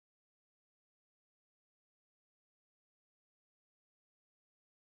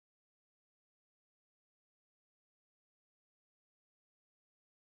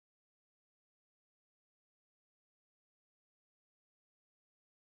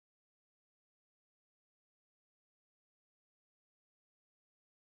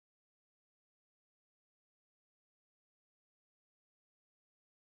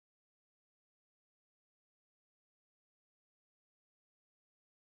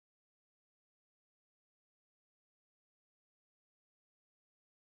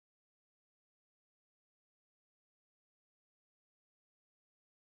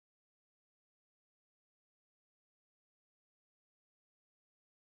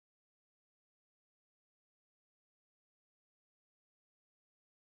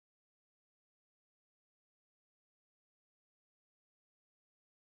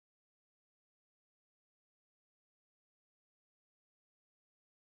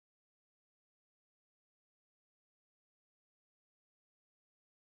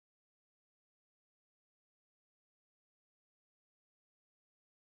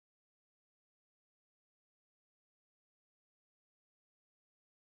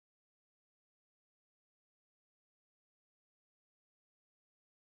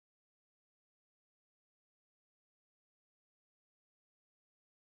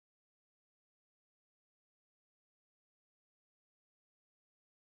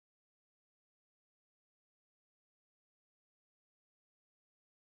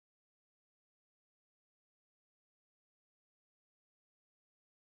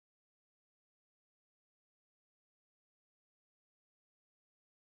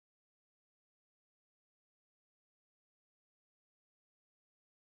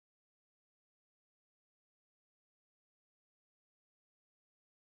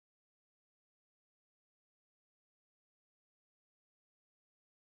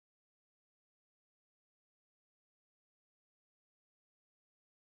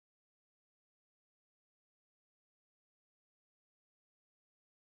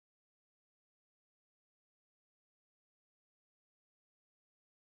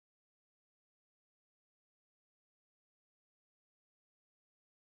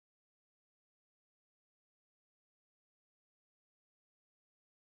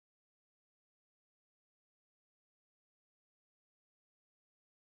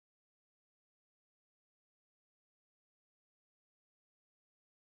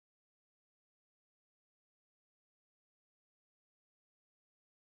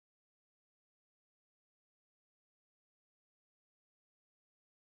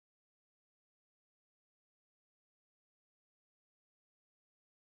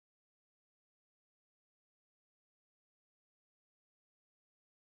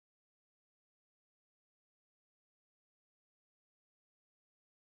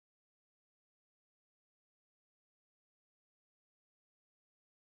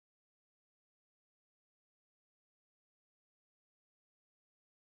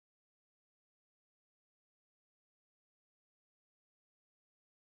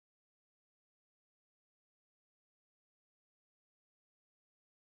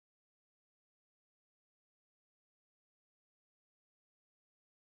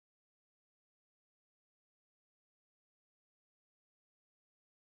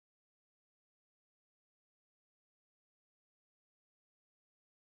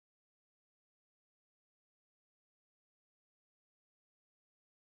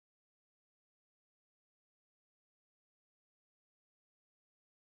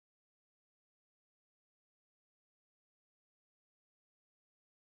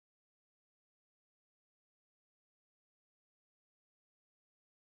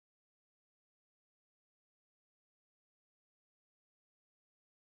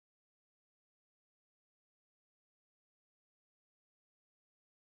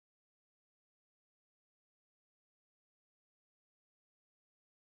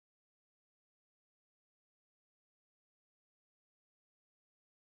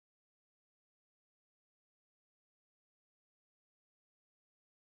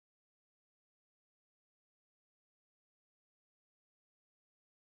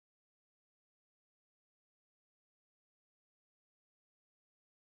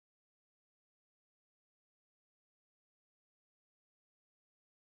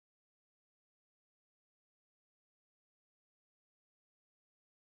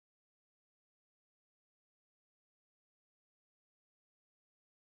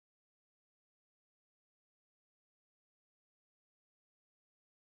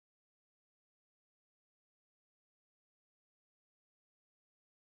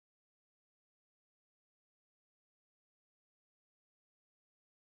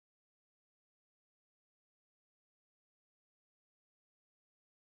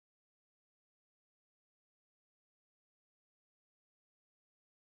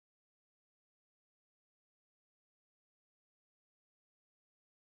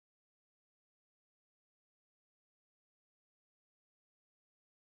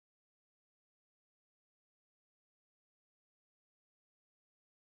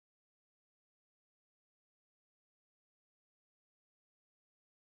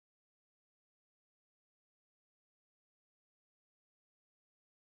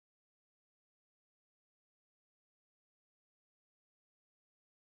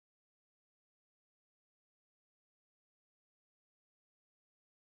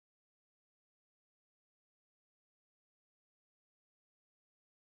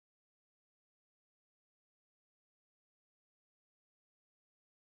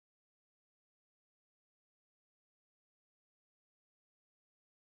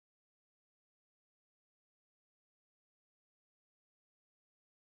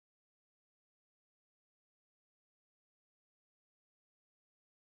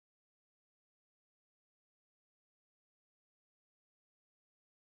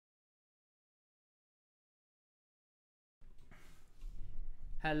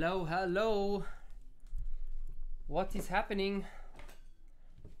Hello, hello. What is happening?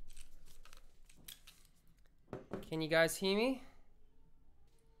 Can you guys hear me?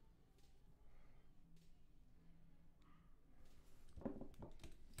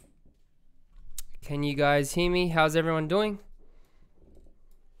 Can you guys hear me? How's everyone doing?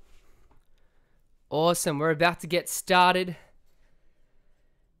 Awesome, we're about to get started.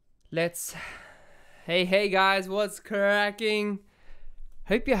 Hey guys, what's cracking?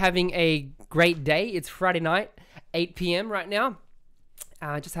 Hope you're having a great day. It's Friday night, 8 p.m. right now.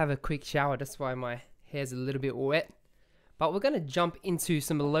 Just have a quick shower, that's why my hair's a little bit wet. But we're gonna jump into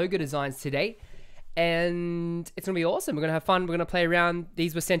some logo designs today, and it's gonna be awesome. We're gonna have fun, we're gonna play around.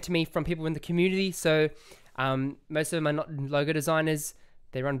 These were sent to me from people in the community, so most of them are not logo designers.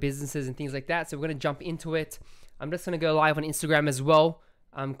 They run businesses and things like that, so we're gonna jump into it. I'm just gonna go live on Instagram as well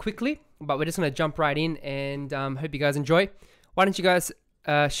quickly, but we're just gonna jump right in, and hope you guys enjoy. Why don't you guys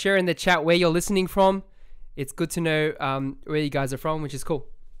share in the chat where you're listening from? It's good to know where you guys are from, which is cool.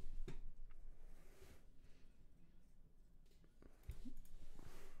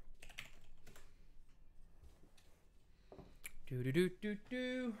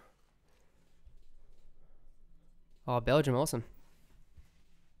 Oh, Belgium, awesome.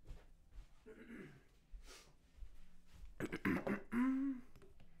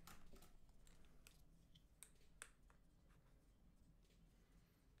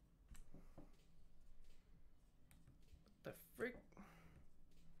 The frick?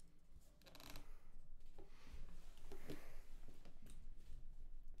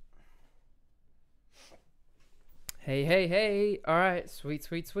 Hey. All right, sweet.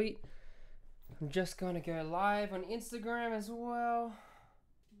 I'm just gonna go live on Instagram as well.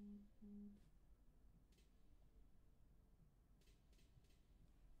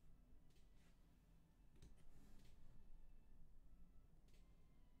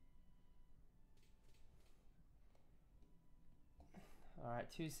 All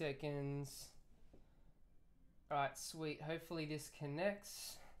right, 2 seconds. All right, sweet. Hopefully this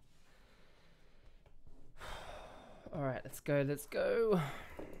connects. All right, let's go.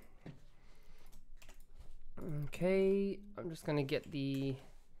 Okay, I'm just gonna get the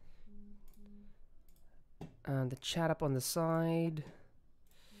chat up on the side.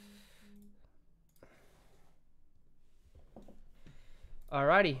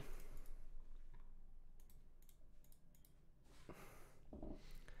 Alrighty.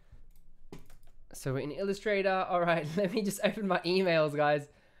 So we're in Illustrator. All right, let me just open my emails, guys.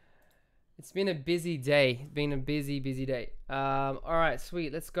 It's been a busy day. It's been a busy day. All right,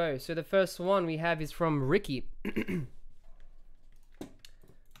 sweet. Let's go. So the first one we have is from Ricky.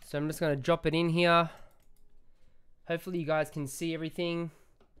 So I'm just going to drop it in here. Hopefully you guys can see everything.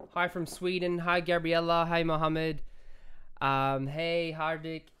 Hi from Sweden. Hi, Gabriella. Hi, Mohammed. Hey,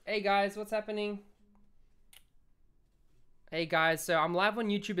 Hardik. Hey, guys. What's happening? Hey, guys. So I'm live on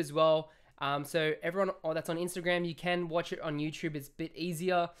YouTube as well. So everyone that's on Instagram, you can watch it on YouTube. It's a bit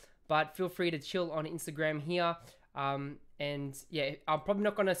easier. But feel free to chill on Instagram here. And yeah, I'm probably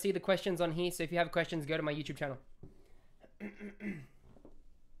not going to see the questions on here. So if you have questions, go to my YouTube channel.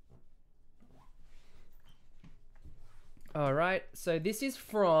 All right. So this is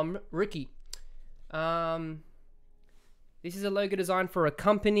from Ricky. This is a logo design for a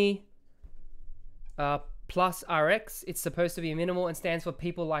company. Plus RX. It's supposed to be minimal and stands for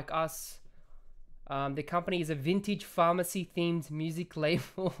people like us. The company is a vintage pharmacy themed music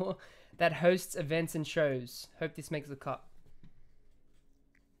label that hosts events and shows. Hope this makes the cut.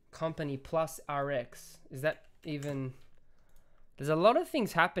 Company plus RX. Is that even... There's a lot of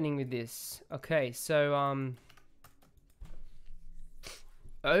things happening with this. Okay, so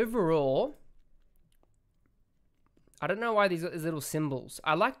overall, I don't know why these little symbols.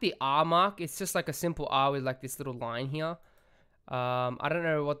 I like the R mark. It's just like a simple R with like this little line here. I don't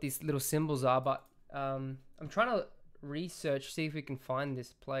know what these little symbols are, but I'm trying to research, see if we can find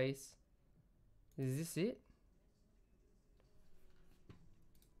this place. Is this it?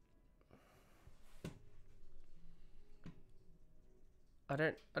 I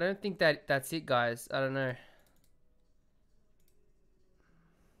don't think that's it, guys. I don't know.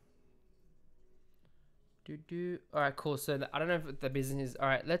 All right, cool. So I don't know if the business is all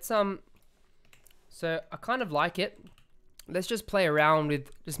right. Let's so I kind of like it. Let's just play around with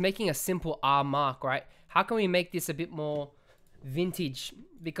just making a simple R mark, right? How can we make this a bit more vintage?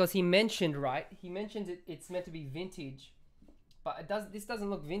 Because he mentioned, right? He mentioned it's meant to be vintage, but this doesn't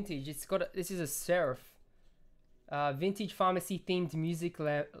look vintage. This is a serif. Vintage pharmacy themed music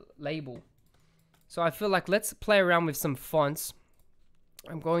label. So I feel like let's play around with some fonts.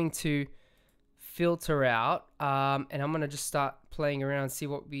 I'm going to filter out, and I'm gonna just start playing around, see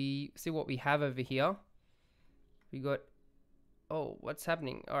what we have over here. We got, oh, what's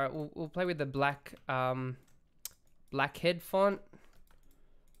happening? All right, we'll play with the black blackhead font,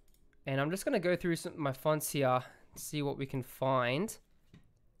 and I'm just gonna go through my fonts here, see what we can find.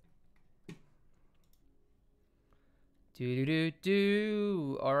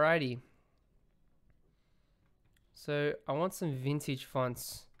 Alrighty. So I want some vintage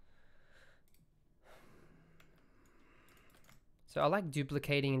fonts. So I like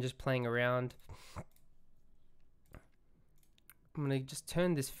duplicating and just playing around. I'm gonna just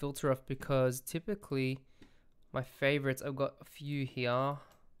turn this filter off because typically my favorites, I've got a few here.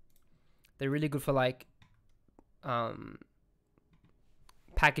 They're really good for like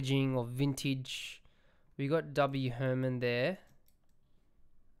packaging or vintage. We got W Herman there.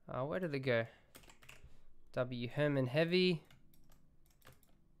 Where did they go? W Herman Heavy.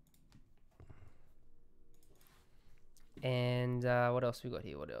 And what else we got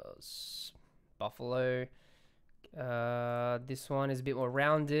here? What else? Buffalo. This one is a bit more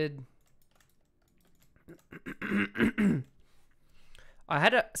rounded. I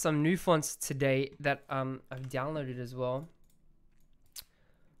had some new fonts today that I've downloaded as well.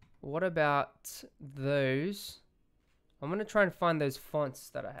 What about those? I'm gonna try and find those fonts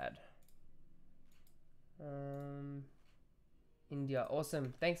that I had. India,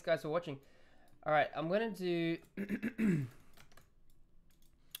 awesome. Thanks guys for watching. All right, I'm gonna do.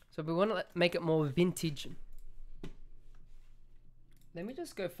 So we want to make it more vintage. Let me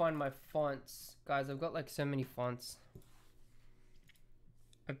just go find my fonts, guys. I've got like so many fonts.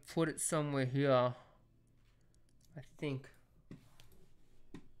 I put it somewhere here, I think.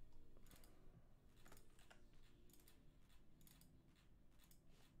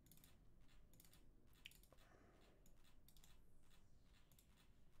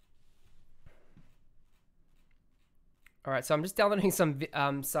 All right, so I'm just downloading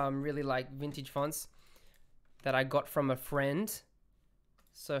some really like vintage fonts that I got from a friend.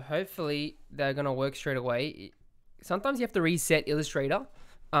 So hopefully they're gonna work straight away. Sometimes you have to reset Illustrator,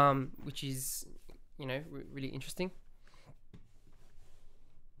 which is, you know, really interesting.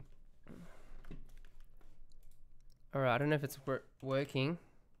 All right, I don't know if it's working.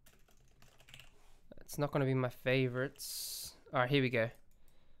 It's not gonna be my favorites. All right, here we go.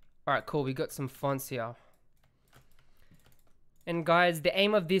 All right, cool. We got some fonts here. And guys, the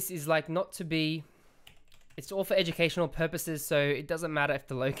aim of this is like not to be, it's all for educational purposes, so it doesn't matter if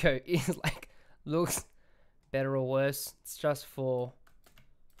the logo is like looks better or worse. It's just for,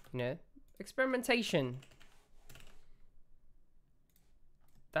 you know, experimentation.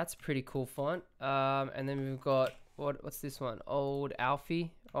 That's a pretty cool font. And then we've got what's this one? Old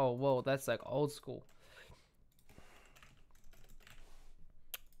Alfie. Oh whoa, that's like old school.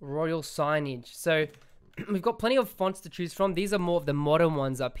 Royal Signage. So we've got plenty of fonts to choose from. These are more of the modern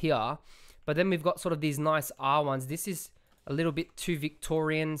ones up here. But then we've got sort of these nice R ones. This is a little bit too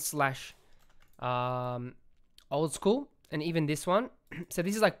Victorian slash old school. And even this one. So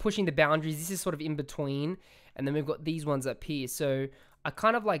this is like pushing the boundaries. This is sort of in between. And then we've got these ones up here. So I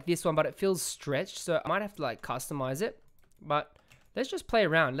kind of like this one, but it feels stretched. So I might have to like customize it. But let's just play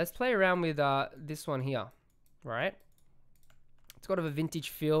around. Let's play around with this one here. Right? It's got a vintage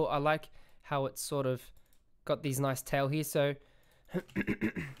feel. I like how it's sort of got these nice tail here. So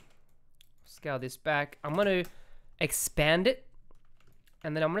scale this back. I'm going to expand it,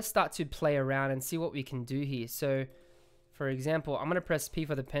 and then I'm going to start to play around and see what we can do here. So for example, I'm going to press P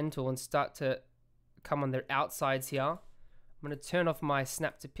for the pen tool and start to come on the outsides here. I'm going to turn off my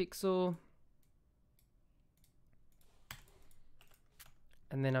snap to pixel,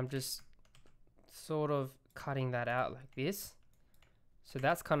 and then I'm just sort of cutting that out like this. So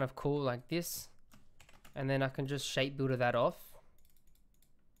that's kind of cool, like this. And then I can just shape builder that off.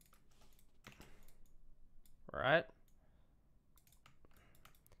 Right.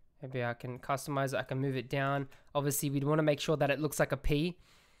 Maybe I can customize it. I can move it down. Obviously, we'd want to make sure that it looks like a P.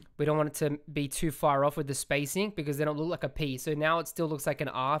 We don't want it to be too far off with the spacing because then it'll look like a P. So now it still looks like an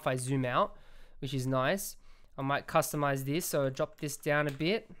R if I zoom out, which is nice. I might customize this. So I'll drop this down a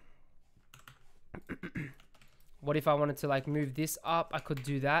bit. What if I wanted to like move this up? I could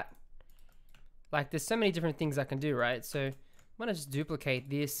do that. Like there's so many different things I can do, right? So I'm gonna just duplicate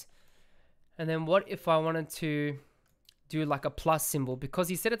this. And then what if I wanted to do like a plus symbol? Because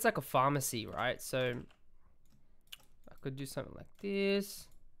he said it's like a pharmacy, right? So I could do something like this.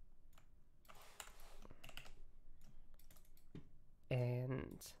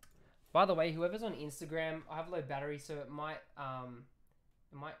 And by the way, whoever's on Instagram, I have low battery, so it might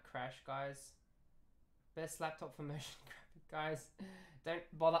crash, guys. Best laptop for motion graphic, guys. Don't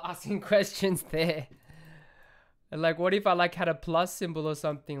bother asking questions there. And like, what if I like had a plus symbol or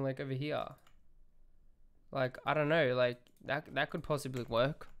something like over here? Like, I don't know, like that could possibly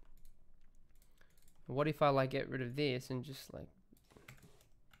work. What if I like get rid of this and just like,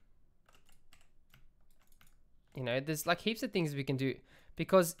 you know, there's like heaps of things we can do,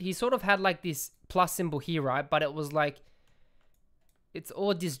 because he sort of had like this plus symbol here, right? But it was like, it's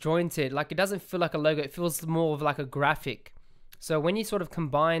all disjointed. Like, it doesn't feel like a logo. It feels more of like a graphic. So when you sort of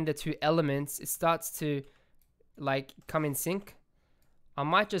combine the two elements, it starts to like come in sync. I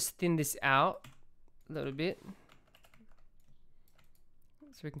might just thin this out a little bit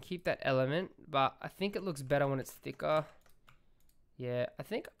so we can keep that element, but I think it looks better when it's thicker. Yeah, I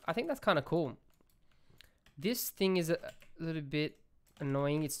think that's kind of cool. This thing is a little bit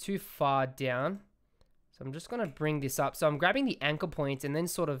annoying. It's too far down. So I'm just going to bring this up. So I'm grabbing the anchor point and then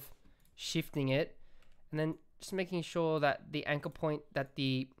sort of shifting it, and then just making sure that the anchor point, that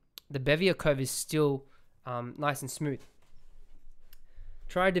the bezier curve is still nice and smooth.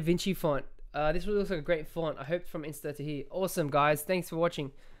 Try DaVinci font. This looks like a great font. I hope from Insta to here. Awesome, guys. Thanks for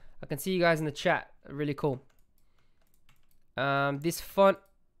watching. I can see you guys in the chat. Really cool. This font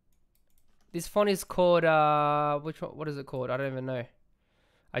is called which one? What is it called? I don't even know.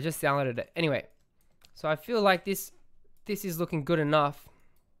 I just downloaded it. Anyway, so I feel like this is looking good enough.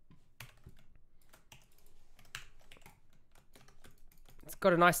 It's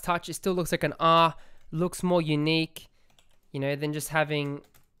got a nice touch. It still looks like an R. Looks more unique, you know, than just having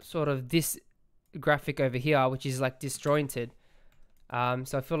sort of this graphic over here, which is like disjointed.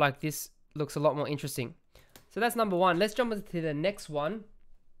 So I feel like this looks a lot more interesting. So that's number one. Let's jump into the next one.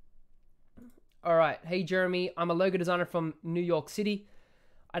 All right. Hey, Jeremy. I'm a logo designer from New York City.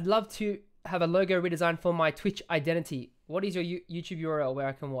 I'd love to have a logo redesign for my Twitch identity. What is your YouTube URL where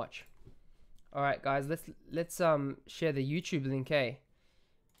I can watch? All right, guys. Let's share the YouTube link. Eh?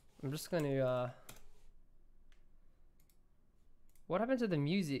 I'm just going to what happened to the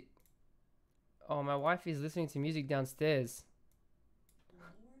music? Oh, my wife is listening to music downstairs.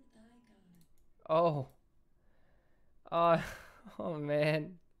 Oh. Oh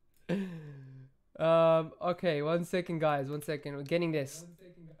man. Okay, 1 second, guys. 1 second. We're getting this.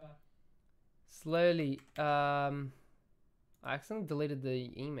 Slowly. I accidentally deleted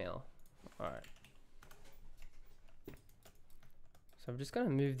the email. Alright. So I'm just gonna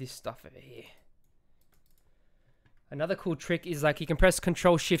move this stuff over here. Another cool trick is like you can press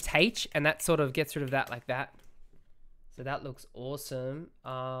Control-Shift-H and that sort of gets rid of that like that. So that looks awesome.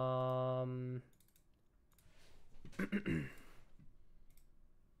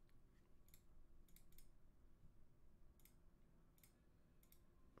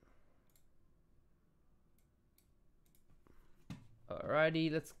 Alrighty,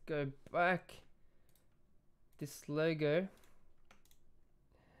 let's go back. This logo.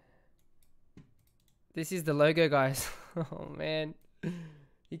 This is the logo, guys. Oh man,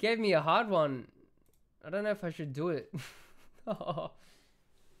 you gave me a hard one. I don't know if I should do it. What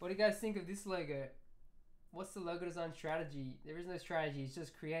do you guys think of this logo? What's the logo design strategy? There is no strategy, it's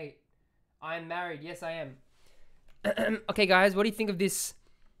just create. I'm married. Yes, I am. Okay, guys, what do you think of this?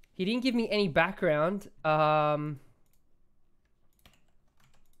 He didn't give me any background.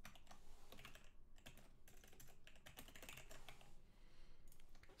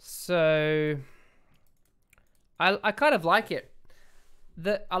 So I kind of like it.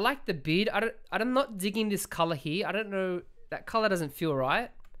 I like the bead. I'm not digging this color here. I don't know, that color doesn't feel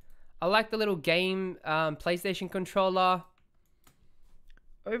right. I like the little game PlayStation controller.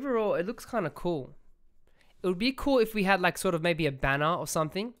 Overall, it looks kind of cool. It would be cool if we had like sort of maybe a banner or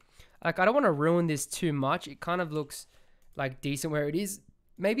something. Like, I don't want to ruin this too much. It kind of looks like decent where it is.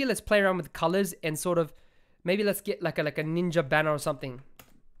 Maybe let's play around with colors and sort of maybe let's get like a ninja banner or something.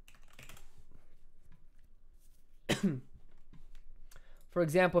 For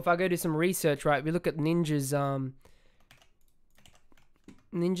example, if I go do some research, right, we look at Ninja's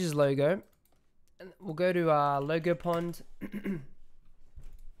logo, and we'll go to Logo Pond.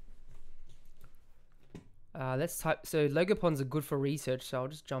 Let's type. So Logo Ponds are good for research. So I'll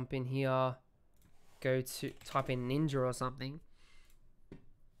just jump in here, go to type in Ninja or something.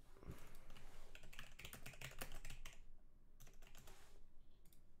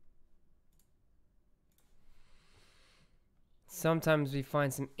 Sometimes we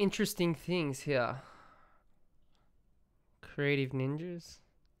find some interesting things here. Creative ninjas.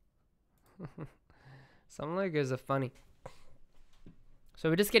 Some logos are funny. So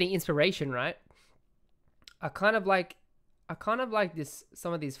we're just getting inspiration, right? I kind of like this,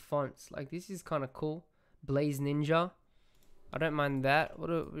 some of these fonts. Like, this is kind of cool. Blaze Ninja. I don't mind that.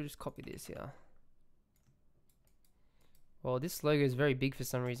 We'll just copy this here. Well, this logo is very big for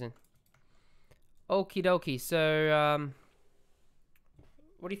some reason. Okie dokie. So,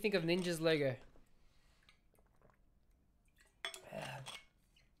 what do you think of Ninja's logo?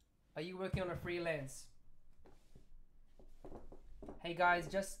 Are you working on a freelance? Hey guys,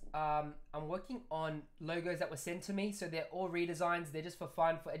 just I'm working on logos that were sent to me, so they're all redesigns. They're just for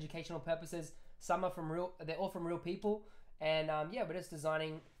fun, for educational purposes. Some are from they're all from real people, and yeah, we're just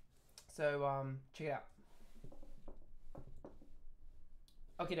designing. So check it out.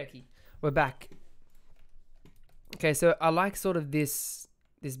 Okie dokie, we're back. Okay, so I like sort of this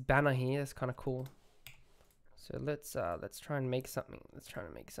banner here. That's kind of cool. So let's try and make something. Let's try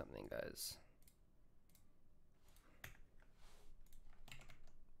to make something, guys.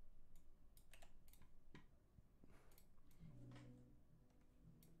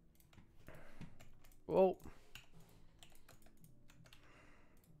 Whoa.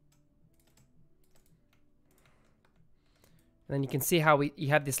 And then you can see how you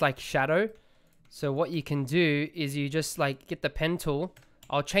have this like shadow. So what you can do is you just like get the pen tool.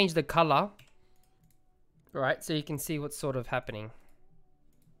 I'll change the color. Right, so you can see what's sort of happening.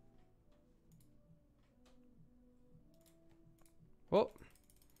 Whoa.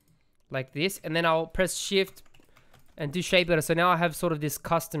 Like this. And then I'll press shift and do shape editor. So now I have sort of this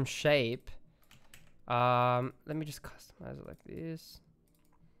custom shape. Let me just customize it like this.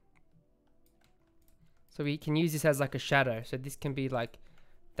 So we can use this as like a shadow. So this can be like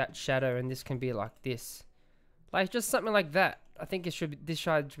that shadow, and this can be like this. Like just something like that. I think it should be, this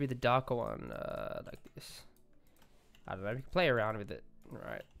should be the darker one, like this. I don't know, we can play around with it.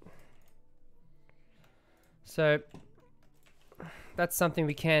 Right. So that's something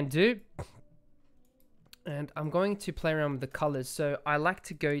we can do. And I'm going to play around with the colors. So I like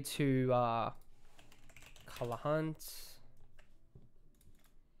to go to color hunt.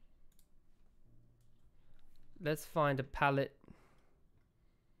 Let's find a palette.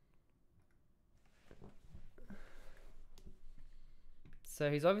 So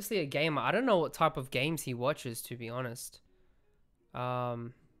he's obviously a gamer. I don't know what type of games he watches, to be honest.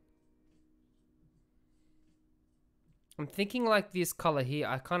 I'm thinking like this color here.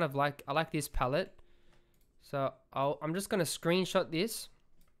 I like this palette. So I'm just gonna screenshot this.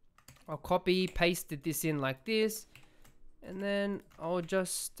 I'll copy, pasted this in like this. And then I'll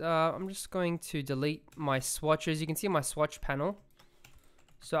just, I'm just going to delete my swatches. You can see my swatch panel.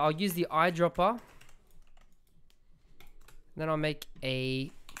 So I'll use the eyedropper. Then I'll make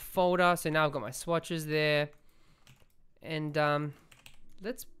a folder. So now I've got my swatches there. And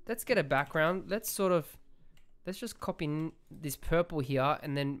let's get a background. Let's just copy this purple here,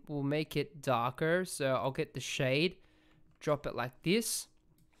 and then we'll make it darker. So I'll get the shade, drop it like this.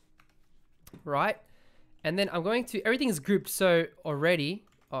 Right. And then I'm going to, everything is grouped so already,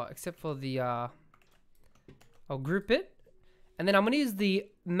 except for the, I'll group it. And then I'm going to use the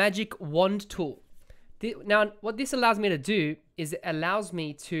magic wand tool. Now, what this allows me to do is it allows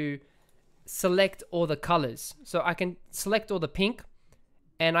me to select all the colors. So I can select all the pink,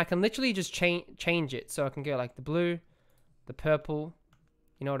 and I can literally just change it. So I can go like the blue, the purple,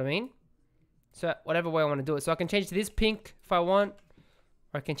 you know what I mean? So whatever way I want to do it. So I can change to this pink if I want,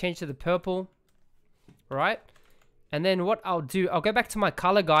 or I can change to the purple. Right, and then what I'll do, I'll go back to my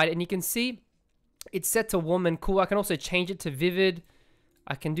color guide, and you can see it's set to warm and cool. I can also change it to vivid.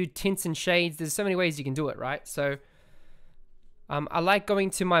 I can do tints and shades. There's so many ways you can do it, right? So I like going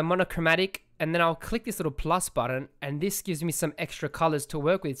to my monochromatic, and then I'll click this little plus button, and this gives me some extra colors to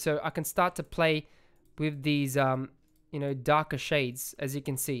work with. So I can start to play with these, you know, darker shades, as you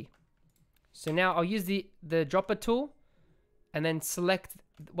can see. So now I'll use the dropper tool, and then select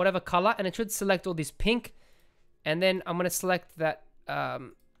whatever color, and it should select all this pink, and then I'm going to select that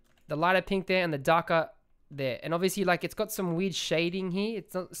the lighter pink there and the darker there. And obviously, like, it's got some weird shading here.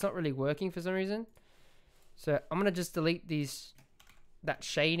 It's not really working for some reason. So I'm going to just delete that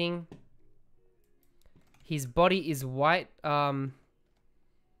shading. His body is white.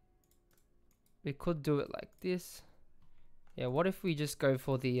 We could do it like this. Yeah, what if we just go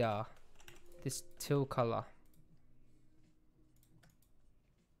for the this teal color?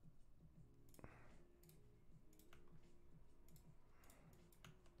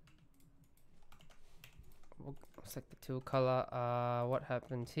 Select the teal color. What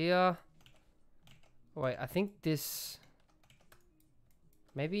happened here? Wait, I think this,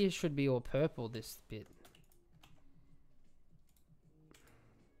 maybe it should be all purple, this bit.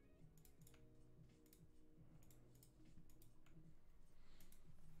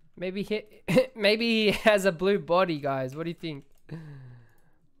 Maybe he has a blue body, guys. What do you think?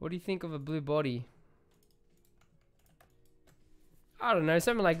 What do you think of a blue body? I don't know,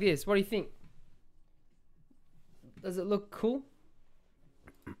 something like this. What do you think? Does it look cool?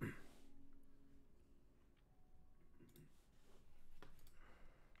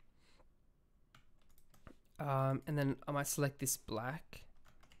 And then I might select this black.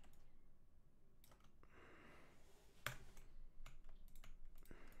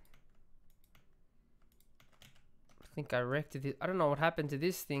 I think I wrecked it. I don't know what happened to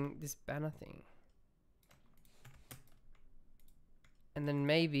this thing, this banner thing. And then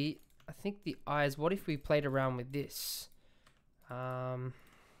maybe, I think the eyes, what if we played around with this?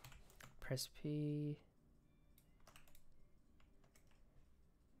 Press P.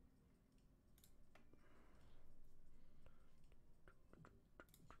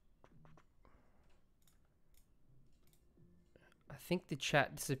 I think the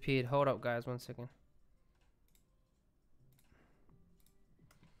chat disappeared. Hold up, guys, 1 second.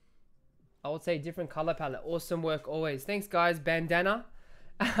 I would say different color palette. Awesome work always. Thanks, guys. Bandana.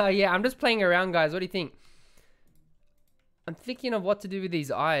 Yeah, I'm just playing around, guys. What do you think? I'm thinking of what to do with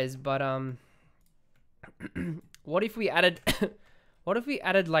these eyes, but what if we added what if we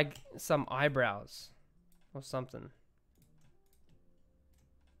added like some eyebrows or something?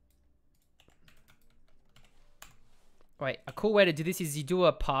 Wait, a cool way to do this is you do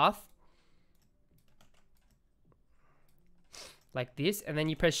a path like this, and then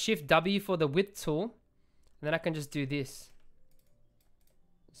you press Shift W for the width tool, and then I can just do this.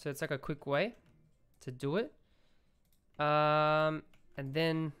 So it's like a quick way to do it. And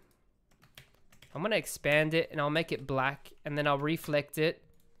then I'm gonna expand it and I'll make it black, and then I'll reflect it.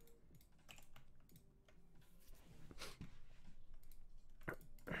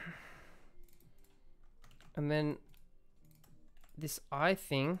 And then this eye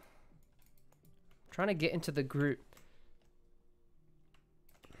thing, I'm trying to get into the group.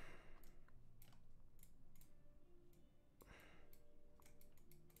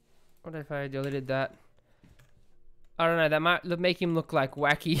 What if I deleted that? I don't know, that might make him look like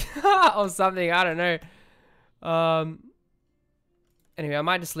wacky or something, I don't know. Anyway, I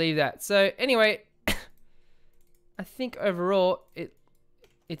might just leave that. So anyway, I think overall it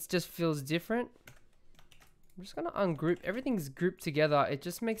just feels different. I'm just gonna ungroup. Everything's grouped together. It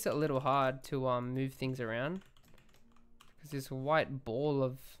just makes it a little hard to move things around. Because this white ball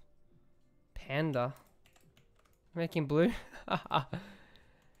of panda. Making blue.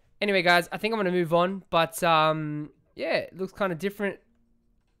 Anyway, guys, I think I'm gonna move on. But yeah, it looks kind of different.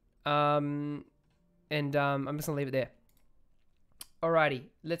 I'm just gonna leave it there. Alrighty,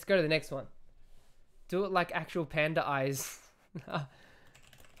 let's go to the next one. Do it like actual panda eyes.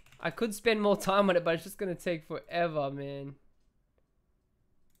 I could spend more time on it, but it's just gonna take forever, man.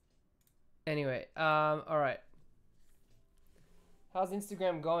 Anyway, alright. How's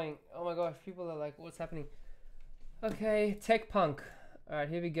Instagram going? Oh my gosh, people are like, what's happening? Okay, Tech Punk. Alright,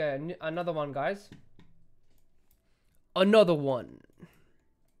 here we go. Another one, guys. Another one.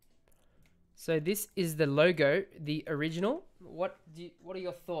 So this is the logo, the original. What are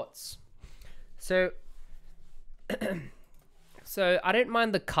your thoughts? So so I don't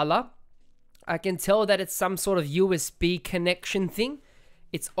mind the color. I can tell that it's some sort of USB connection thing.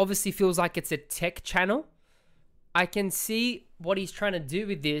 It obviously feels like it's a tech channel. I can see what he's trying to do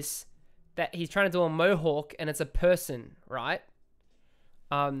with this, that he's trying to do a mohawk and it's a person, right?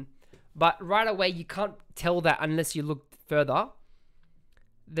 But right away you can't tell that unless you look further.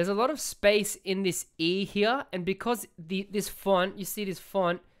 There's a lot of space in this E here, and because this font, you see this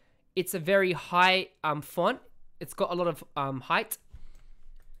font, it's a very high font. It's got a lot of height.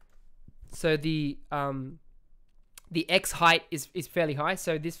 So the X height is fairly high,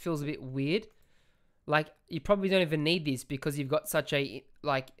 so this feels a bit weird. Like, you probably don't even need this because you've got such a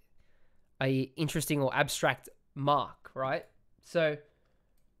interesting or abstract mark, right? So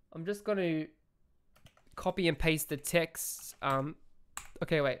I'm just going to copy and paste the text.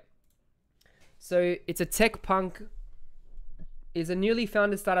 Okay, wait. So it's a Tech Punk. Is a newly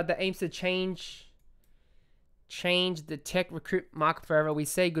founded startup that aims to change the tech recruit market forever. We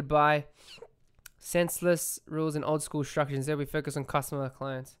say goodbye. Senseless rules and old school structures. Instead, we focus on customer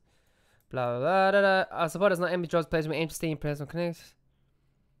clients. Blah, blah, blah, blah. Our support does not aim at jobs placement. We aim to stay in personal connects.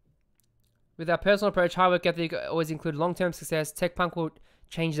 With our personal approach, hard work ethic always include long-term success. Tech Punk will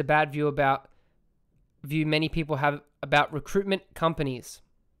change the bad view many people have about recruitment companies,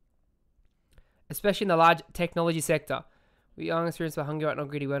 especially in the large technology sector. We are experienced by hungry, not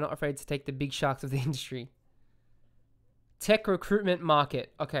greedy. We're not afraid to take the big sharks of the industry. Tech recruitment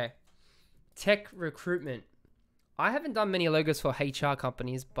market. Okay. Tech recruitment. I haven't done many logos for HR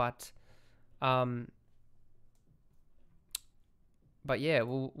companies, but yeah,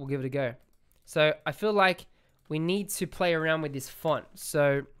 we'll give it a go. So I feel like we need to play around with this font.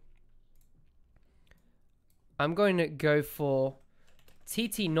 So I'm going to go for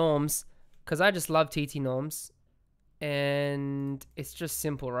TT norms because I just love TT norms. And it's just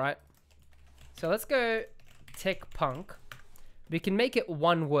simple, right? So let's go tech punk. We can make it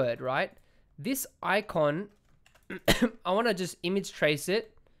one word, right? This icon, I want to just image trace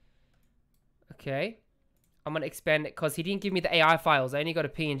it. Okay. I'm going to expand it because he didn't give me the AI files. I only got a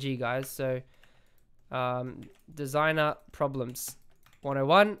PNG, guys. So, designer problems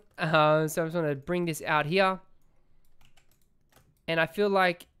 101. So I'm just going to bring this out here. And I feel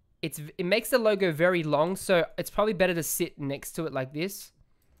like it makes the logo very long. So it's probably better to sit next to it like this.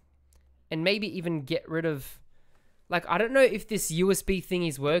 And maybe even get rid of, like, I don't know if this USB thing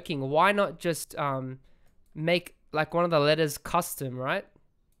is working. Why not just make like one of the letters custom, right?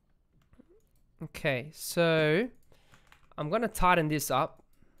 Okay, so I'm going to tighten this up.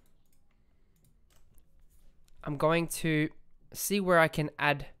 I'm going to see where I can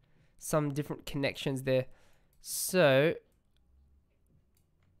add some different connections there. So,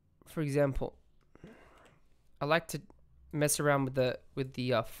 for example, I like to mess around with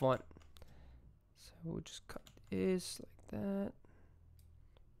the font. So we'll just cut this like that.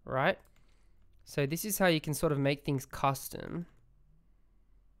 Right? So this is how you can sort of make things custom.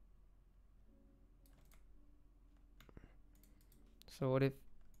 So what if,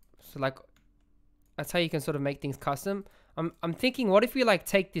 so like, that's how you can sort of make things custom. I'm thinking, what if we like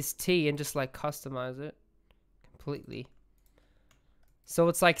take this T and just like customize it completely? So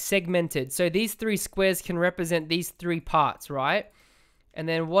it's like segmented. So these three squares can represent these three parts, right? And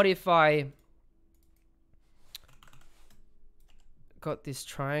then what if I got this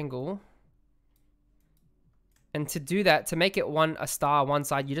triangle? And to do that, to make it a star one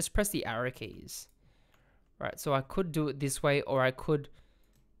side, you just press the arrow keys. Right, so I could do it this way, or I could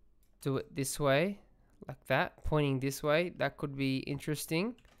do it this way, like that, pointing this way. That could be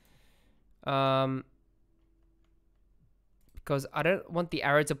interesting. Because I don't want the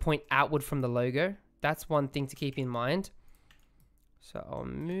arrow to point outward from the logo. That's one thing to keep in mind. So I'll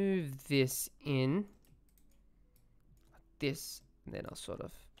move this in, like this, and then I'll sort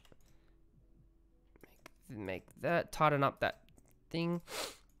of make that, tighten up that thing.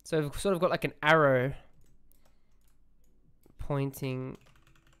 So we've sort of got like an arrow pointing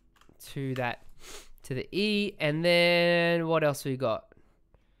to that, to the E. And then what else we got?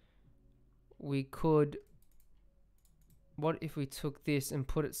 We could, what if we took this and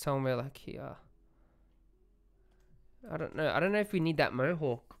put it somewhere like here? I don't know. I don't know if we need that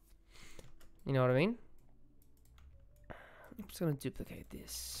mohawk. You know what I mean? I'm just gonna duplicate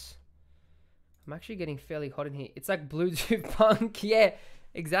this. I'm actually getting fairly hot in here. It's like Bluetooth punk. Yeah,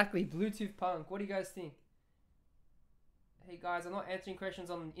 exactly. Bluetooth punk. What do you guys think? Hey guys, I'm not answering questions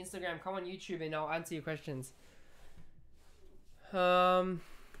on Instagram. Come on YouTube and I'll answer your questions.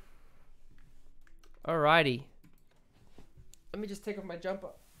 Alrighty. Let me just take off my jumper.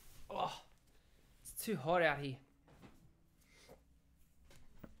 Oh, it's too hot out here.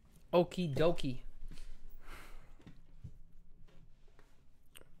 Okie dokie.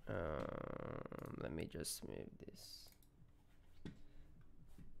 Let me just move this.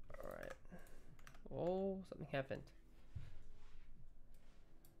 Alright. Oh, something happened.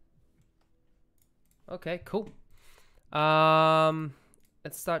 Okay, cool.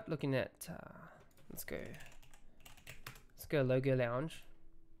 Let's start looking at, let's go logo lounge.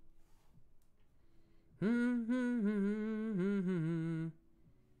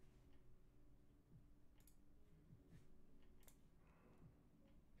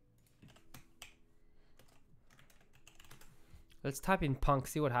 Let's type in punk,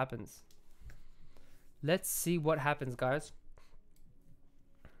 see what happens. Let's see what happens, guys.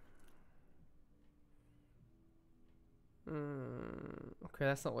 Okay,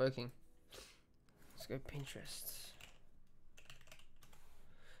 that's not working. Let's go Pinterest.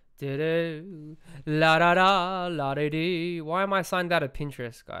 Do la da da la da dee. Why am I signed out of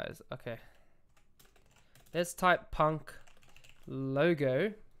Pinterest, guys? Okay. Let's type punk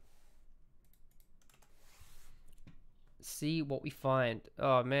logo. See what we find.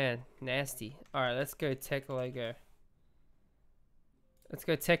 Oh man, nasty. Alright, let's go tech logo. Let's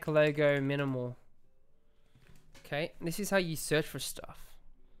go tech logo minimal. Okay, this is how you search for stuff.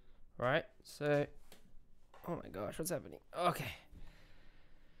 Right? So, oh my gosh, what's happening? Okay.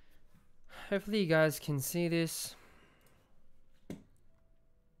 Hopefully you guys can see this.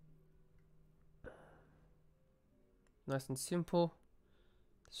 Nice and simple.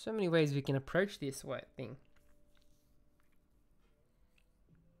 So many ways we can approach this white thing.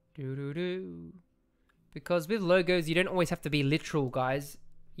 Because with logos, you don't always have to be literal, guys.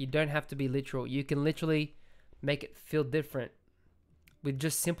 You don't have to be literal. You can literally make it feel different with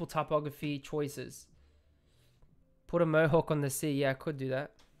just simple typography choices. Put a mohawk on the sea. Yeah, I could do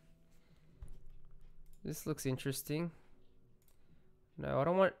that. This looks interesting. No, I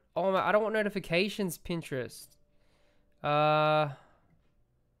don't want. Oh, I don't want notifications. Pinterest.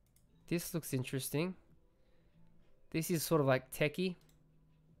 This looks interesting. This is sort of like techie.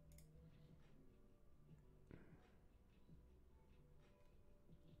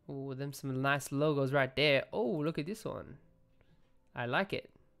 Oh, them some nice logos right there. Oh, look at this one. I like it.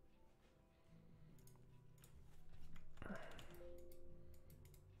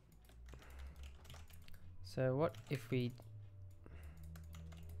 So what if we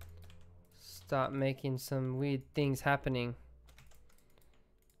start making some weird things happening?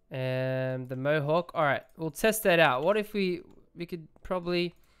 The mohawk. All right, we'll test that out. What if we could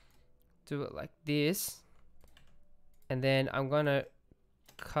probably do it like this, and then I'm gonna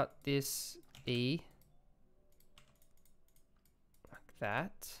cut this E like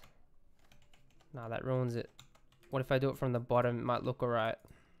that. Nah, that ruins it. What if I do it from the bottom? It might look alright.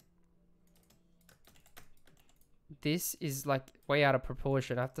 This is like way out of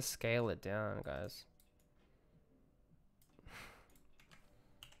proportion. I have to scale it down, guys.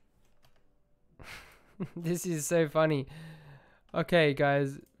 This is so funny. Okay,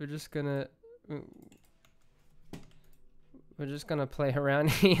 guys, we're just gonna play around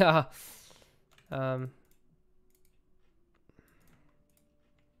here.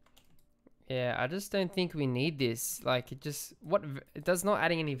 Yeah, I just don't think we need this. Like, it does not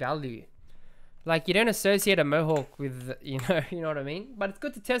adding any value. Like, you don't associate a mohawk with, you know what I mean? But it's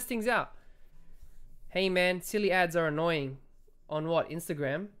good to test things out. Hey man, silly ads are annoying. On what?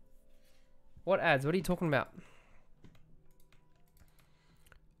 Instagram? What ads? What are you talking about?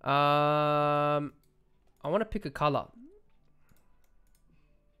 I want to pick a color.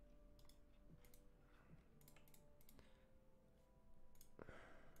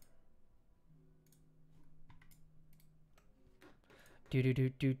 Do do do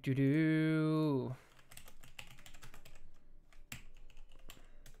do do do.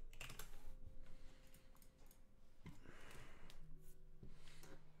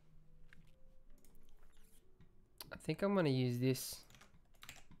 I think I'm gonna use this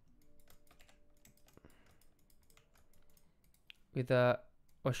with a,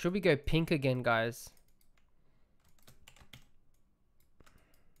 or should we go pink again, guys?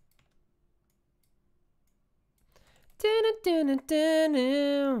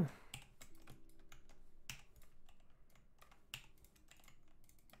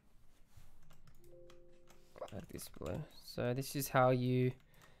 Like this blue. So this is how you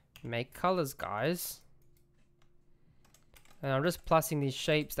make colors, guys. And I'm just plussing these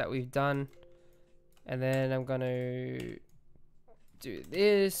shapes that we've done, and then I'm gonna do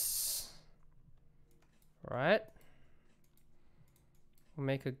this. Right? We'll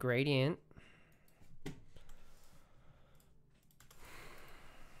make a gradient.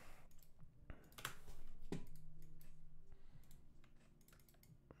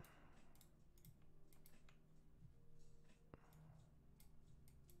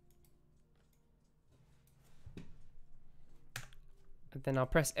 And then I'll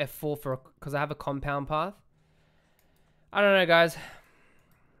press F4 because I have a compound path. I don't know, guys.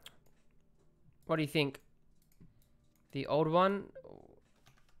 What do you think? The old one?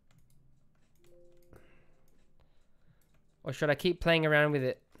 Or should I keep playing around with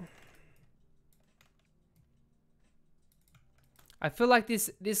it? I feel like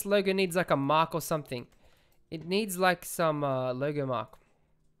this logo needs like a mark or something. It needs like some logo mark.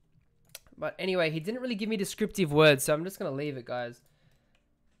 But anyway, he didn't really give me descriptive words, so I'm just going to leave it, guys.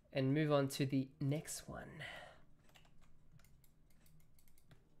 And move on to the next one.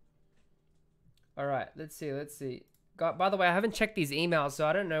 All right, let's see. God, by the way, I haven't checked these emails, so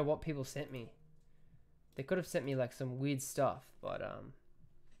I don't know what people sent me. They could have sent me like some weird stuff, but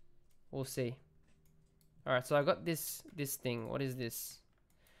we'll see. All right, so I got this thing. What is this?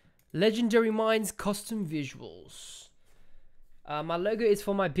 Legendary Minds custom visuals. My logo is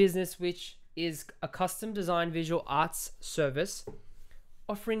for my business, which is a custom design visual arts service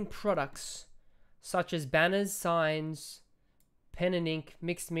offering products such as banners, signs, pen and ink,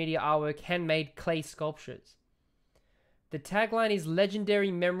 mixed media artwork, handmade clay sculptures. The tagline is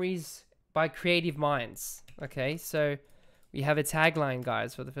Legendary Memories by Creative Minds. Okay, so we have a tagline,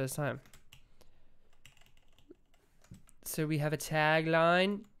 guys, for the first time. So we have a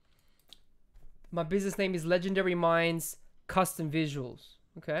tagline. My business name is Legendary Minds Custom Visuals.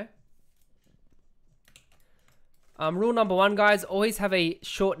 Okay. Rule number 1, guys, always have a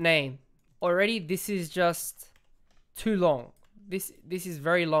short name. Already, this is just too long. This is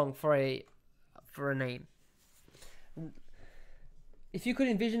very long for a name. If you could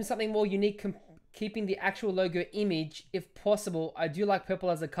envision something more unique keeping the actual logo image if possible. I do like purple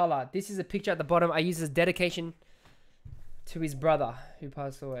as a color. This is a picture at the bottom I use as dedication to his brother who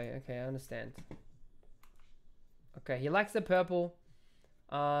passed away. Okay, I understand. Okay, he likes the purple.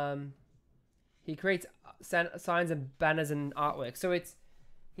 He creates signs and banners and artwork. So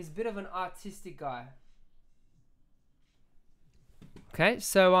he's a bit of an artistic guy. Okay,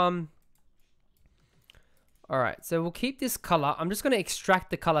 so alright, so we'll keep this color. I'm just going to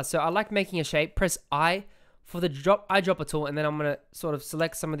extract the color. So I like making a shape. Press I for the eyedropper tool, and then I'm going to sort of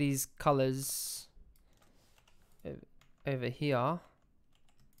select some of these colors over here.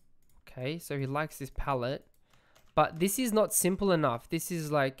 Okay, so he likes this palette. But this is not simple enough. This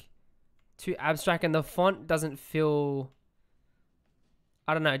is like too abstract, and the font doesn't feel...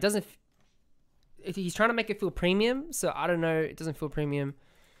 I don't know. It doesn't... He's trying to make it feel premium, so I don't know. It doesn't feel premium.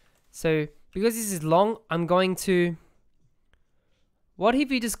 So because this is long, I'm going to... What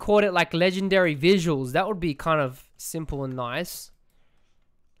if you just called it like Legendary Visuals? That would be kind of simple and nice.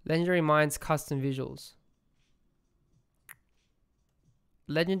 Legendary Minds Custom Visuals.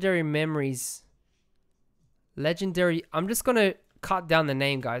 Legendary Memories. Legendary... I'm just going to cut down the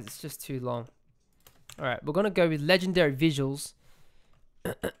name, guys. It's just too long. Alright, we're going to go with Legendary Visuals.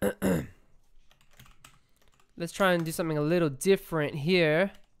 Let's try and do something a little different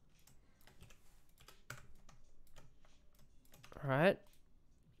here. Alright.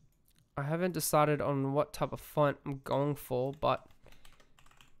 I haven't decided on what type of font I'm going for, but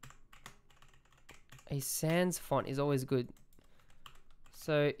a sans font is always good.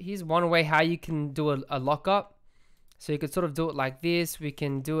 So here's one way how you can do a lockup. So you could sort of do it like this. We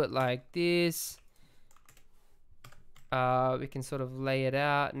can do it like this. We can sort of lay it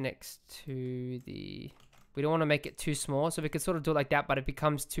out next to the... We don't want to make it too small. So we could sort of do it like that, but it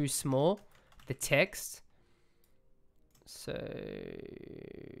becomes too small, the text. So...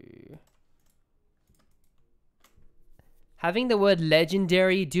 Having the word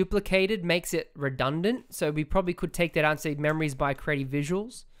legendary duplicated makes it redundant. So we probably could take that out and say memories by creative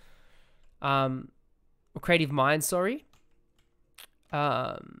visuals. Or creative minds, sorry.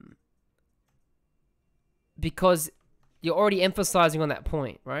 Because you're already emphasizing on that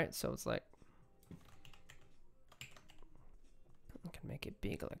point, right? So it's like... I can make it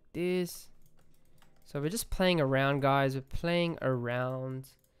bigger like this. So we're just playing around, guys. We're playing around.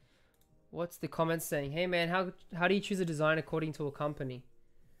 What's the comment saying? Hey man, how do you choose a design according to a company?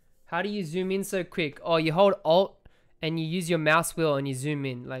 How do you zoom in so quick? Oh, you hold Alt and you use your mouse wheel and you zoom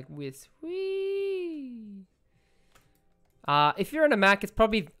in like with whee. If you're on a Mac, it's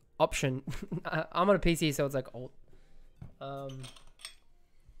probably Option. I'm on a PC, so it's like Alt. Oh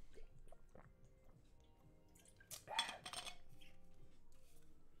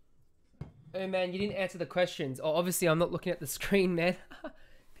man, you didn't answer the questions. Oh, obviously I'm not looking at the screen, man.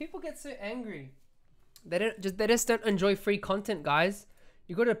 People get so angry. They just don't enjoy free content, guys.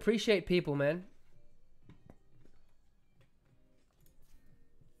 You gotta appreciate people, man.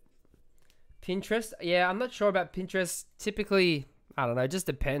 Pinterest? Yeah, I'm not sure about Pinterest. Typically, I don't know. It just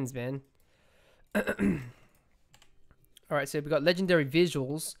depends, man. Alright, so we've got legendary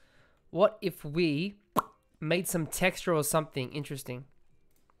visuals. What if we made some texture or something interesting?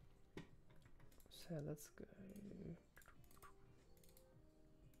 So let's go.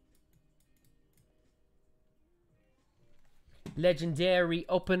 Legendary,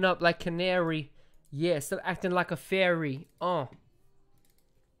 open up like canary. Yeah, stop acting like a fairy.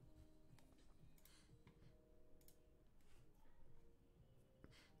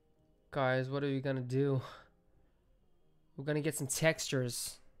 Guys, what are we gonna do? We're gonna get some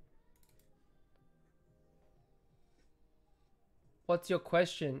textures. What's your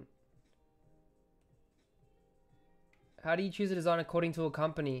question? How do you choose a design according to a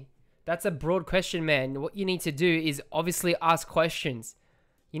company? That's a broad question, man. What you need to do is obviously ask questions.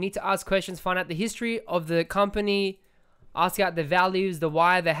 You need to ask questions, find out the history of the company, ask out the values, the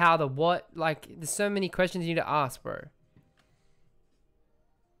why, the how, the what. Like, there's so many questions you need to ask, bro.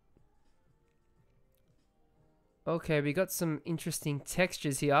 Okay, we got some interesting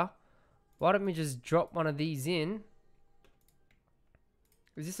textures here. Why don't we just drop one of these in?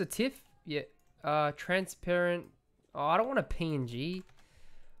 Is this a TIFF? Yeah. Transparent. Oh, I don't want a PNG.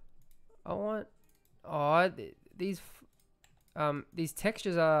 I want... Oh, these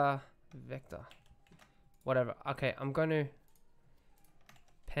textures are vector. Whatever. Okay, I'm going to...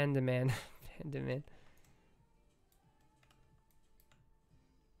 Panda Man. Panda Man.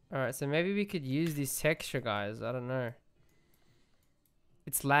 Alright, so maybe we could use this texture, guys. I don't know.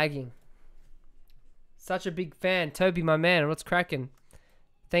 It's lagging. Such a big fan. Toby, my man. What's cracking?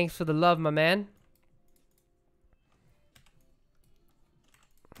 Thanks for the love, my man.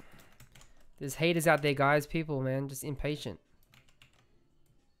 There's haters out there, guys. People, man, just impatient.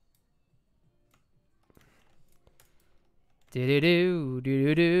 Do do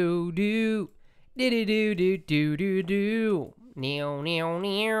do do do do do do do do do do. Neow neow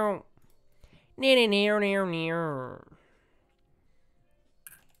neow. Neow neow neow neow.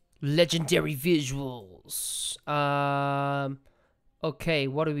 Legendary visuals. Okay,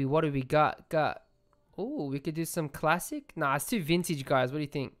 what do we got? Oh, we could do some classic. Nah, it's too vintage, guys. What do you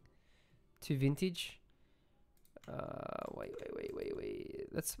think? Too vintage? Wait.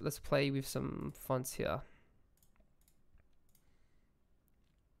 Let's play with some fonts here.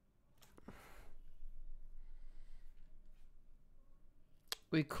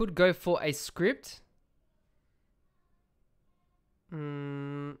 We could go for a script. I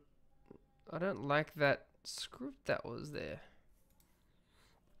don't like that script that was there.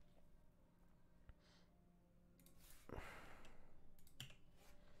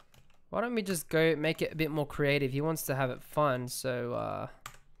 Why don't we just go make it a bit more creative? He wants to have it fun, so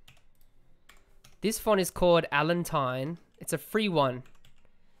this font is called Allentine. It's a free one.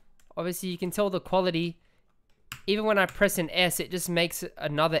 Obviously, you can tell the quality. Even when I press an S, it just makes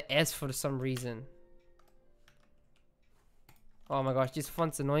another S for some reason. Oh my gosh, this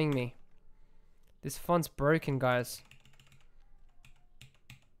font's annoying me. This font's broken, guys.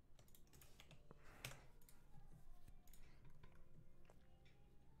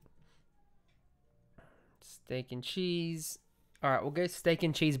 Steak and cheese. Alright, we'll go steak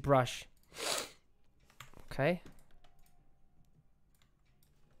and cheese brush. Okay.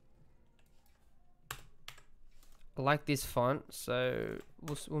 I like this font, so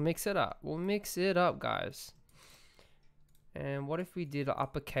we'll mix it up. We'll mix it up, guys. And what if we did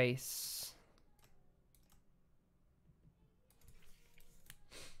uppercase?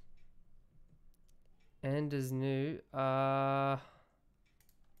 And as new.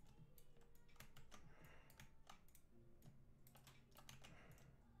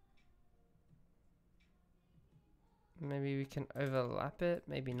 Maybe we can overlap it.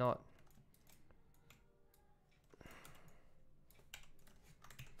 Maybe not.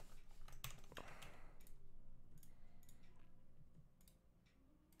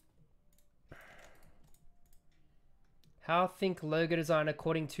 How think logo design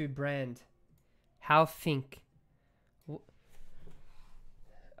according to brand? How think?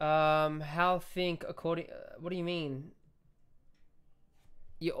 How think according? What do you mean?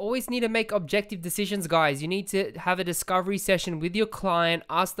 You always need to make objective decisions, guys. You need to have a discovery session with your client,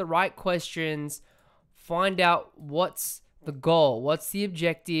 ask the right questions, find out what's the goal, what's the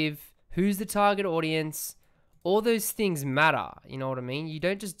objective, who's the target audience. All those things matter. You know what I mean? You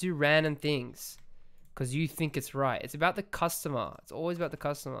don't just do random things because you think it's right. It's about the customer. It's always about the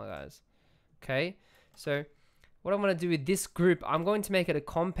customer, guys. Okay? So what I'm going to do with this group, I'm going to make it a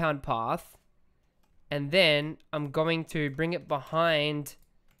compound path. And then I'm going to bring it behind,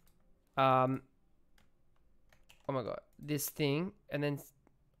 oh my god, this thing. And then,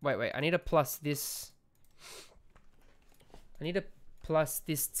 wait, I need to plus this. I need to plus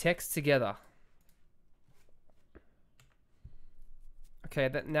this text together. Okay,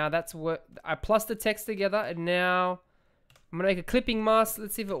 now that's what I plus the text together, and now I'm gonna make a clipping mask.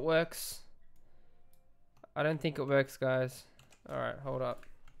 Let's see if it works. I don't think it works, guys. All right, hold up.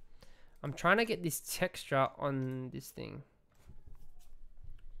 I'm trying to get this texture on this thing.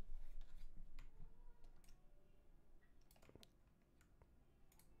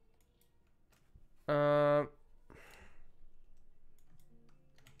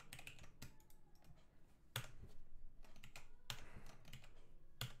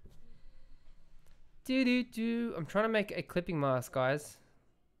 I'm trying to make a clipping mask, guys.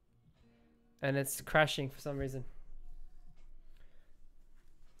 And it's crashing for some reason.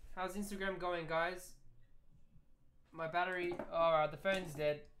 How's Instagram going, guys? My battery... Alright, the phone's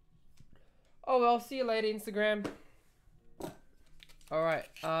dead. Oh well, see you later, Instagram. Alright,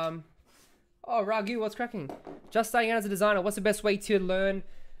 oh, Ragu, what's cracking? Just starting out as a designer, what's the best way to learn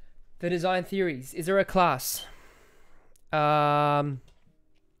the design theories? Is there a class?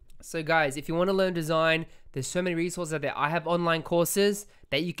 So guys, if you want to learn design, there's so many resources out there. I have online courses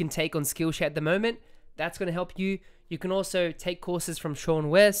that you can take on Skillshare at the moment. That's going to help you. You can also take courses from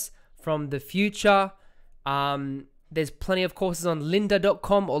Sean West, from The Future. There's plenty of courses on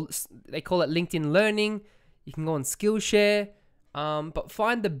lynda.com, or they call it LinkedIn Learning. You can go on Skillshare. But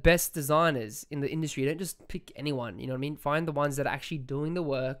find the best designers in the industry. Don't just pick anyone, you know what I mean? Find the ones that are actually doing the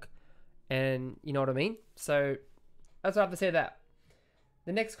work, and you know what I mean? So that's what I have to say that.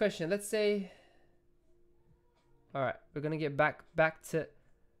 The next question, let's say, all right, we're going to get back to,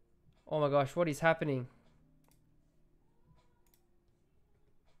 oh my gosh, what is happening?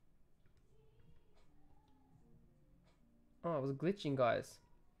 was glitching, guys.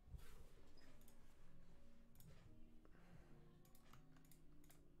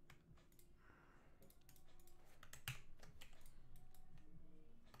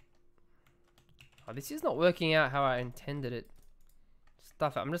 Oh, this is not working out how I intended it.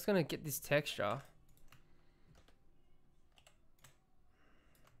 Stuff it. I'm just gonna get this texture.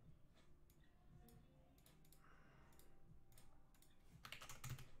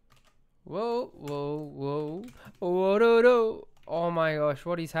 Whoa, whoa, whoa. Whoa, do, do. Oh my gosh,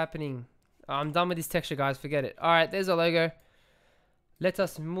 what is happening? I'm done with this texture, guys. Forget it. Alright, there's our logo. Let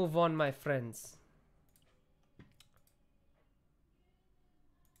us move on, my friends.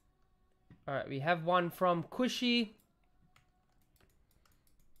 Alright, we have one from Cushy.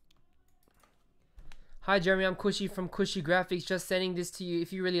 Hi Jeremy, I'm Cushy from Cushy Graphics. Just sending this to you.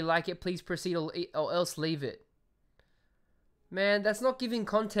 If you really like it, please proceed or else leave it. Man, that's not giving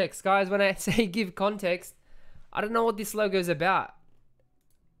context, guys. When I say give context, I don't know what this logo is about.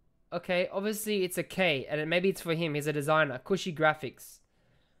 Okay, obviously it's a K, and maybe it's for him. He's a designer. Cushy Graphics.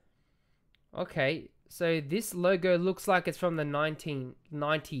 Okay, so this logo looks like it's from the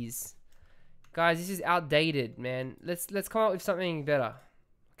 1990s. Guys, this is outdated, man. Let's come up with something better.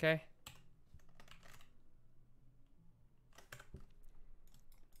 Okay.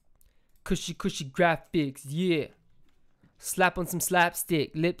 Cushy Graphics, yeah. Slap on some slapstick,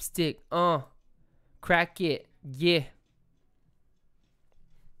 lipstick, crack it, yeah.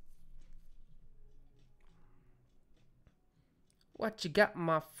 What you got,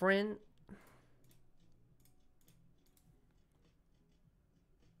 my friend?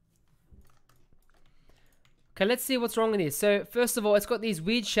 Okay, let's see what's wrong with this. So first of all, it's got these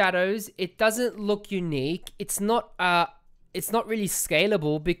weird shadows. It doesn't look unique. It's not really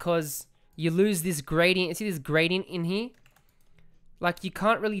scalable because you lose this gradient. See this gradient in here? Like, you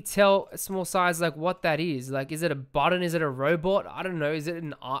can't really tell a small size, like, what that is. Like, is it a button? Is it a robot? I don't know. Is it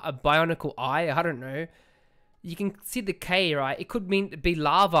a bionicle eye? I don't know. You can see the K, right? It could be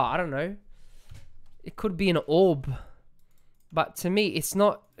lava. I don't know. It could be an orb. But to me, it's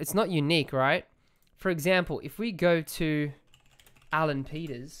not unique, right? For example, if we go to Alan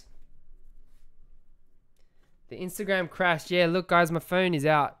Peters. The Instagram crashed. Yeah, look, guys, my phone is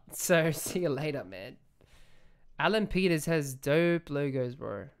out. So, see you later, man. Alan Peters has dope logos,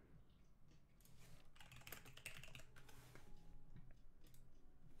 bro.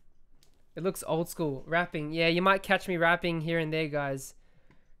 It looks old school. Rapping. Yeah, you might catch me rapping here and there, guys.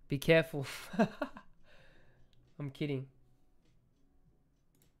 Be careful. I'm kidding.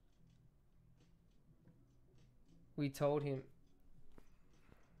 We told him.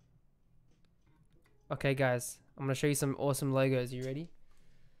 Okay, guys. I'm going to show you some awesome logos. You ready?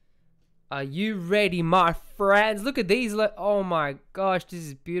 Are you ready, my friends? Look at these. Oh my gosh, this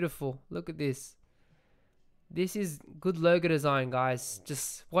is beautiful. Look at this. This is good logo design, guys.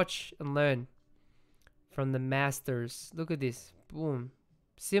 Just watch and learn from the masters. Look at this. Boom.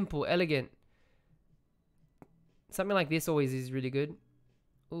 Simple, elegant. Something like this always is really good.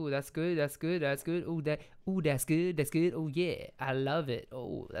 Ooh, that's good. That's good. That's good. Ooh, that's good. That's good. Oh yeah, I love it.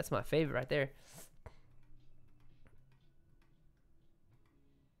 Oh, that's my favorite right there.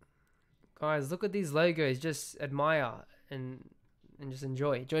 Guys, look at these logos. Just admire and just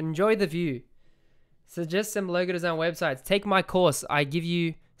enjoy. Enjoy the view. Suggest some logo design websites. Take my course. I give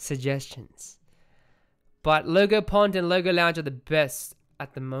you suggestions. But Logo Pond and Logo Lounge are the best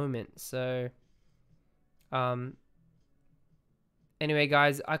at the moment. So, anyway,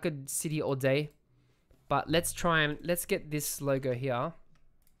 guys, I could sit here all day. But let's get this logo here.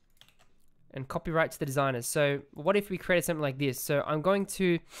 And copyright to the designers. So, what if we created something like this? So, I'm going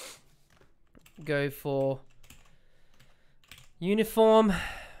to go for uniform.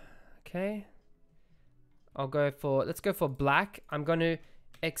 Okay, let's go for black. I'm going to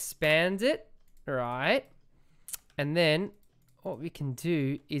expand it, right? And then what we can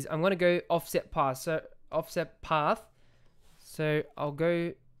do is I'm going to go offset path. So I'll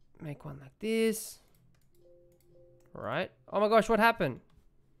go make one like this. Right. Oh my gosh, what happened?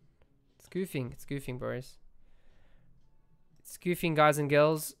 It's goofing, bros. It's goofing, guys and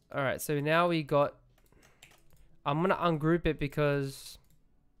girls. All right, so now we got, I'm going to ungroup it because,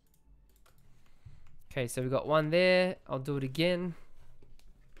 okay, so we got one there. I'll do it again.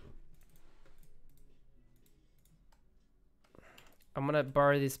 I'm going to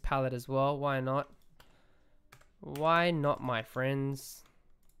borrow this palette as well. Why not? Why not, my friends?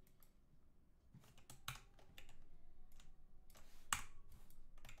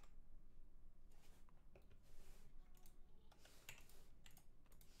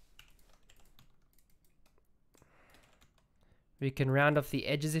 We can round off the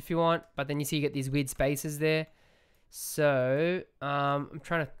edges if you want, but then you see you get these weird spaces there. So I'm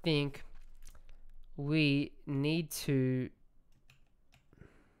trying to think. We need to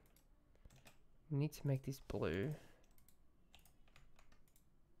make this blue.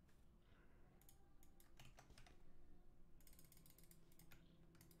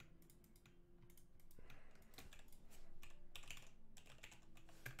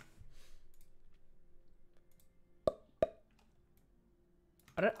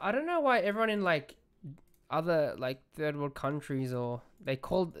 I don't know why everyone in like other like third world countries, or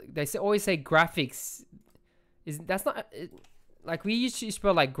always say graphics. That's not like we used to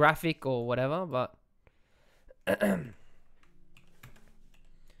spell like graphic or whatever, but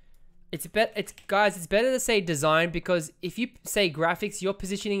it's guys, it's better to say design, because if you say graphics, you're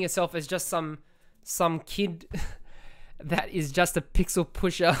positioning yourself as just some kid that is just a pixel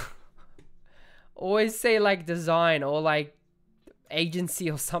pusher. Always say like design or like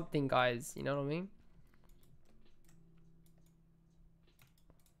agency or something, guys. You know what I mean?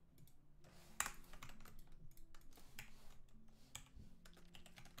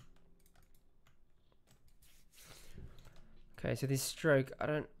 Okay, so this stroke,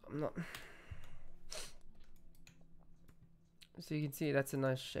 I'm not. So you can see that's a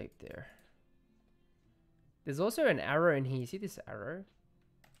nice shape there. There's also an arrow in here. You see this arrow?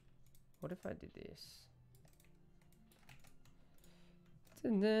 What if I did this?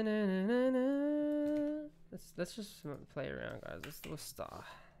 Let's just play around, guys. Let's do a star.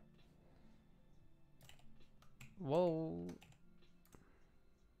 Whoa.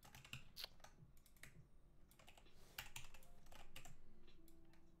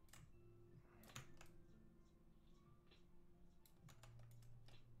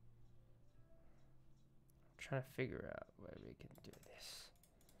 Trying to figure out where we can do this.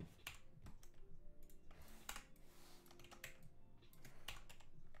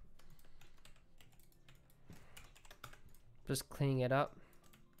 Just cleaning it up.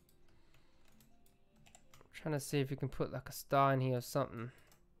 Trying to see if we can put like a star in here or something.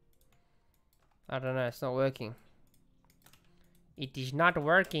 I don't know, it's not working. It is not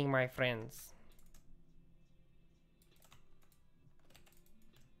working, my friends.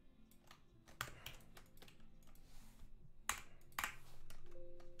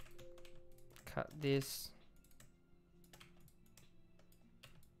 Cut this.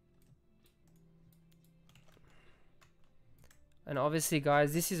 And obviously,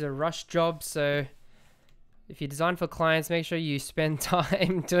 guys, this is a rush job, so if you design for clients, make sure you spend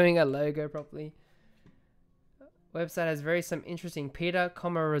time doing a logo properly. Website has some interesting Peter,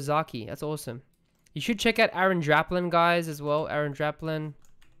 Rozaki. That's awesome. You should check out Aaron Draplin, guys, as well. Aaron Draplin.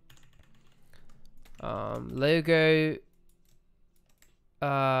 Logo.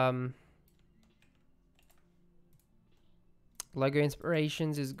 Logo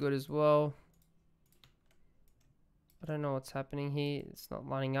inspirations is good as well. I don't know what's happening here. It's not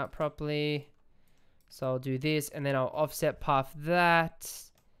lining up properly. So I'll do this, and then I'll offset path that.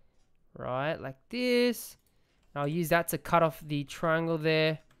 Right, like this. I'll use that to cut off the triangle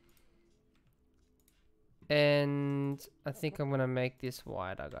there. And I think I'm gonna make this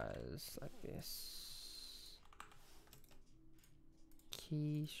wider, guys, like this.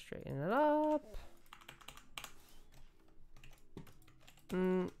 Key, straighten it up.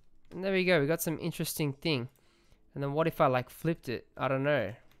 And there we go, we got some interesting thing. And then what if I like flipped it? I don't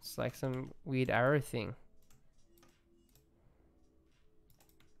know. It's like some weird arrow thing.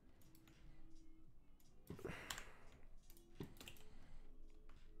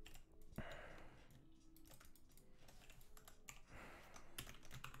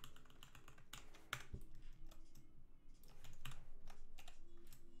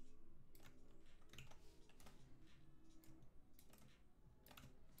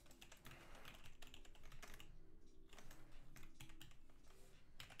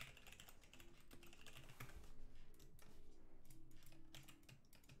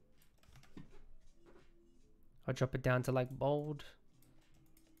 I'll drop it down to like bold.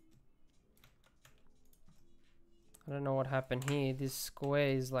 I don't know what happened here. This square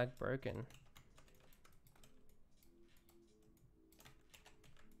is like broken.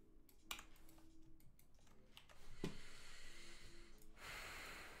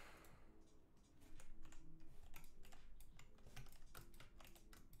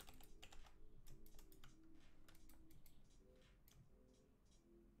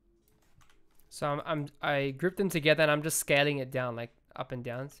 So I grouped them together, and I'm just scaling it down, like up and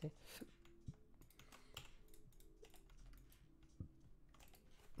down. See?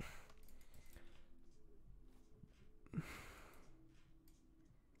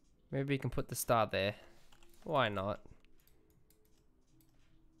 Maybe we can put the star there. Why not?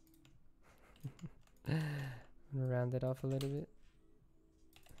 I'm gonna round it off a little bit.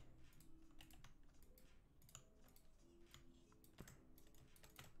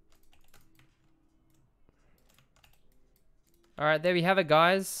 All right, there we have it,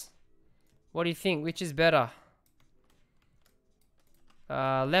 guys. What do you think? Which is better?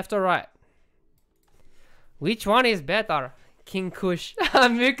 Left or right? Which one is better? King Kush.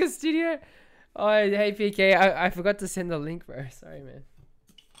 Mura Studio. Oh, hey PK. I forgot to send the link, bro. Sorry, man.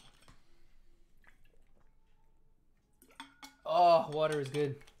 Oh, water is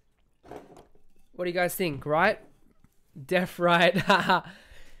good. What do you guys think? Right? Def right.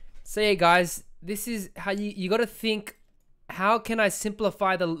 So yeah, guys, this is how you got to think. How can I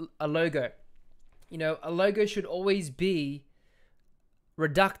simplify a logo? You know, a logo should always be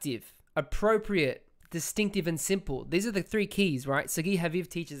reductive, appropriate, distinctive, and simple. These are the 3 keys, right? Sagi Haviv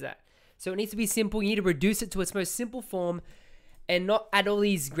teaches that. So it needs to be simple. You need to reduce it to its most simple form and not add all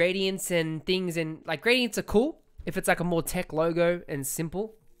these gradients and things. And like gradients are cool if it's like a more tech logo and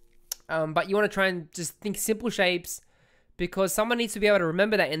simple. But you want to try and just think simple shapes because someone needs to be able to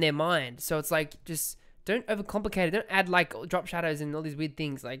remember that in their mind. So it's like, just don't overcomplicate it. Don't add like drop shadows and all these weird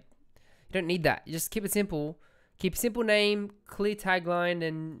things. Like, you don't need that. You just keep it simple. Keep simple name, clear tagline,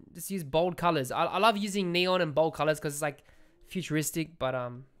 and just use bold colors. I love using neon and bold colors because it's like futuristic, but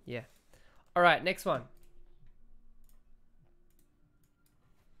yeah. All right, next one.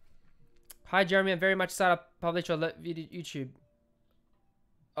 Hi, Jeremy. I'm very much excited to publish your video YouTube.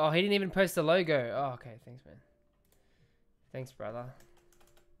 Oh, he didn't even post the logo. Oh, okay. Thanks, man. Thanks, brother.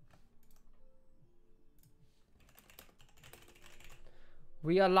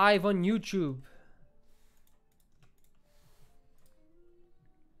 We are live on YouTube.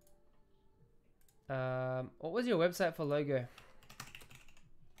 What was your website for logo?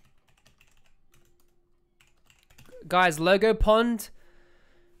 Guys, Logo Pond,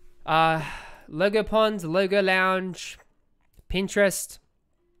 Logo Lounge, Pinterest,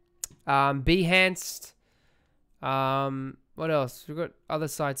 Behance, what else? We've got other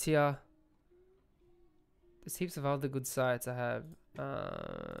sites here. There's heaps of other good sites I have.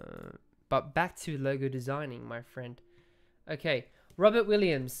 But back to logo designing, my friend. Okay, Robert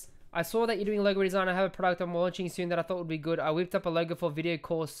Williams. I saw that you're doing logo design. I have a product I'm launching soon that I thought would be good. I whipped up a logo for a video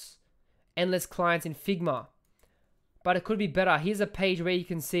course, Endless Clients in Figma. But it could be better. Here's a page where you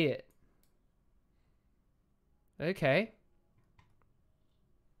can see it. Okay.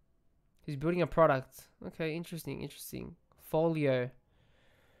 He's building a product. Okay, interesting, interesting. Folio.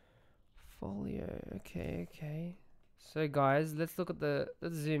 Okay. So guys, let's look at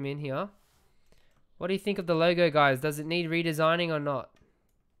let's zoom in here. What do you think of the logo, guys? Does it need redesigning or not?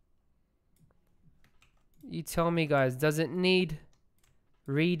 You tell me, guys. Does it need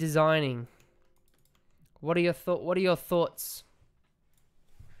redesigning? What are your thoughts? What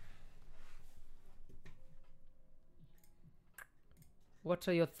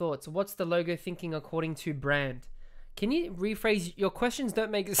are your thoughts? What's the logo thinking according to brand? Can you rephrase? Your questions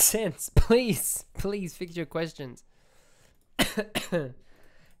don't make sense. Please fix your questions.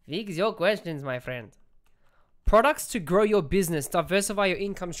 Fix your questions, my friend. Products to grow your business, diversify your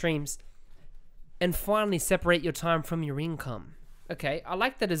income streams, and finally separate your time from your income. Okay, I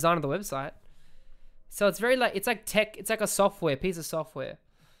like the design of the website. So it's very like, it's like tech, it's like a software, piece of software.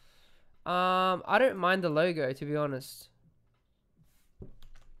 I don't mind the logo, to be honest.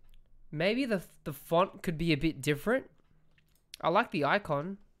 Maybe the font could be a bit different. I like the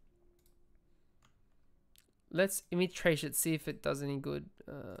icon. Let's image trace it, see if it does any good.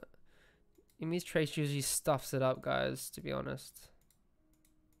 Image trace usually stuffs it up, guys, to be honest.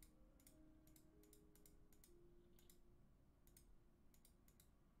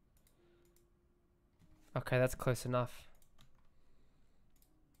 Okay, that's close enough.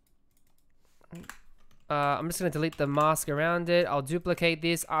 I'm just going to delete the mask around it. I'll duplicate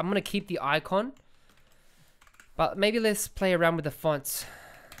this. I'm going to keep the icon. But maybe let's play around with the fonts.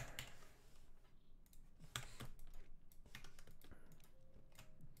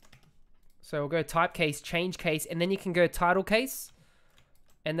 So we'll go typecase, change case, and then you can go title case.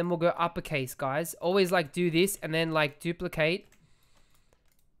 And then we'll go uppercase, guys. Always like do this and then like duplicate.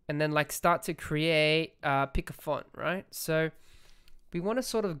 And then like start to create, pick a font, right? So we want to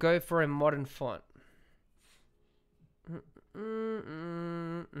sort of go for a modern font.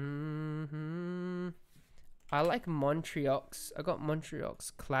 I like Montreaux. I got Montreaux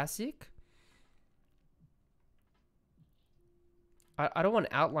Classic. I don't want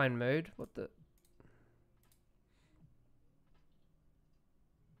outline mode. What the?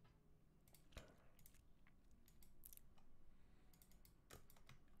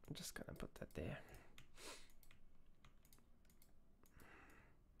 I'm just gonna put that there.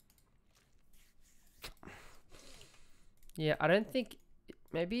 Yeah, I don't think...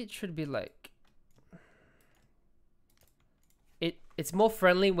 Maybe it should be like... It's more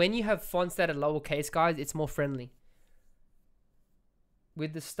friendly. When you have fonts that are lowercase, guys, it's more friendly.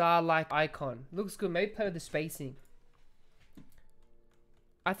 With the star-like icon. Looks good. Maybe play with the spacing.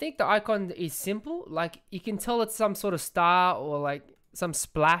 I think the icon is simple. Like, you can tell it's some sort of star or like some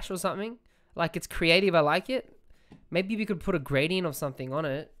splash or something. Like, it's creative. I like it. Maybe we could put a gradient or something on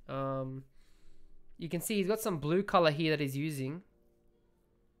it. You can see he's got some blue color here that he's using.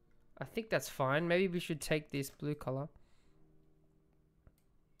 I think that's fine. Maybe we should take this blue color.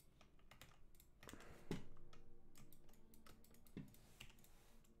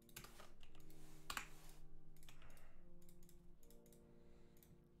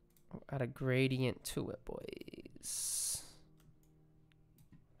 Add a gradient to it, boys.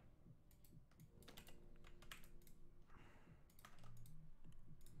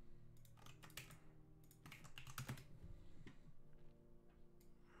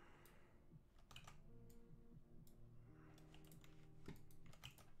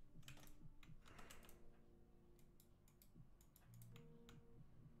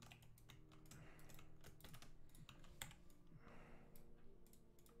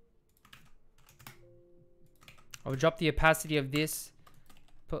 I'll drop the opacity of this.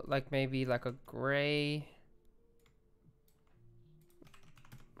 Put like maybe like a gray.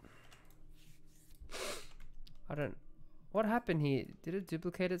 I don't... What happened here? Did it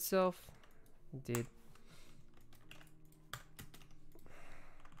duplicate itself? It did.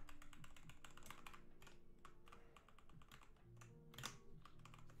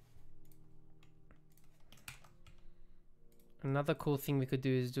 Another cool thing we could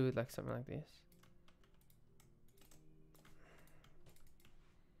do is do it like something like this.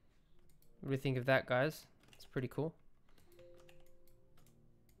 What do you think of that, guys? It's pretty cool.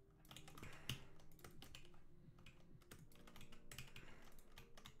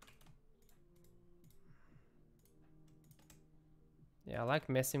 Yeah, I like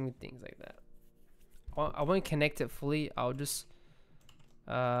messing with things like that. I won't connect it fully. I'll just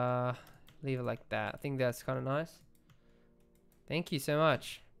leave it like that. I think that's kind of nice. Thank you so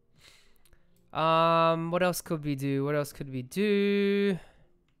much. What else could we do? What else could we do?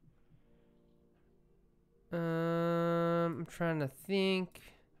 I'm trying to think.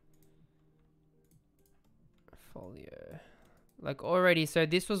 Folio. Like already, so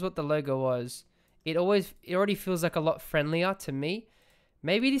this was what the logo was. It already feels like a lot friendlier to me.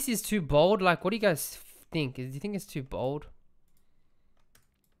 Maybe this is too bold. Like, what do you guys think? Do you think it's too bold?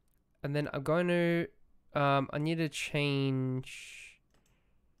 And then I'm going to, I need to change.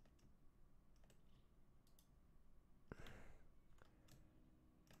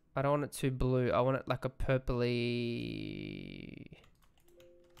 I don't want it too blue. I want it like a purpley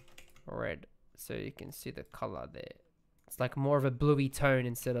red. So you can see the color there. It's like more of a bluey tone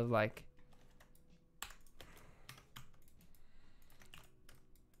instead of like...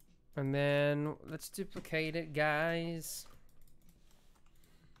 And then let's duplicate it, guys.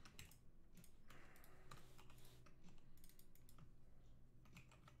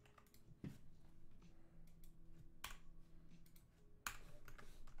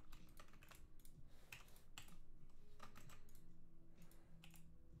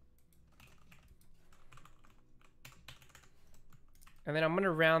 And then I'm going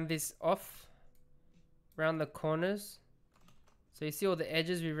to round this off. Round the corners. So you see all the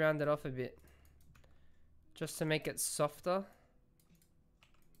edges, we round it off a bit. Just to make it softer.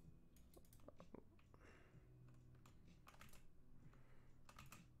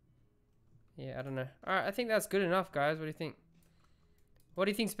 Yeah, I don't know. Alright, I think that's good enough, guys. What do you think? What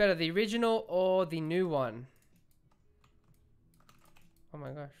do you think's better, the original or the new one? Oh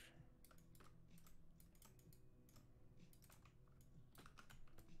my gosh.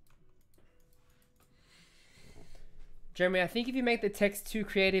 Jeremy, I think if you make the text too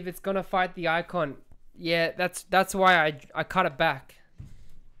creative, it's gonna fight the icon. Yeah, that's why I cut it back.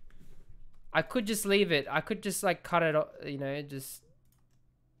 I could just leave it. I could just like cut it, you know, just,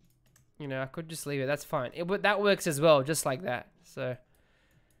 you know, I could just leave it. That's fine. That works as well, just like that. So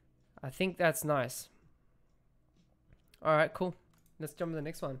I think that's nice. All right, cool. Let's jump to the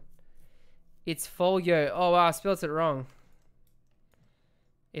next one. It's folio. Oh wow, I spelled it wrong.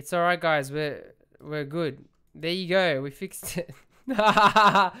 It's all right, guys. We're good. There you go. We fixed it.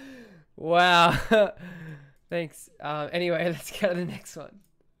 Wow. Thanks. Anyway, let's go to the next one.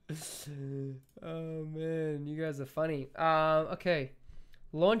 Oh man, you guys are funny. Okay.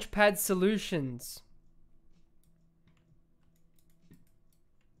 Launchpad solutions.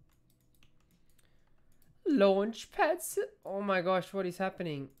 Launchpads. Oh my gosh, what is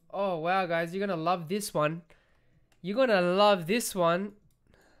happening? Oh wow, guys, you're gonna love this one. You're gonna love this one.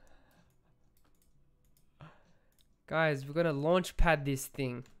 Guys, we're gonna launch pad this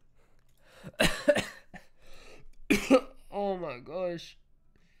thing. Oh my gosh.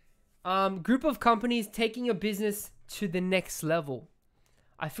 Group of companies taking your business to the next level.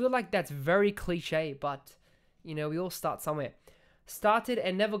 I feel like that's very cliche, but you know, we all start somewhere. Started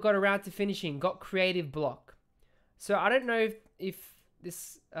and never got around to finishing. Got creative block. So I don't know if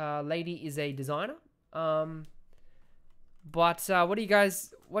this lady is a designer. But what do you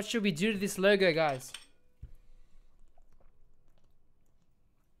guys? What should we do to this logo, guys?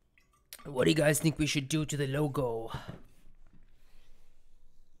 What do you guys think we should do to the logo?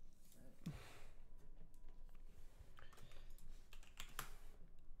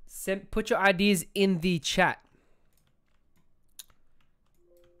 Put your ideas in the chat.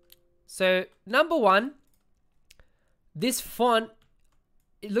 So, number one, this font,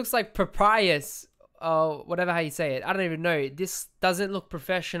 it looks like Papyrus, whatever how you say it. I don't even know. This doesn't look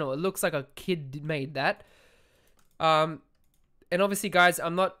professional. It looks like a kid made that. And obviously, guys,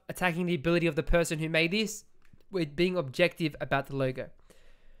 I'm not attacking the ability of the person who made this. We're being objective about the logo.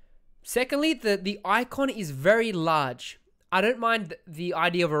 Secondly, the icon is very large. I don't mind the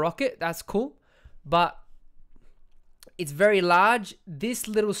idea of a rocket. That's cool. But it's very large. These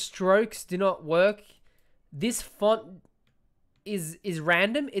little strokes do not work. This font is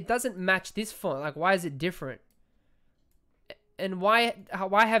random. It doesn't match this font. Like, why is it different? And why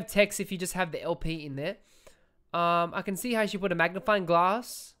have text if you just have the LP in there? I can see how she put a magnifying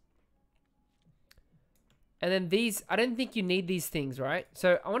glass. And then these, I don't think you need these things, right?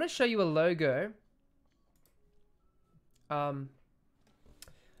 So I want to show you a logo. I'll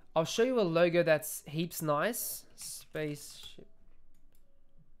show you a logo that's heaps nice. Spaceship.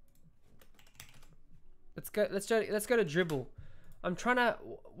 Let's go to Dribble. I'm trying to,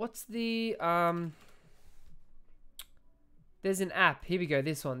 what's the, there's an app. Here we go.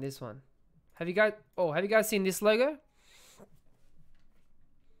 This one. Have you guys seen this logo?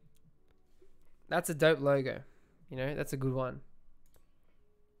 That's a dope logo. You know, that's a good one.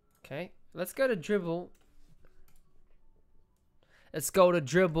 Okay. Let's go to Dribble. Let's go to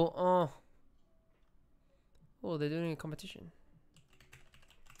Dribble. Oh, they're doing a competition.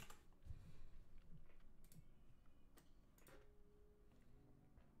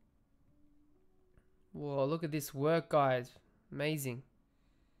 Whoa, look at this work, guys. Amazing.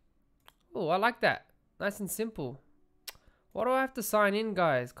 Oh, I like that. Nice and simple. Why do I have to sign in,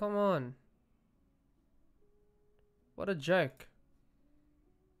 guys? Come on. What a joke.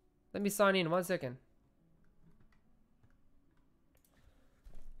 Let me sign in 1 second.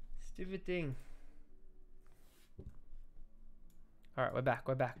 Stupid thing. Alright, we're back,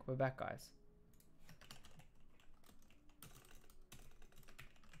 guys.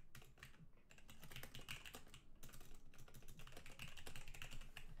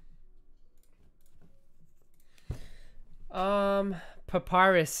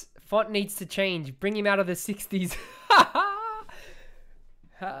 Papyrus. Font needs to change. Bring him out of the 60s.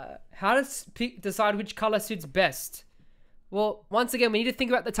 How to decide which color suits best? Well, once again, we need to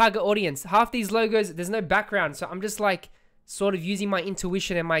think about the target audience. Half these logos, there's no background. So I'm just like sort of using my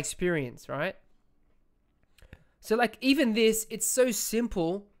intuition and my experience, right? So like even this, it's so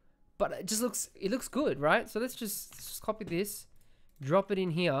simple, but it just looks good, right? So let's just copy this, drop it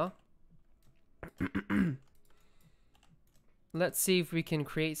in here. Let's see if we can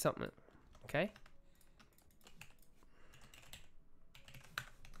create something. Okay.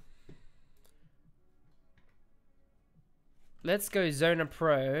 Let's go Zona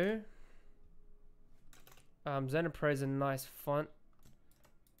Pro. Zona Pro is a nice font.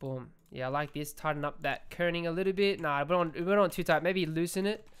 Boom. Yeah, I like this. Tighten up that kerning a little bit. Nah, we went on too tight. Maybe loosen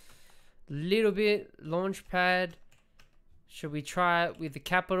it. Little bit. Launchpad. Should we try it with the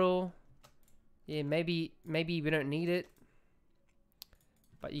capital? Yeah, maybe we don't need it.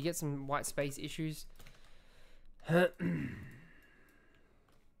 But you get some white space issues.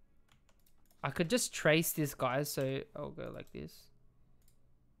 I could just trace this, guys, so I'll go like this.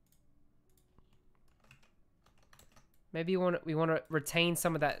 Maybe we want to retain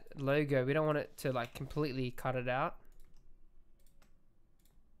some of that logo. We don't want it to like completely cut it out.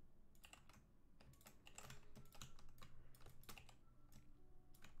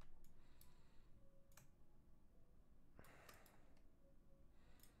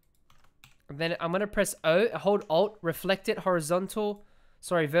 And then I'm going to press O, hold Alt, reflect it horizontal.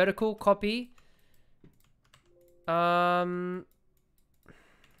 Sorry, vertical, copy. We'll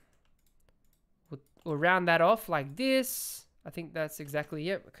round that off like this. I think that's exactly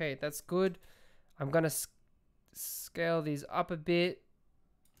it. Okay, that's good. I'm going to scale these up a bit.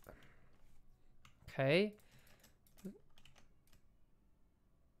 Okay.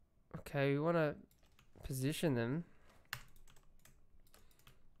 Okay, we want to position them.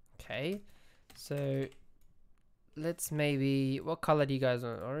 Okay, so let's maybe, what color do you guys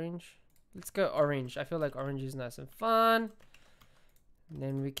want? Orange? Let's go orange. I feel like orange is nice and fun. And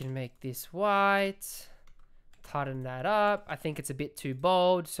then we can make this white. Tighten that up. I think it's a bit too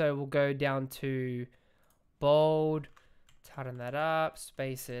bold, so we'll go down to bold. Tighten that up.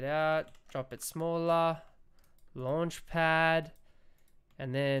 Space it out. Drop it smaller. Launch pad.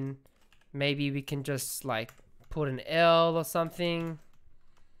 And then maybe we can just like put an L or something.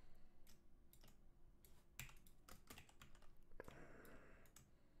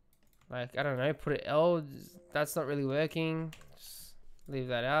 Like, I don't know, put an L. That's not really working. Just leave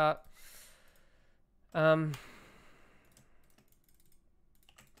that out.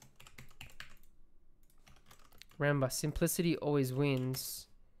 Remember, simplicity always wins.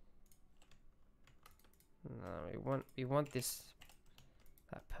 No, we want this,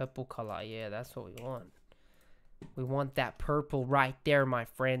 that purple color. Yeah, that's what we want. We want that purple right there, my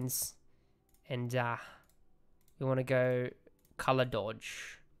friends. And we want to go color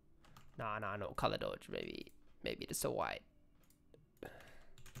dodge. No, not color dodge. Maybe just a white.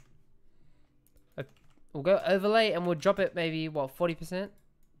 We'll go overlay and we'll drop it maybe, what, 40%?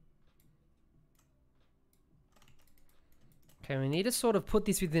 Okay, we need to sort of put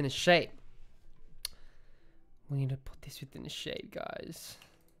this within a shape. We need to put this within a shape, guys.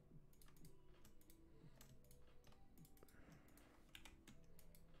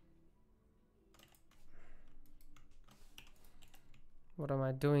 What am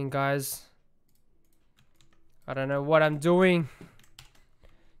I doing, guys? I don't know what I'm doing.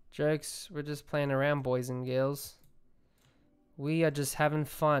 Jokes, we're just playing around, boys and girls. We are just having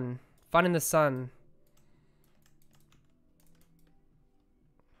fun. Fun in the sun.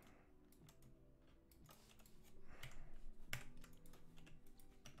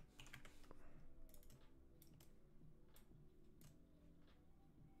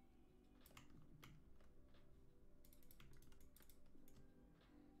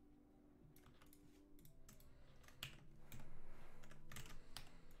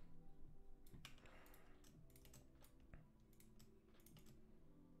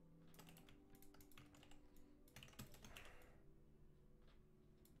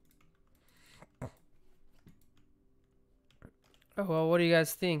 Oh, well, what do you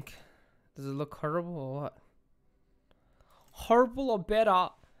guys think? Does it look horrible or what? Horrible or better?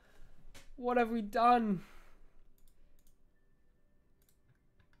 What have we done?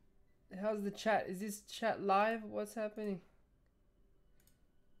 How's the chat? Is this chat live? What's happening?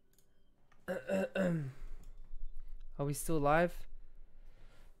 Are we still live?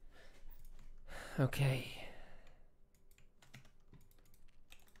 Okay.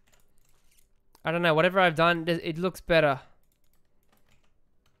 I don't know. Whatever I've done, it looks better.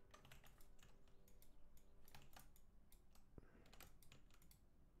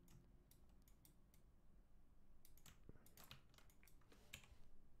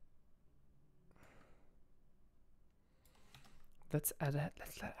 Let's add a highlight.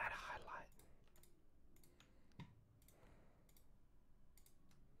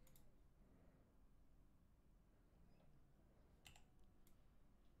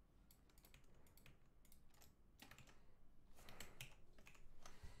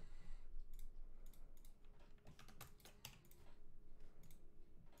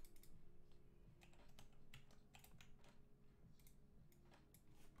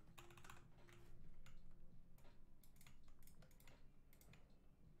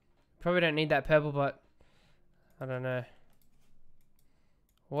 Probably don't need that purple, but I don't know.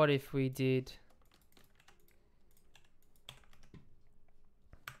 What if we did?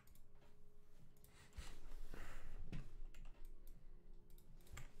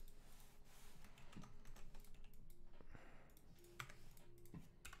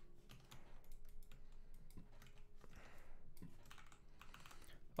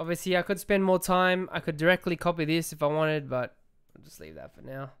 Obviously, I could spend more time. I could directly copy this if I wanted, but I'll just leave that for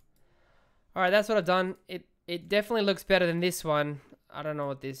now. All right, that's what I've done. It definitely looks better than this one. I don't know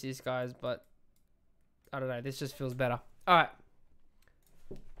what this is, guys, but I don't know. This just feels better. All right.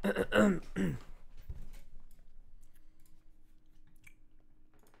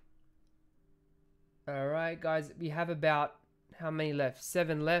 All right, guys. We have about how many left?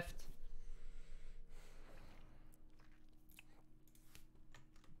 7 left.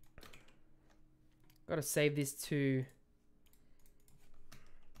 Got to save this to...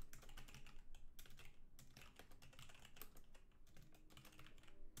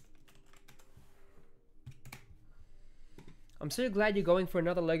 I'm so glad you're going for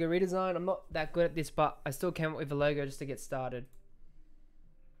another logo redesign. I'm not that good at this, but I still came up with a logo just to get started.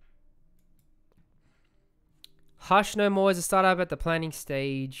 Hush No More is a startup at the planning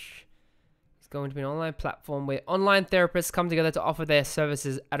stage. It's going to be an online platform where online therapists come together to offer their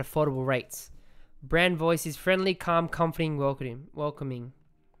services at affordable rates. Brand voice is friendly, calm, comforting, welcoming.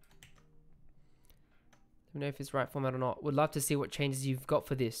 Don't know if it's right format or not. Would love to see what changes you've got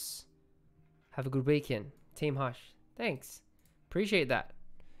for this. Have a good weekend. Team Hush. Thanks. Appreciate that.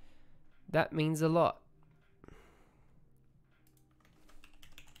 That means a lot.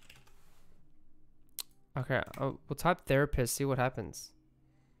 Okay, we'll type therapist, see what happens.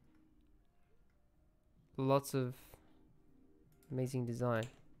 Lots of amazing design.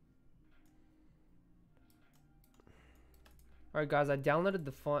 Alright guys, I downloaded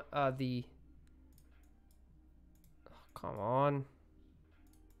the font, oh, come on.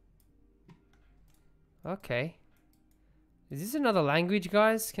 Okay. Is this another language,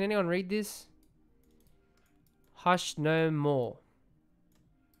 guys? Can anyone read this? Hush No More.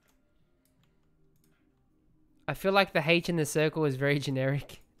 I feel like the H in the circle is very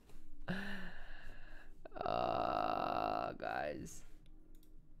generic. Guys.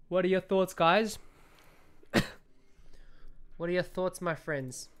 What are your thoughts, guys? What are your thoughts, my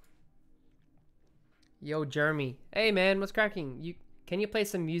friends? Yo, Jeremy. Hey, man, what's cracking? Can you play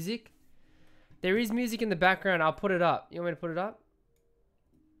some music? There is music in the background. I'll put it up. You want me to put it up?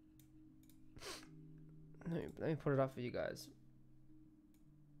 Let me put it up for you guys.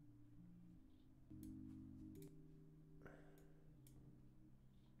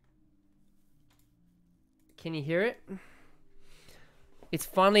 Can you hear it? It's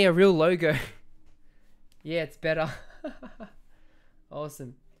finally a real logo. Yeah, it's better.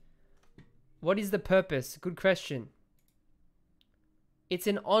 Awesome. What is the purpose? Good question. It's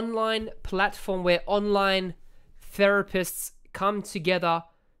an online platform where online therapists come together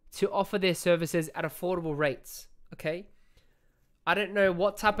to offer their services at affordable rates. Okay? I don't know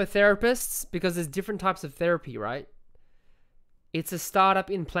what type of therapists, because there's different types of therapy, right? It's a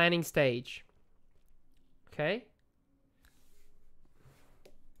startup in planning stage. Okay?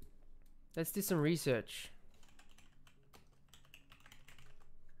 Let's do some research.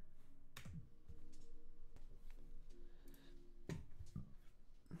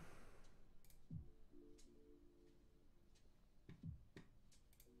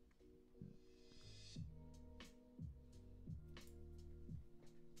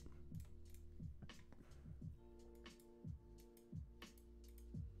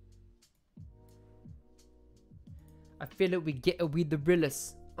 I feel it, we get it with the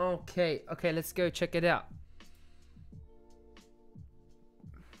realist. Okay, let's go check it out.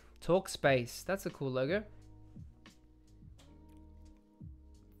 Talkspace, that's a cool logo.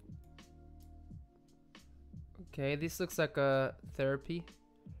 Okay, this looks like a therapy.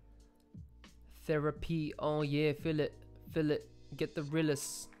 Therapy, oh yeah, feel it, get the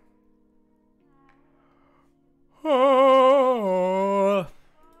realist. Oh.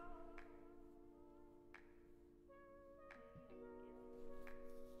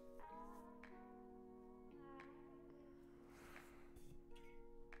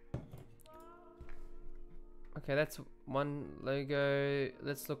 Okay, that's one logo.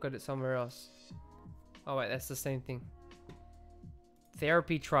 Let's look at it somewhere else. Oh wait, that's the same thing.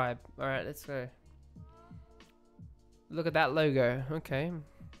 Therapy Tribe. Alright, let's go. Look at that logo. Okay.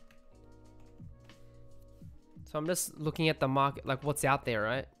 So I'm just looking at the market, like what's out there,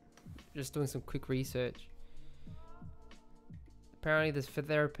 right? Just doing some quick research. Apparently there's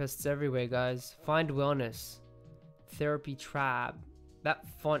therapists everywhere, guys. Find Wellness. Therapy Tribe. That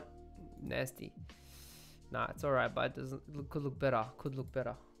font, nasty. Nah, it's alright, but it doesn't could look better. Could look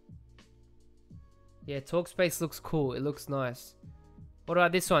better. Yeah, Talkspace looks cool. It looks nice. What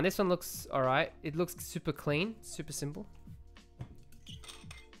about this one? This one looks alright. It looks super clean, super simple.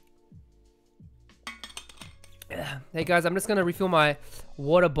 Hey guys, I'm just gonna refill my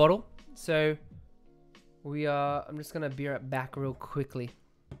water bottle. So I'm just gonna be right back real quickly.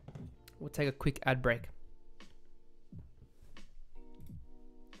 We'll take a quick ad break.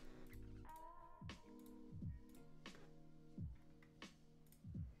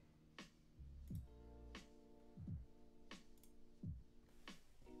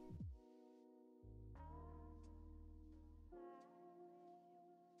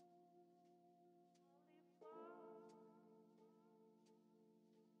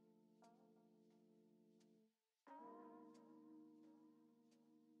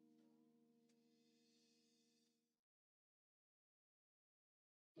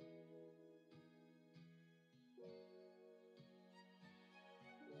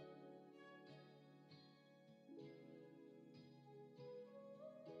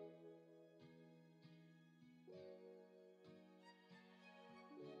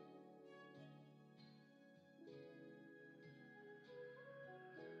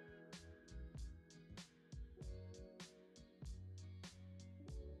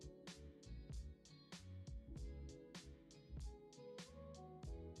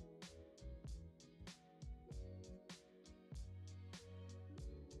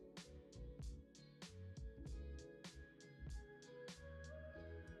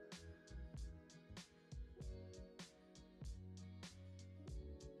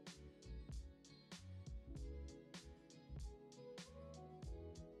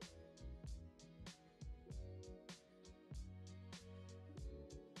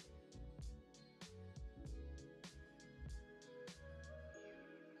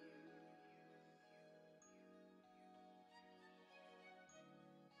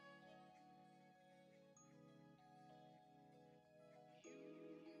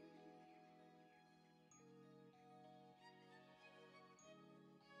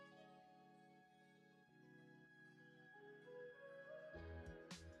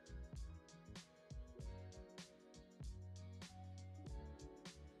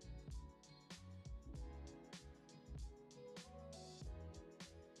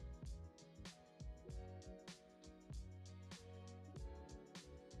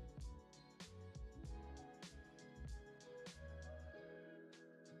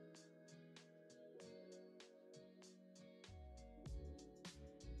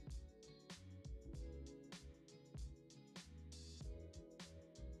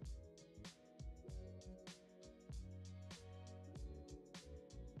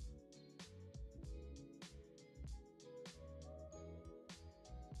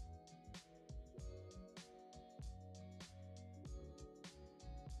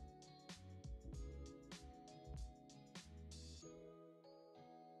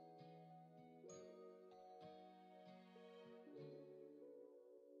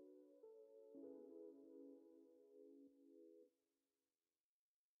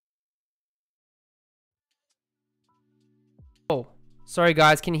 Sorry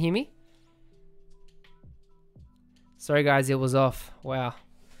guys, can you hear me? Sorry guys, it was off. Wow.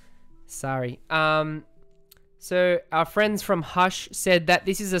 Sorry. So our friends from Hush said that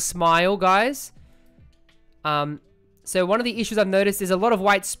this is a smile, guys. So one of the issues I've noticed is a lot of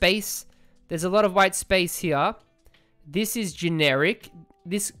white space. There's a lot of white space here. This is generic.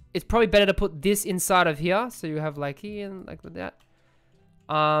 This, it's probably better to put this inside of here. So you have like here and like that.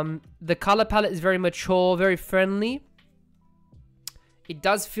 The color palette is very mature, very friendly. It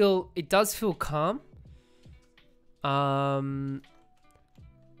does feel calm.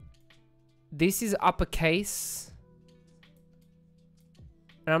 This is uppercase.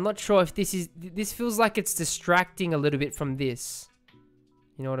 And I'm not sure if this feels like it's distracting a little bit from this.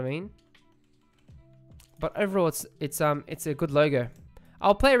 You know what I mean? But overall it's a good logo.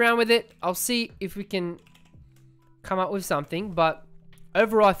 I'll play around with it. I'll see if we can come up with something, but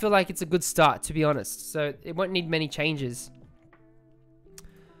overall I feel like it's a good start, to be honest. So it won't need many changes.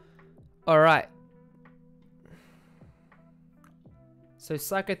 All right. So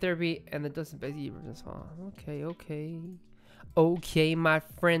psychotherapy and the doesn't basically. Okay, my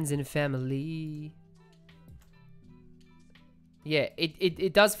friends and family. Yeah,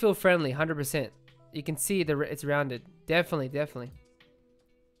 it does feel friendly, 100%. You can see it's rounded. Definitely.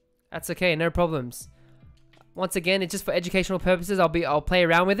 That's okay, no problems. Once again, it's just for educational purposes. I'll play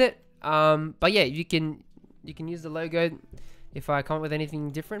around with it. But yeah, you can use the logo if I come up with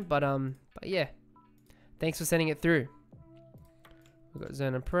anything different. But yeah, thanks for sending it through. We've got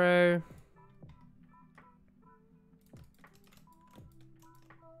Zona Pro.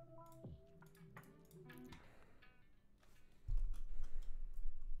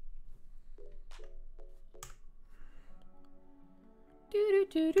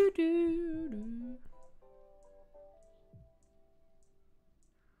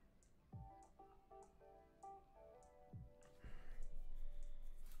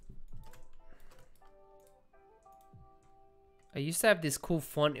 I used to have this cool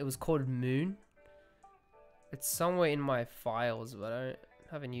font. It was called Moon. It's somewhere in my files, but I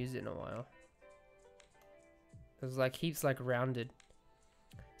haven't used it in a while. It was like heaps like rounded.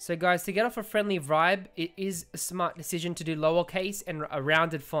 So guys, to get off a friendly vibe, it is a smart decision to do lowercase and a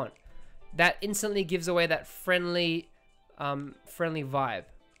rounded font. That instantly gives away that friendly vibe.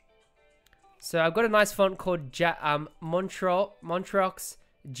 So I've got a nice font called Montrox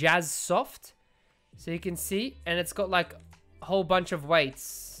Jazz Soft. So you can see, and it's got like a whole bunch of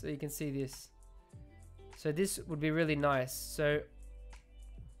weights. So you can see this. So this would be really nice. So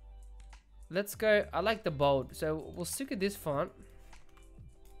let's go. I like the bold. So we'll stick with this font.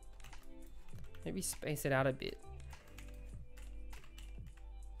 Maybe space it out a bit.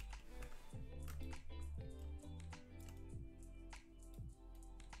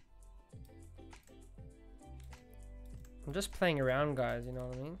 I'm just playing around, guys, you know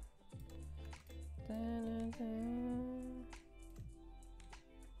what I mean?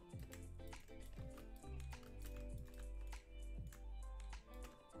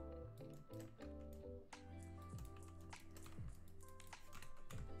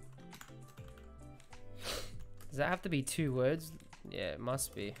 Does that have to be 2 words? Yeah, it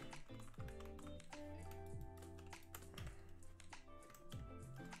must be.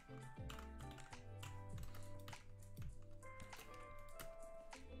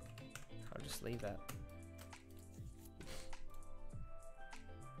 I'll just leave that.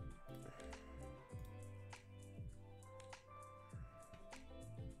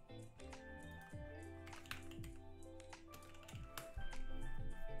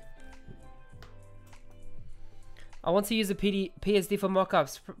 I want to use a PSD for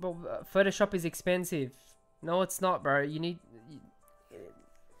mockups. Photoshop is expensive. No, it's not, bro. You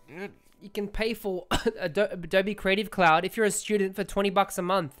can pay for Adobe Creative Cloud if you're a student for $20 a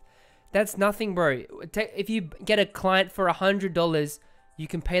month. That's nothing, bro. If you get a client for $100, you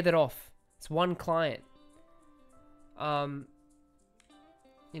can pay that off. It's one client. You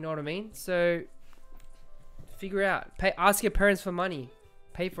know what I mean? So figure out. Ask your parents for money.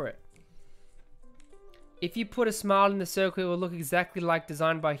 Pay for it. If you put a smile in the circle, it will look exactly like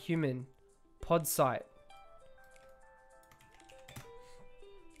Designed by Human. Pod site.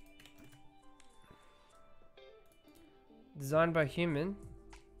 Designed by Human.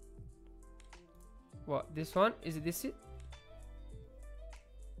 What? This one? Is it this it?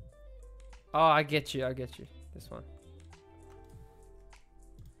 Oh, I get you. This one.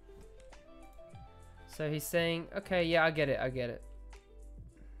 So he's saying, okay, yeah, I get it. It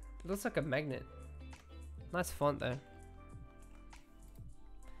looks like a magnet. Nice font though.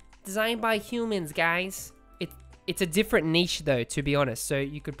 Designed by humans, guys. It's a different niche though, to be honest. So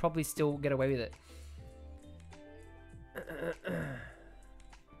you could probably still get away with it.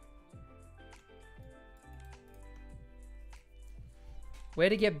 Where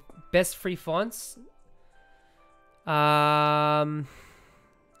to get best free fonts? Font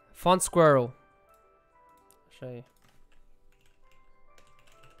Squirrel. I'll show you.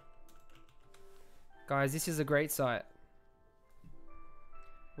 Guys, this is a great site.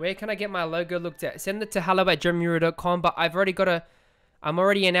 Where can I get my logo looked at? Send it to hello@joemura.com, but I've already got a... I'm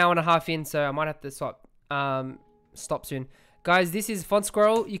already an hour and a half in, so I might have to stop soon. Guys, this is Font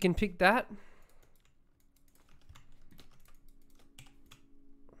Squirrel. You can pick that.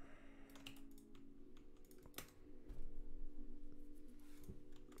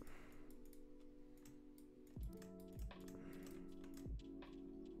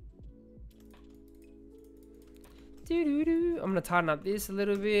 I'm gonna tighten up this a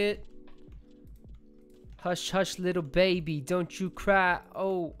little bit. Hush, hush, little baby, don't you cry.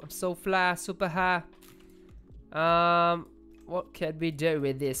 Oh, I'm so fly, super high. What can we do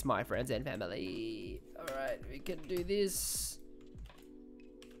with this, my friends and family? All right, we can do this.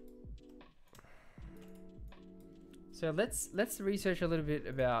 So let's research a little bit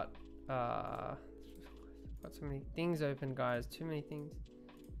about. Got so many things open, guys. Too many things.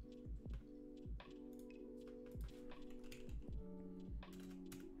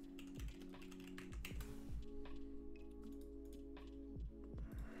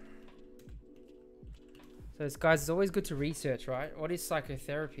 So guys, it's always good to research, right? What is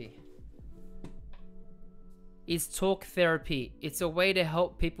psychotherapy? Is talk therapy. It's a way to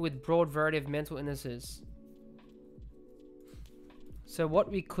help people with broad variety of mental illnesses. So what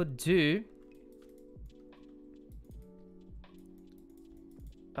we could do...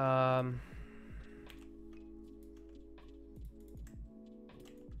 I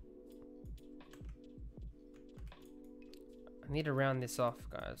need to round this off,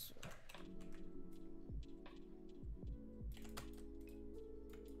 guys.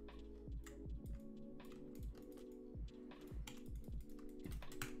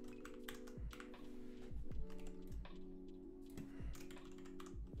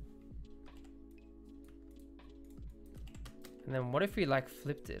 And then what if we like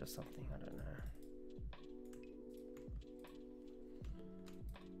flipped it or something? I don't know.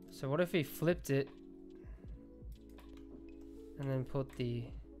 So what if we flipped it and then put the...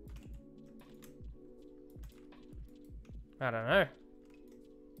 I don't know.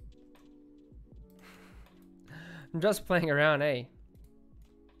 I'm just playing around, eh?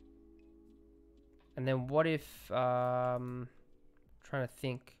 And then what if... trying to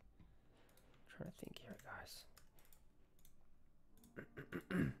think here, guys.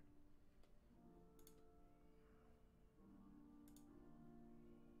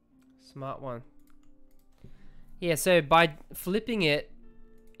 Smart one. Yeah, so by flipping it,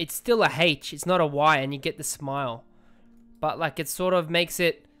 it's still a H, it's not a Y, and you get the smile. But like it sort of makes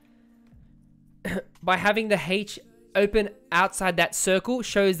it by having the H open outside that circle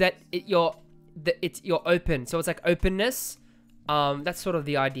shows that you're open. So it's like openness. That's sort of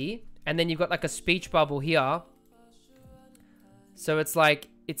the idea. And then you've got like a speech bubble here. So it's like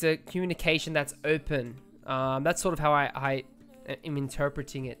it's a communication that's open. That's sort of how I am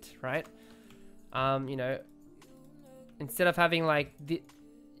interpreting it, right? You know, instead of having like the,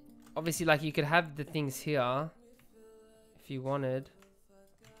 obviously like you could have the things here if you wanted.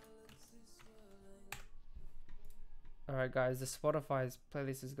 All right, guys, the Spotify's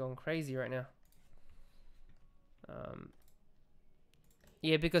playlist is going crazy right now.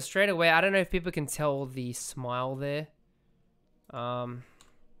 Yeah, because straight away, I don't know if people can tell the smile there. And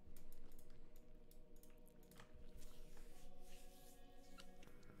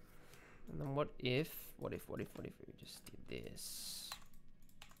then what if we just did this?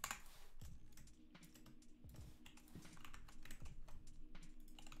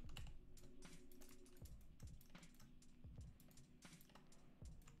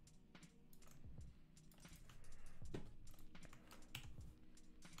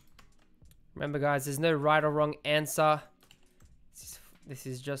 Remember, guys, there's no right or wrong answer. This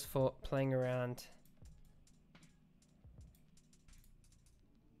is just for playing around.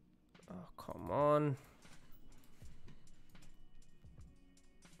 Oh, come on.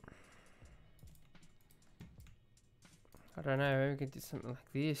 I don't know, maybe we could do something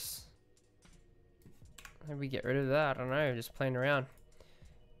like this. Maybe get rid of that, I don't know, just playing around.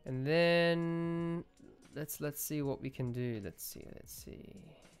 And then let's see what we can do. Let's see.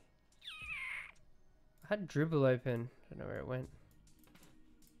 I had Dribble open. I don't know where it went.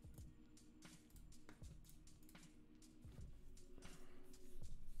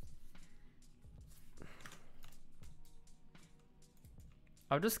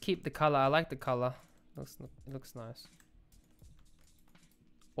 I'll just keep the color. I like the color. It looks nice.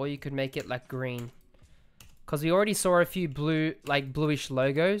 Or you could make it like green. Because we already saw a few blue, like bluish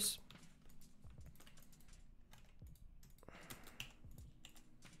logos.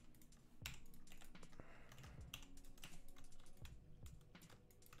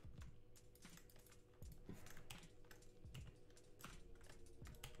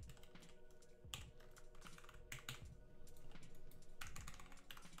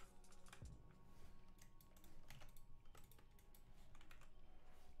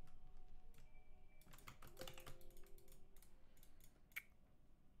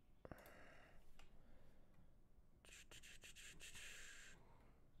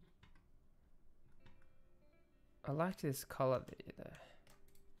 I like this color there.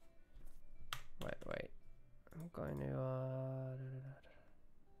 Wait. I'm going to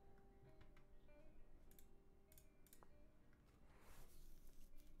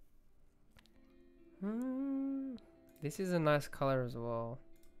this is a nice color as well.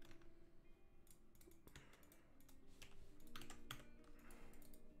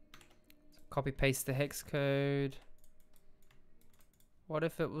 Copy paste the hex code. What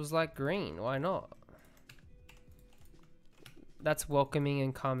if it was like green? Why not? That's welcoming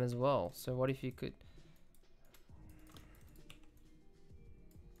and calm as well. So what if you could...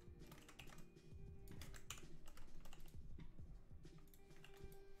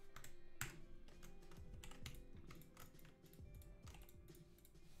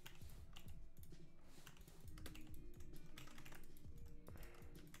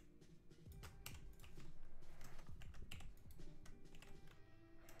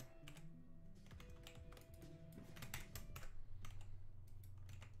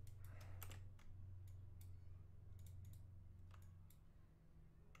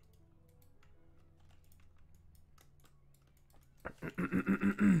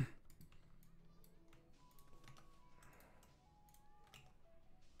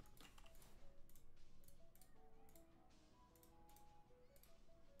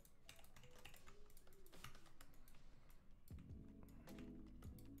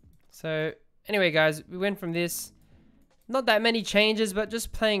 So anyway, guys, we went from this, not that many changes, but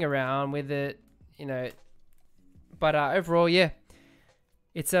just playing around with it, you know. But overall, yeah,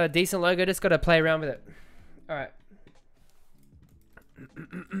 it's a decent logo. Just got to play around with it. All right.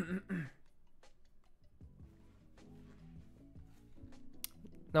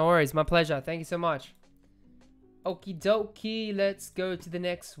 No worries, my pleasure. Thank you so much. Okie dokie, let's go to the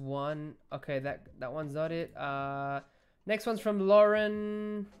next one. Okay, that one's not it. Next one's from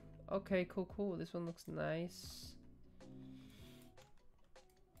Lauren. Okay, cool. This one looks nice.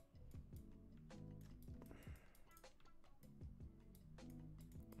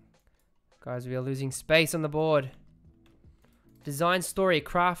 Guys, we are losing space on the board. Design story,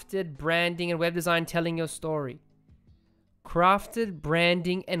 crafted, branding, and web design telling your story. Crafted,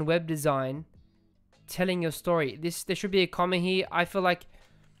 branding, and web design telling your story. There should be a comma here. I feel like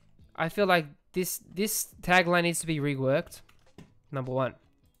this tagline needs to be reworked. Number one.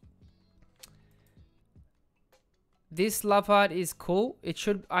 This love heart is cool.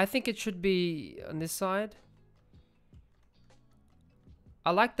 I think it should be on this side.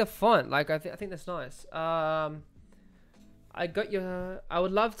 I like the font. Like I think that's nice. I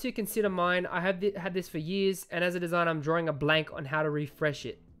would love to consider mine. I have had this for years, and as a designer, I'm drawing a blank on how to refresh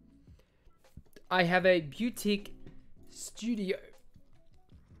it. I have a boutique studio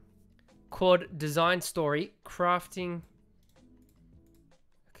called Design Story Crafting.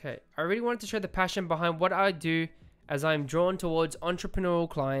 Okay, I really wanted to show the passion behind what I do, as I'm drawn towards entrepreneurial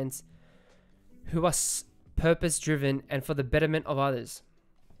clients who are purpose-driven and for the betterment of others.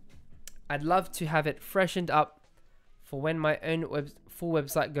 I'd love to have it freshened up for when my own full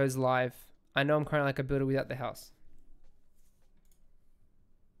website goes live. I know I'm kind of like a builder without the house.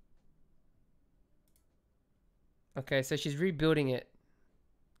 Okay, so she's rebuilding it.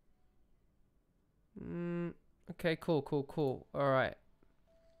 Okay, cool. All right.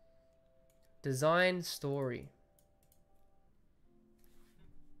 Design story.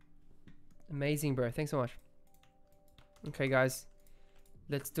 Amazing, bro. Thanks so much. Okay, guys.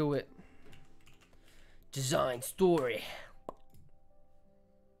 Let's do it. Design story.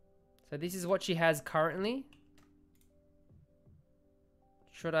 So this is what she has currently.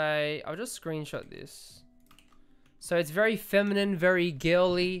 I'll just screenshot this. So it's very feminine, very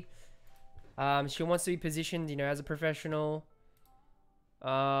girly. She wants to be positioned, you know, as a professional.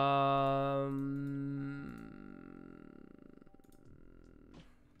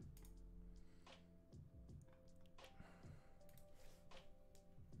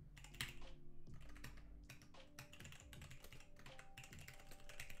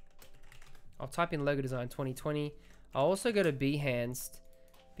 I'll type in logo design 2020. I'll also go to Behance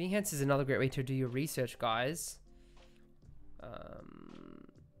Behance is another great way to do your research, guys.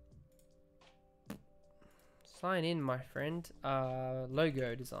 Sign in, my friend.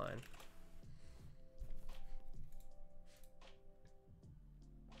 Logo design.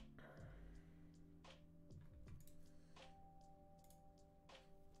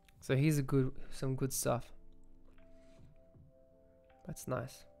 So here's some good stuff. That's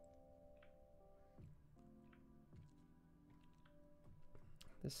nice.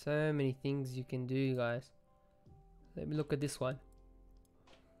 There's so many things you can do, guys. Let me look at this one.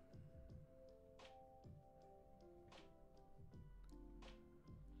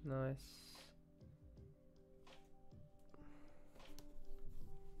 Nice.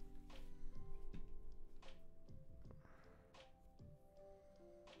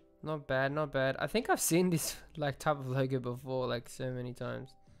 Not bad, not bad. I think I've seen this like type of logo before, like so many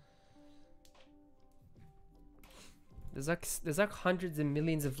times. There's like hundreds and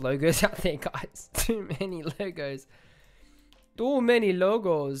millions of logos out there, guys. Too many logos. Too many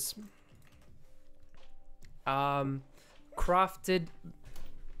logos. Crafted.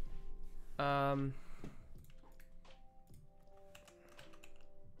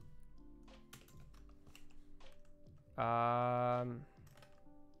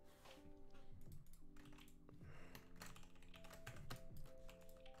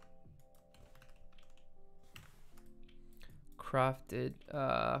 Crafted,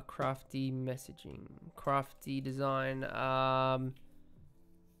 crafty messaging, crafty design,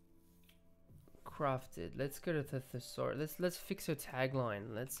 crafted. Let's go to the thesaurus. Let's fix our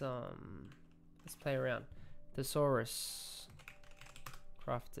tagline. Let's play around. Thesaurus.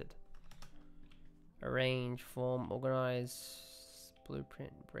 Crafted. Arrange, form, organize,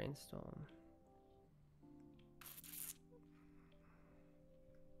 blueprint, brainstorm.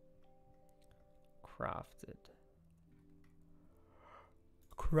 Crafted.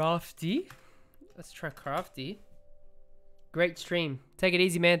 Crafty. Let's try crafty. Great stream. Take it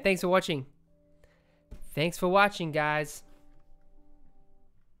easy, man. Thanks for watching. Thanks for watching, guys.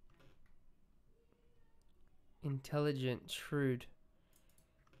 Intelligent, shrewd.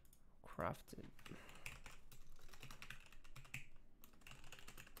 Crafted.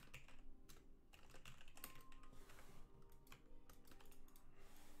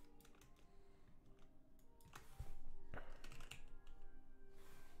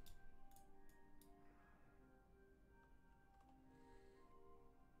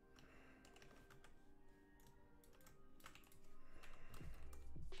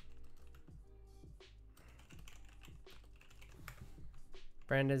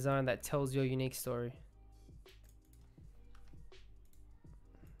 Brand design that tells your unique story.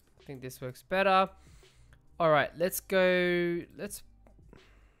 I think this works better. All right, let's go. Let's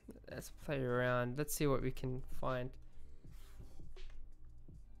play around. Let's see what we can find.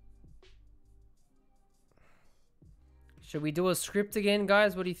 Should we do a script again,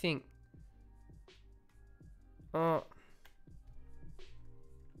 guys? What do you think? Oh.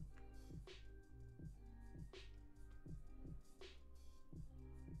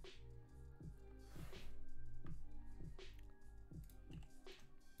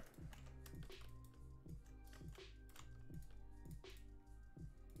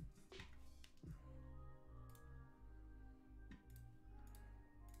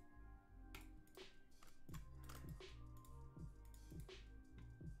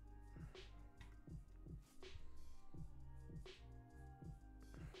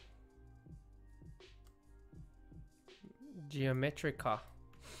 Geometrica.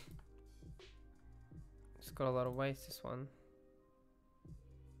 It's got a lot of waste, this one.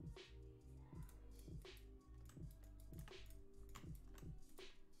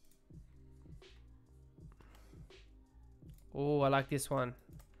 Oh, I like this one.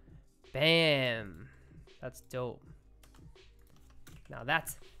 Bam. That's dope. Now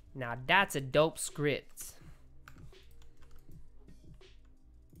that's a dope script.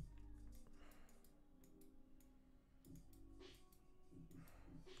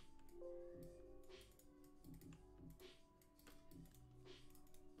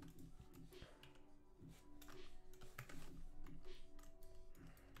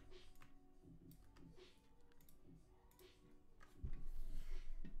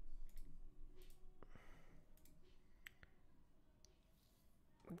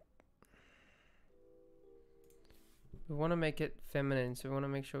 We want to make it feminine, so we want to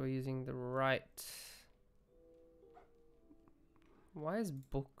make sure we're using the right. Why is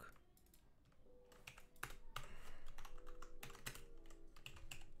book?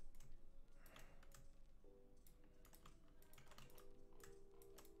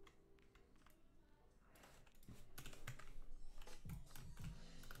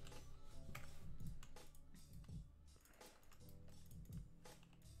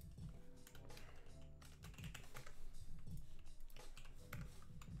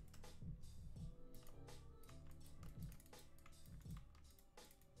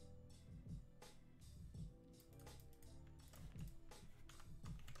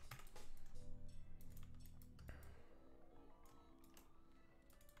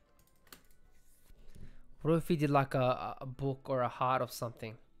 What if we did like a book or a heart or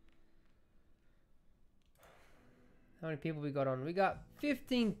something? How many people we got on? We got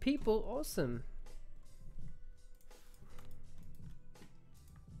 15 people. Awesome.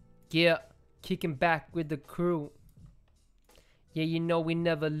 Yeah, kicking back with the crew. Yeah, you know we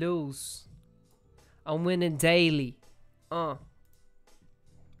never lose. I'm winning daily.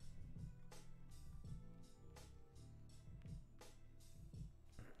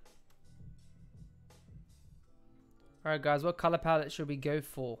 Alright guys, what color palette should we go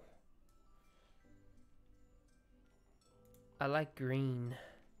for? I like green.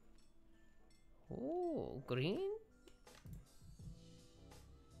 Oh, green?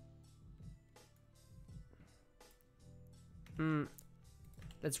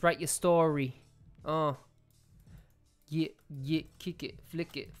 Let's write your story. Yeah, kick it,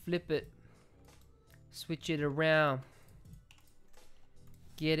 flick it, flip it. Switch it around.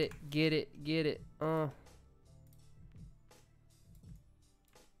 Get it, get it, get it.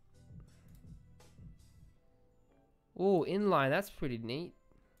 Oh, inline, that's pretty neat.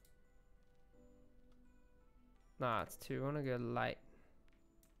 Nah, it's too. I wanna go light.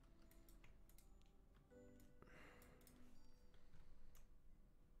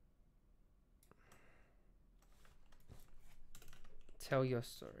 Tell your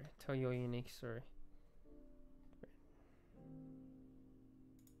story. Tell your unique story.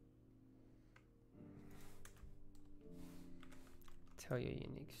 Tell your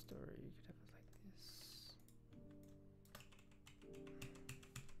unique story. You could have it like this.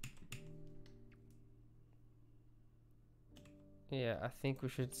 Yeah, I think we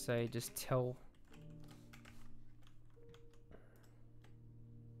should say just tell.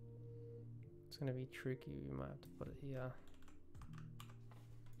 It's gonna be tricky. We might have to put it here.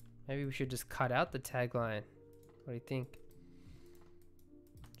 Maybe we should just cut out the tagline. What do you think?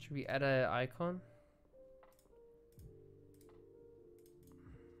 Should we add an icon?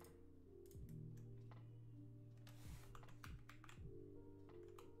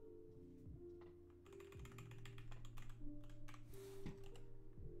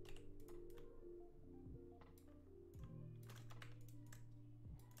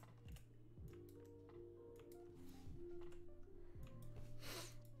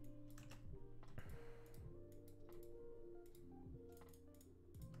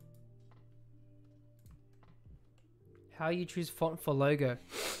 How you choose font for logo?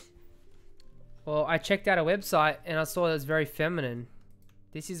 Well, I checked out a website and I saw it was very feminine.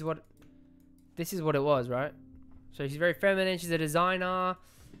 This is what it was, right? So she's very feminine. She's a designer.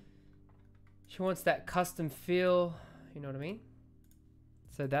 She wants that custom feel. You know what I mean?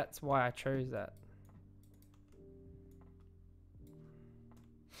 So that's why I chose that.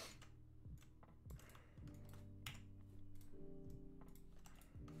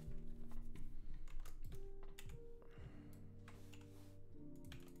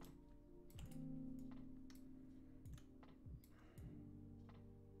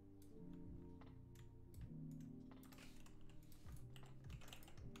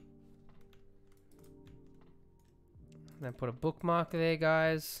 Then put a bookmark there,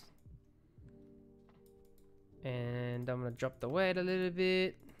 guys. And I'm gonna drop the weight a little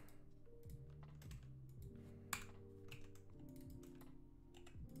bit.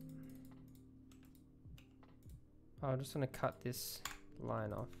 I'm just gonna cut this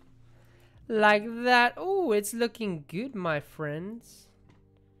line off. Like that. Oh, it's looking good, my friends.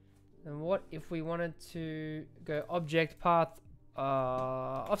 And what if we wanted to go object path,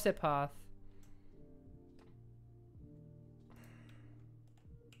 offset path?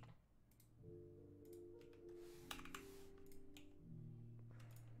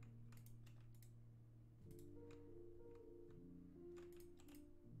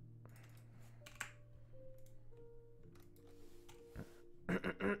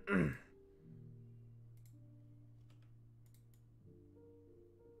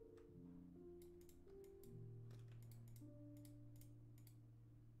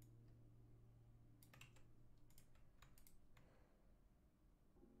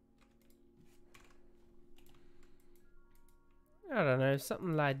 I don't know,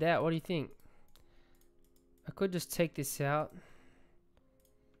 something like that. What do you think? I could just take this out.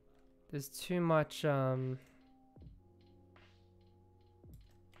 There's too much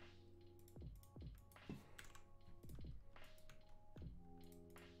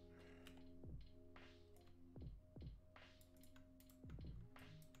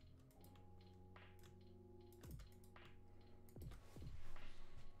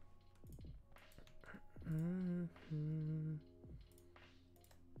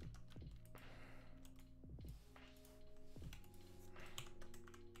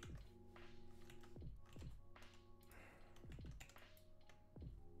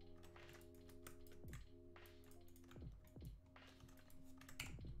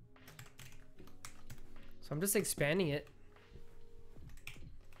I'm just expanding it.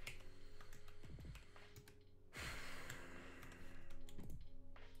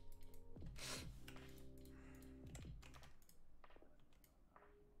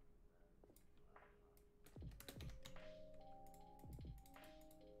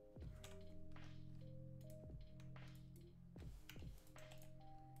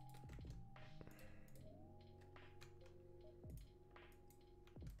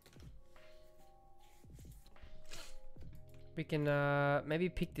 We can maybe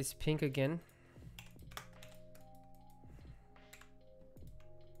pick this pink again.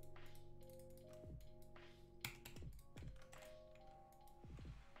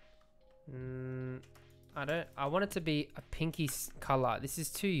 I want it to be a pinky color. This is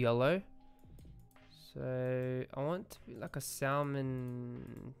too yellow. So I want it to be like a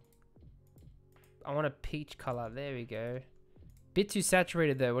salmon. I want a peach color. There we go. Bit too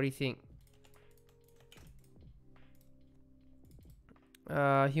saturated though. What do you think?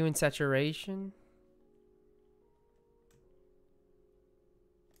 Hue and saturation.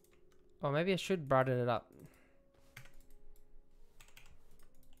 Or maybe I should brighten it up.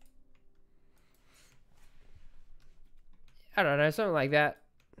 I don't know, something like that.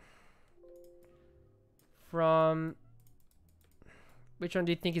 From which one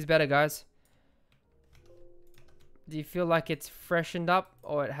do you think is better, guys? Do you feel like it's freshened up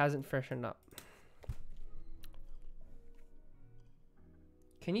or it hasn't freshened up?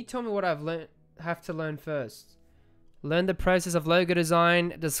 Can you tell me what have to learn first? Learn the process of logo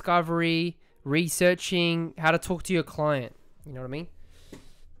design, discovery, researching, how to talk to your client. You know what I mean?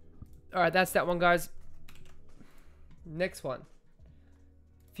 All right, that's that one, guys. Next one.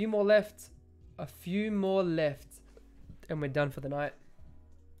 A few more left. And we're done for the night.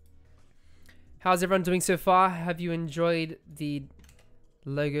 How's everyone doing so far? Have you enjoyed the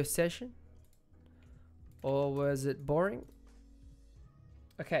logo session? Or was it boring?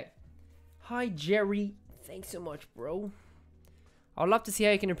 Okay. Hi, Jerry. Thanks so much, bro. I'd love to see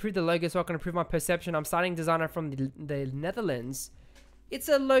how you can improve the logo so I can improve my perception. I'm starting designer from the Netherlands. It's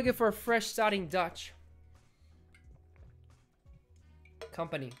a logo for a fresh starting Dutch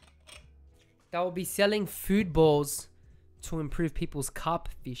company that will be selling food balls to improve people's carp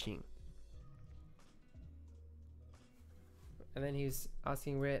fishing. And then he was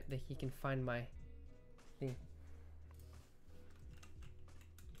asking where that he can find my thing.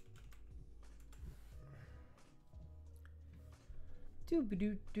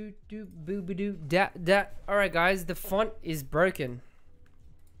 Alright guys, the font is broken.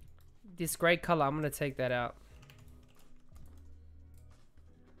 This gray color, I'm gonna take that out.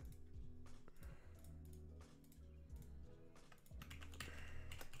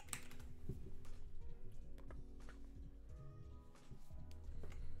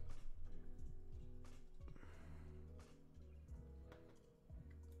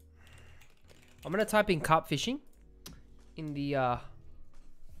 I'm gonna type in carp fishing in the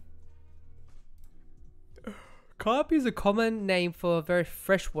carp is a common name for a very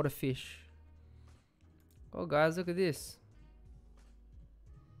freshwater fish. Oh guys, look at this.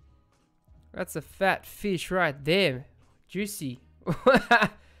 That's a fat fish right there. Juicy.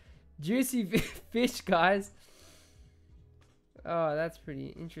 Juicy fish, guys. Oh, that's pretty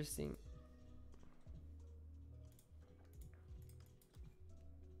interesting.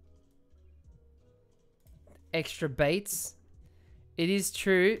 Extra baits. It is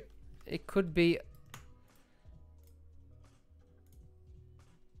true. It could be.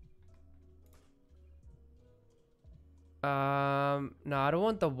 No, I don't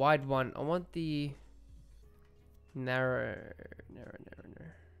want the wide one. I want the narrow.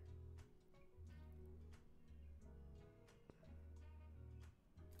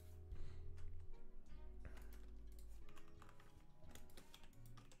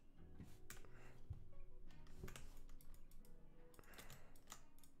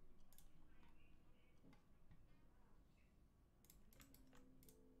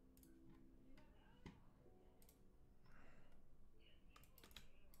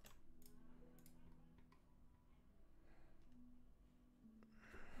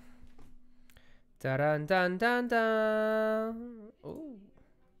 Dun dun dun dun. Ooh.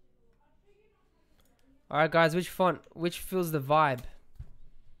 Alright guys, which font? Which feels the vibe?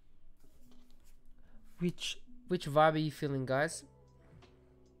 Which vibe are you feeling, guys?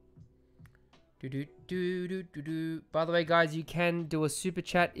 By the way, guys, you can do a super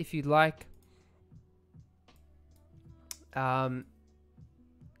chat if you'd like.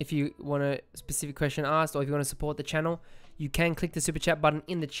 If you want a specific question asked, or if you want to support the channel, you can click the super chat button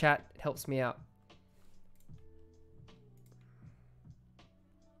in the chat. It helps me out.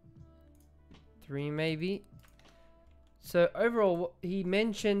 3 maybe. So overall, he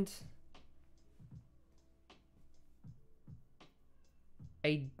mentioned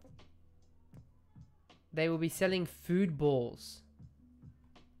they will be selling food balls.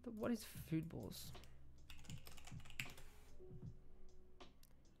 What is food balls?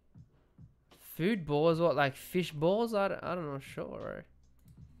 Food balls? What, like fish balls? I don't know, sure.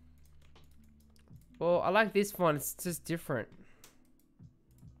 Well, I like this one. It's just different.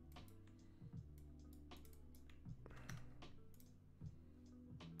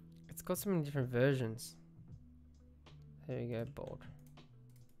 It's got so many different versions. There we go, bold.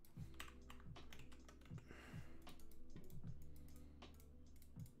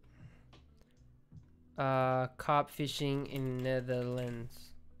 Carp fishing in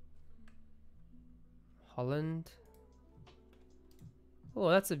Netherlands. Holland. Oh,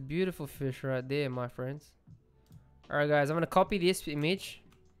 that's a beautiful fish right there, my friends. Alright guys, I'm gonna copy this image.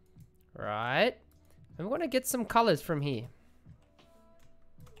 Right. I'm gonna get some colors from here.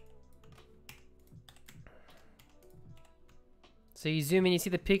 So you zoom in, you see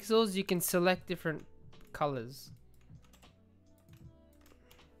the pixels, you can select different colors.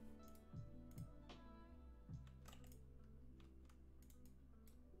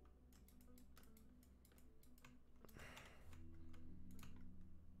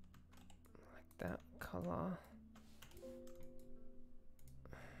 That color.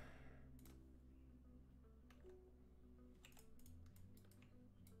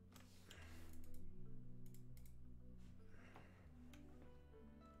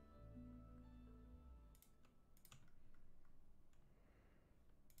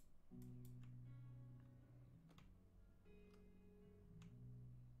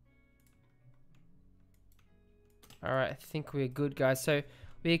 All right, I think we're good, guys. So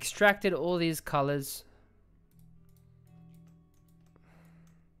we extracted all these colors.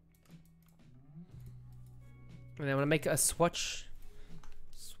 And then I want to make a swatch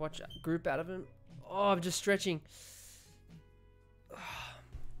group out of them. Oh, I'm just stretching. I'm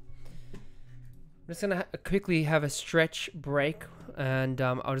just gonna quickly have a stretch break, and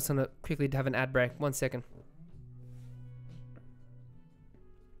I'm just gonna quickly have an ad break. 1 second.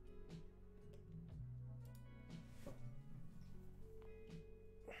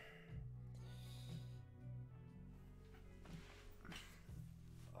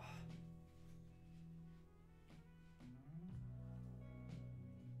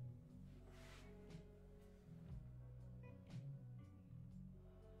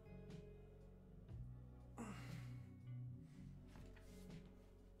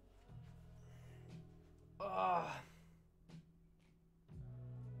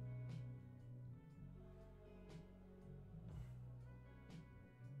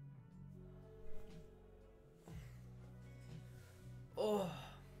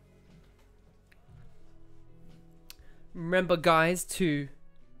 Remember, guys, to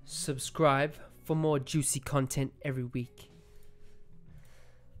subscribe for more juicy content every week.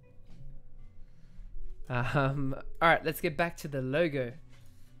 All right, let's get back to the logo.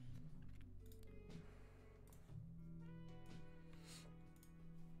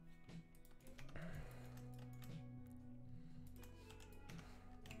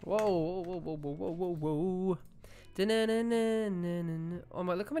 Whoa, whoa, whoa, whoa, whoa, whoa, whoa. Oh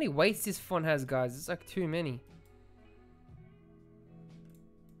my, look how many weights this font has, guys. It's like too many.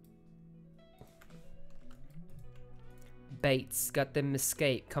 Bates, got them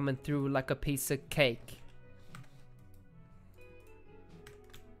escape coming through like a piece of cake.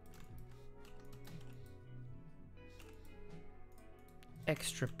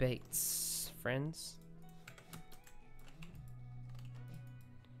 Extra Bates, friends.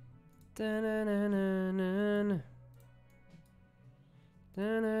 Da-na-na-na-na.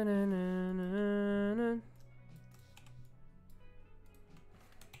 Da-na-na-na-na-na.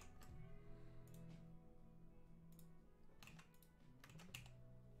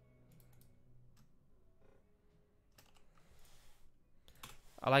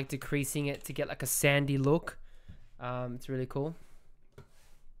 I like decreasing it to get like a sandy look. It's really cool.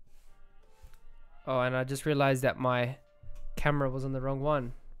 Oh, and I just realized that my camera was on the wrong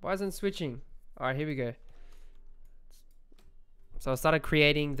one. Why isn't it switching? All right, here we go. So I started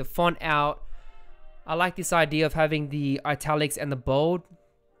creating the font out. I like this idea of having the italics and the bold,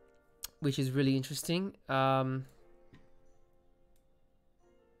 which is really interesting.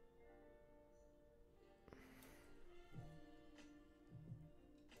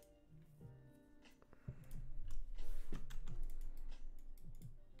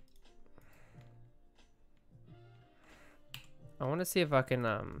 I want to see if I can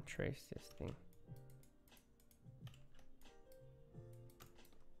trace this thing.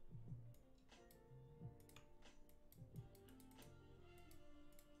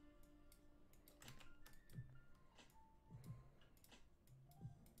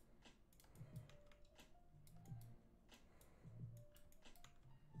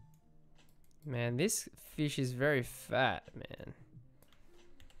 Man, this fish is very fat, man.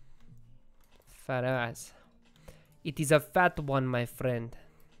 Fat ass. It is a fat one, my friend.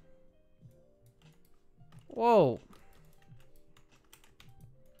 Whoa.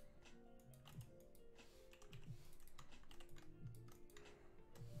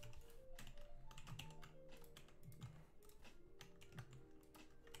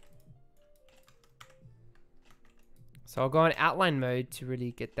 So I'll go in outline mode to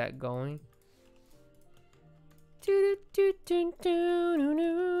really get that going.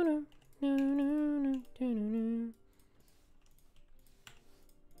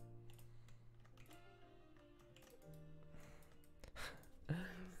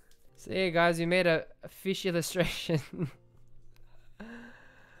 So yeah, guys, we made a fish illustration.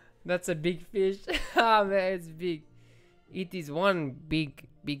 That's a big fish. Ah, man, it's big. It is one big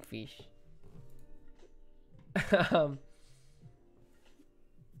fish.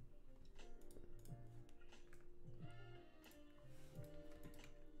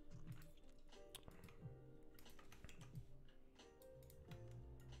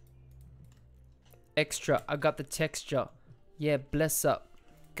 Extra, I got the texture. Yeah, bless up.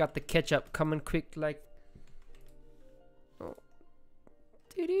 Got the ketchup coming quick like. Oh.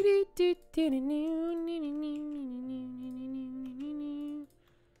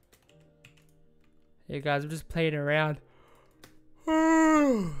 Hey guys, I'm just playing around.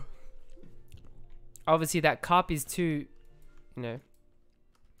 Obviously that cup is too, you know.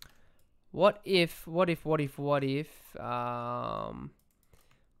 What if I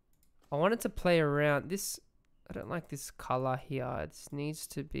wanted to play around this. I don't like this color here. It needs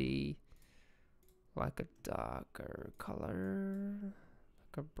to be like a darker color,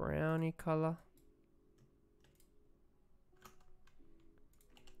 like a browny color.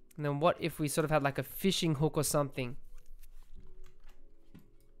 And then what if we sort of had like a fishing hook or something?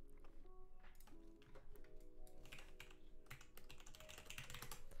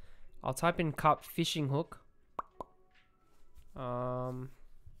 I'll type in cup fishing hook.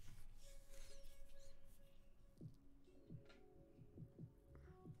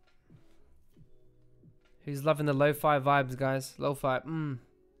 Who's loving the lo-fi vibes, guys? Lo-fi,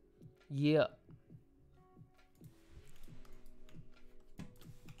 yeah.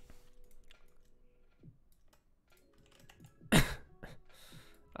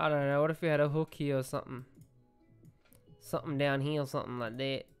 I don't know, what if we had a hook here or something? Something down here or something like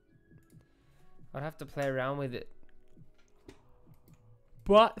that. I'd have to play around with it.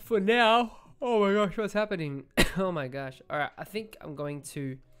 But for now, oh my gosh, what's happening? Oh my gosh. Alright, I think I'm going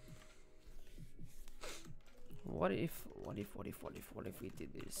to... What if we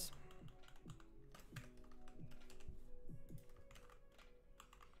did this?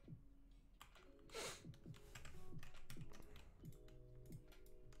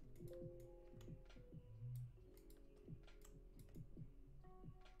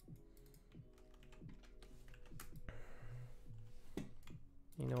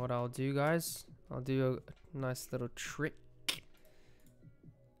 You know what I'll do, guys? I'll do a nice little trick.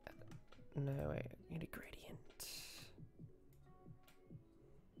 No, wait, I need a gradient.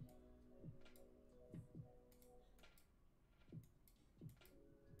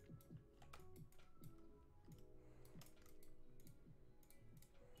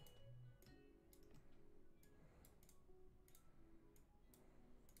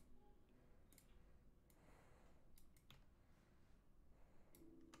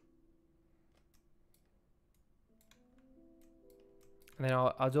 And then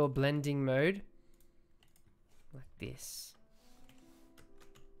I'll do a blending mode like this.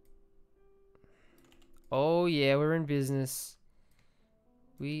 Oh yeah, we're in business.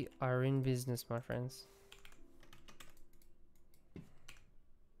 We are in business, my friends.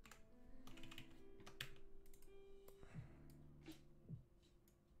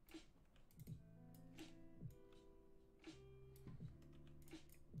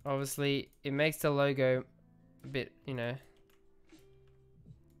 Obviously, it makes the logo a bit, you know.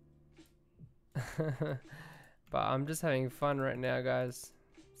 But I'm just having fun right now, guys.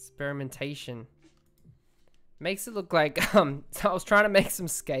 Experimentation. Makes it look like, so I was trying to make some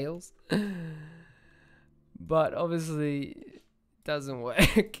scales. But obviously, it doesn't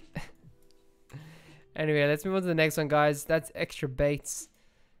work. Anyway, let's move on to the next one, guys. That's extra baits.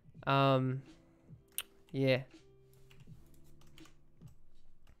 Yeah.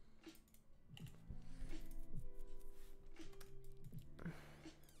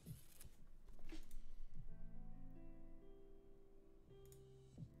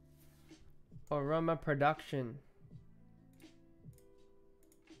 Or run my production.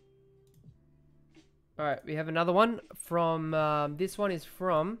 Alright, we have another one from, this one is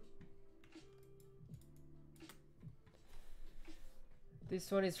from This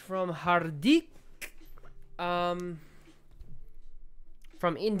one is from Hardik. From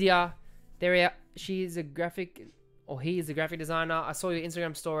India. She is a graphic, or he is a graphic designer. I saw your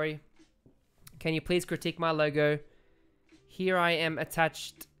Instagram story. Can you please critique my logo? Here I am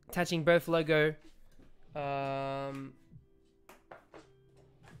attaching both logo.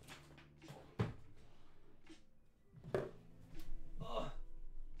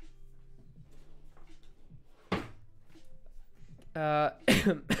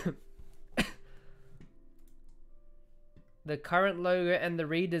 The current logo and the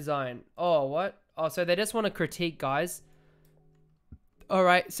redesign. Oh, what? Oh, so they just want to critique, guys. All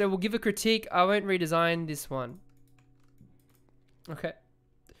right, so we'll give a critique. I won't redesign this one. Okay.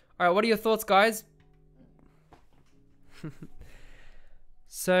 All right, what are your thoughts, guys?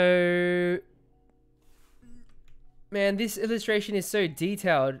 So, man, this illustration is so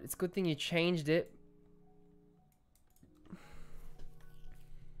detailed. It's a good thing you changed it.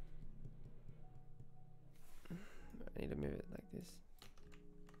 I need to move it like this.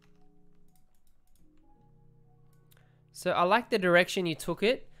 So I like the direction you took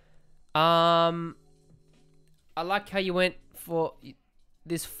it. I like how you went for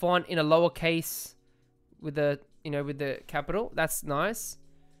this font in a lowercase with the, with the capital. That's nice.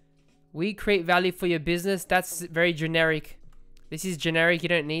 We create value for your business. That's very generic. This is generic. You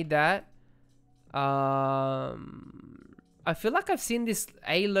don't need that. I feel like I've seen this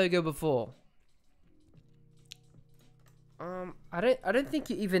A logo before. I don't think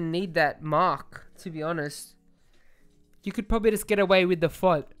you even need that mark, to be honest. You could probably just get away with the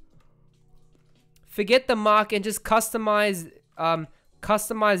font. Forget the mark and just customize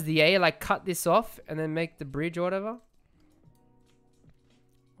the A, like cut this off and then make the bridge or whatever.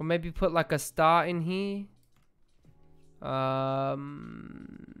 Or maybe put like a star in here.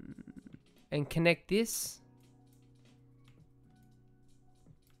 And connect this.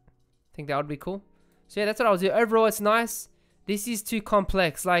 I think that would be cool. So yeah, that's what I was doing. Overall, it's nice. This is too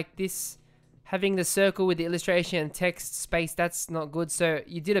complex. Like this, having the circle with the illustration and text space, that's not good. So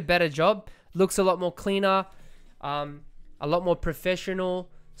you did a better job. Looks a lot more cleaner, a lot more professional.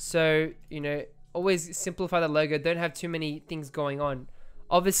 So, always simplify the logo. Don't have too many things going on.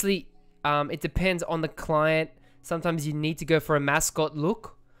 Obviously, it depends on the client. Sometimes you need to go for a mascot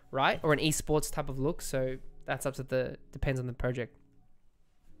look, right? Or an esports type of look. So that's up to depends on the project.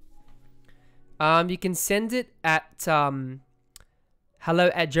 You can send it at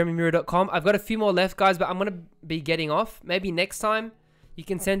hello@germanmura.com. I've got a few more left, guys, but I'm going to be getting off. Maybe next time you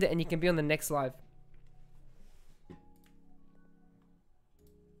can send it and you can be on the next live.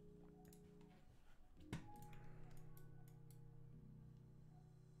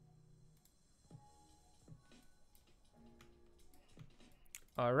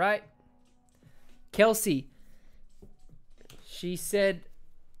 All right. Kelsey. She said,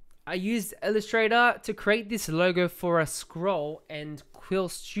 I used Illustrator to create this logo for a scroll and Quill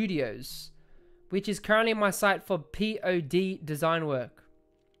Studios, which is currently my site for POD design work.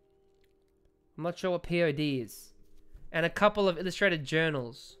 I'm not sure what POD is. And a couple of illustrated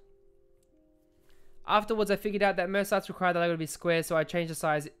journals. Afterwards, I figured out that most sites require the logo to be square, so I changed the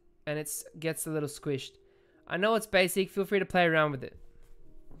size and it gets a little squished. I know it's basic, feel free to play around with it.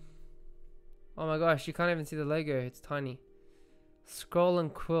 Oh my gosh, you can't even see the logo, it's tiny. Scroll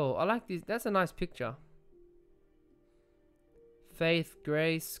and Quill. I like this. That's a nice picture. Faith,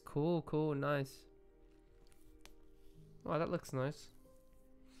 Grace. Cool, cool, nice. Oh, that looks nice.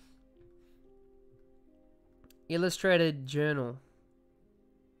 Illustrated journal.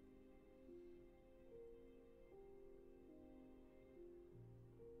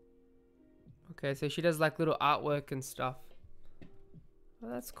 Okay, so she does like little artwork and stuff. Oh,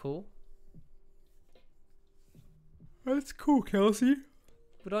 that's cool. That's cool, Kelsey.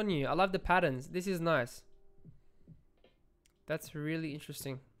 Good on you. I love the patterns. This is nice. That's really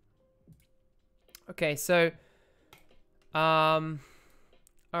interesting. Okay, so alright,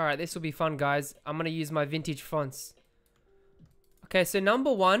 this will be fun, guys. I'm gonna use my vintage fonts. Okay, so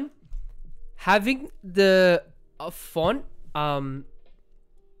number one, having the font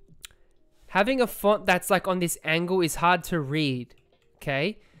having a font that's like on this angle is hard to read.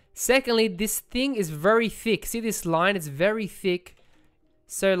 Okay. Secondly, this thing is very thick. See this line? It's very thick.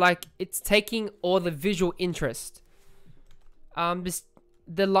 So like it's taking all the visual interest.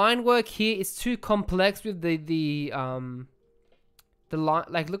 The line work here is too complex with the line.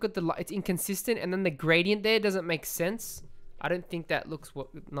 Like look at the line. It's inconsistent, and then the gradient there doesn't make sense. I don't think that looks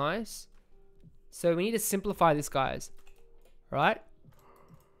nice. So we need to simplify this, guys. Right?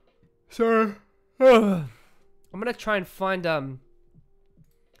 So I'm gonna try and find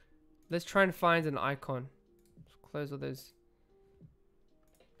let's try and find an icon. Let's close all those.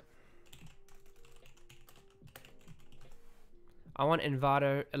 I want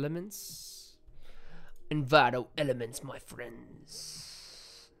Envato elements. Envato elements, my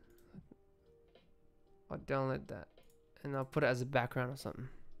friends. I'll download that and I'll put it as a background or something.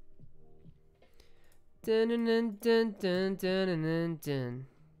 Dun dun dun dun dun dun dun dun.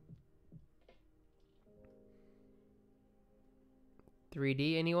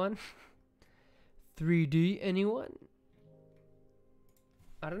 3D, anyone? 3D, anyone?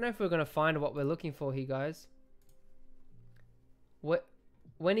 I don't know if we're gonna find what we're looking for here, guys.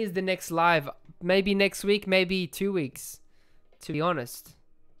 When is the next live? Maybe next week, maybe 2 weeks, to be honest.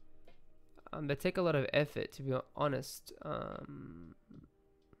 They take a lot of effort, to be honest. I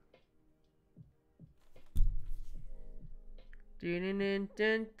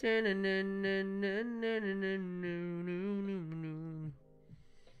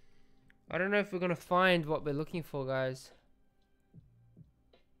don't know if we're gonna find what we're looking for, guys.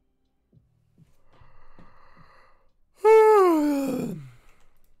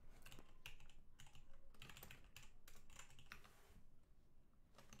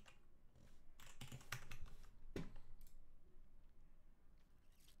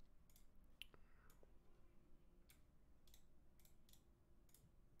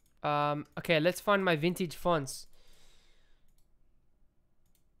 Okay, let's find my vintage fonts.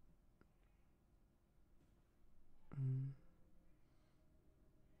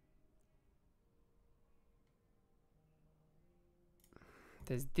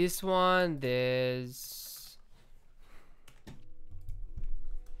 There's this one, there's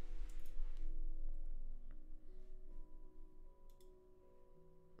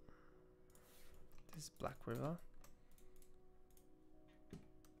Black River.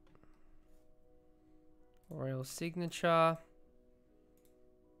 Royal Signature.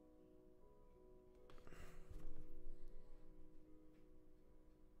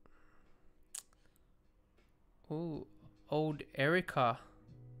 Ooh, Old Erica.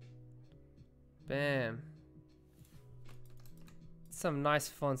 Bam. Some nice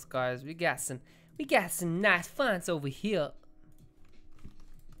fonts, guys. We got some nice fonts over here.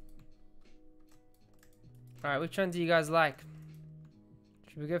 Alright, which one do you guys like?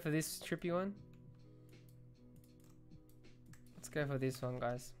 Should we go for this trippy one? Let's go for this one,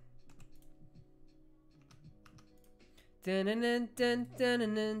 guys. Dun, dun, dun, dun,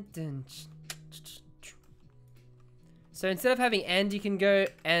 dun, dun, dun. So instead of having and, you can go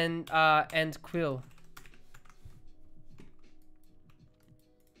and quill.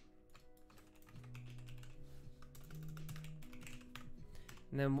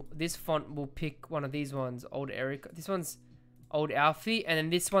 And then this font will pick one of these ones, Old Eric. This one's Old Alfie, and then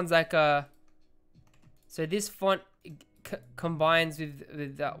this one's like a. So this font combines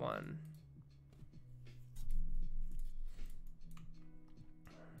with that one.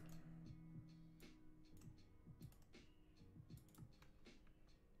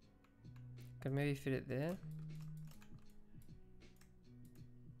 Could maybe fit it there.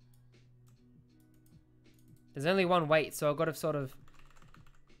 There's only one weight, so I've got to sort of.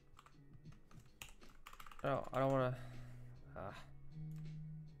 Oh, I don't want to.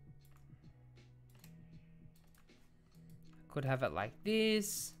 Could have it like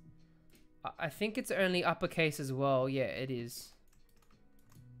this. I think it's only uppercase as well. Yeah, it is.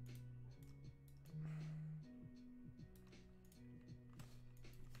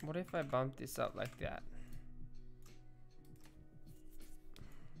 What if I bump this up like that?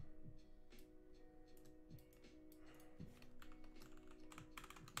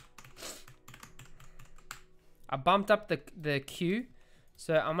 I bumped up the Q,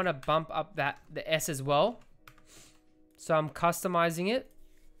 so I'm gonna bump up the S as well. So I'm customizing it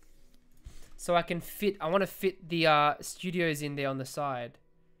so I can fit. I want to fit the studios in there on the side,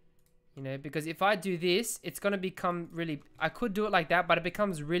 you know, because if I do this, it's gonna become really. I could do it like that, but it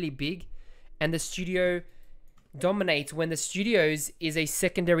becomes really big, and the studio dominates when the studios is a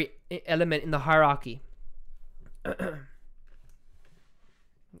secondary element in the hierarchy.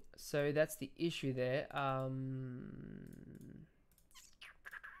 So that's the issue there.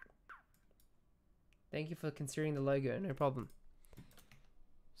 Thank you for considering the logo, no problem.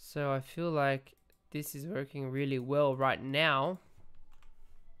 So I feel like this is working really well right now.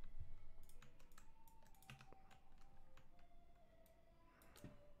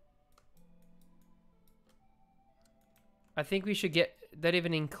 I think we should don't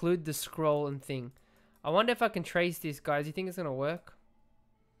even include the scroll and thing. I wonder if I can trace this, guys. You think it's gonna work?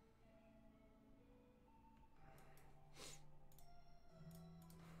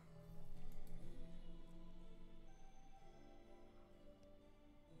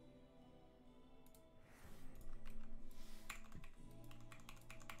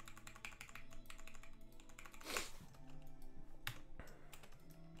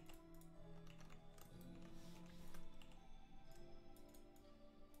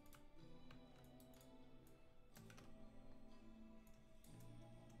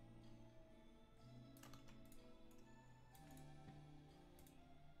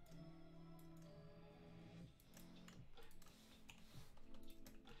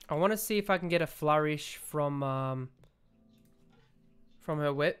 I want to see if I can get a flourish from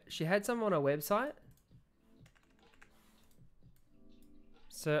her web. She had some on her website.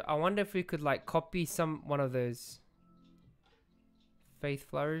 So I wonder if we could like copy one of those faith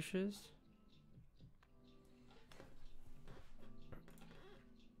flourishes.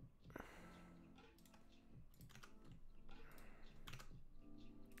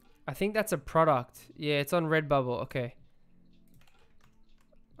 I think that's a product. Yeah, it's on Redbubble. Okay.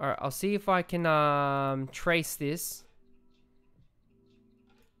 Alright, I'll see if I can trace this.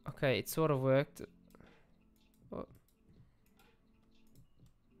 Okay, it sort of worked. Oh.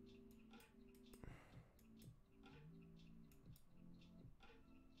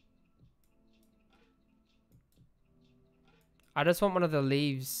 I just want one of the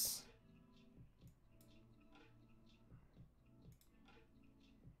leaves.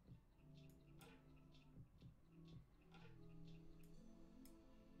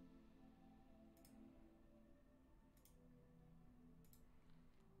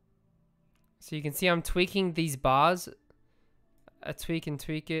 So you can see I'm tweaking these bars. I tweak and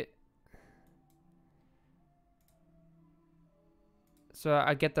tweak it. So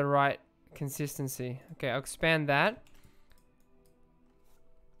I get the right consistency. Okay, I'll expand that.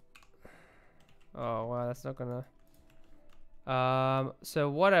 Oh, wow, that's not gonna... so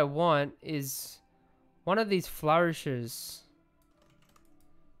what I want is one of these flourishes.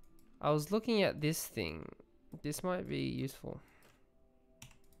 I was looking at this thing. This might be useful.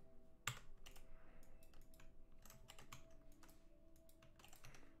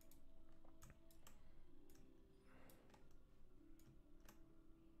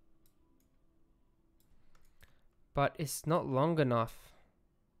 But it's not long enough.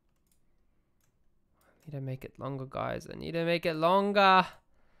 I need to make it longer, guys. I need to make it longer.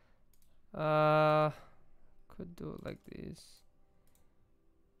 Could do it like this.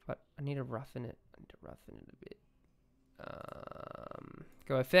 But I need to roughen it. I need to roughen it a bit.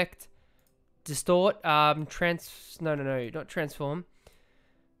 Go effect. Distort. No, not transform.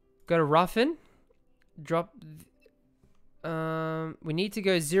 Go to roughen. Drop. We need to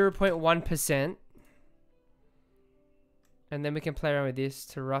go 0.1%. And then we can play around with this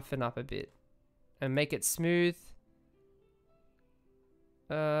to roughen up a bit. And make it smooth.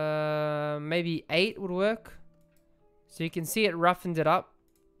 Maybe 8 would work. So you can see it roughened it up.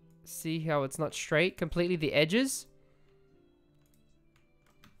 See how it's not straight completely, the edges.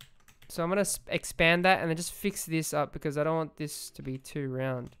 So I'm going to expand that and then just fix this up because I don't want this to be too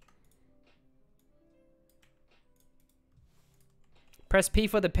round. Press P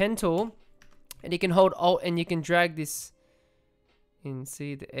for the pen tool. And you can hold Alt and you can drag this in.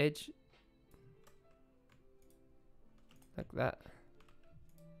 See the edge? Like that.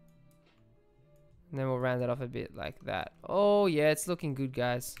 And then we'll round it off a bit like that. Oh yeah, it's looking good,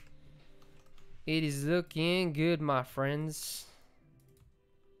 guys. It is looking good, my friends.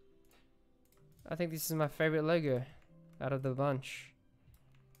 I think this is my favorite logo out of the bunch.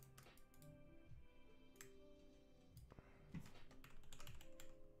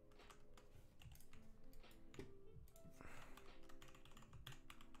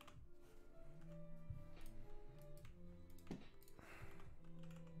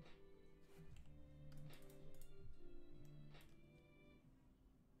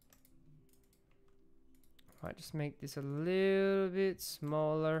 Alright, just make this a little bit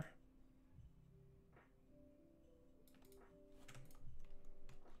smaller.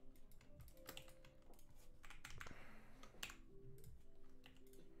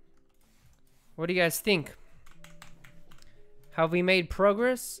 What do you guys think? Have we made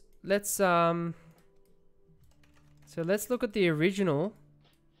progress? Let's so let's look at the original.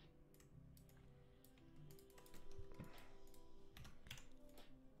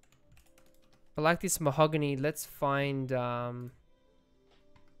 I like this mahogany. Let's find yeah,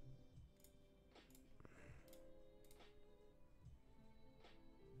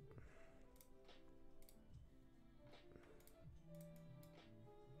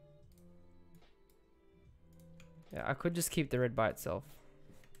 I could just keep the red by itself.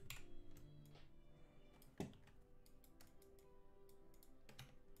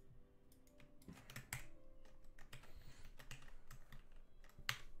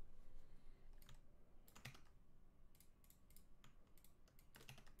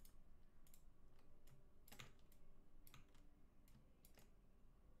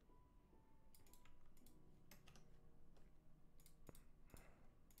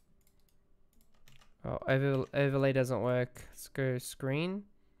 Oh, overlay doesn't work. Let's go screen.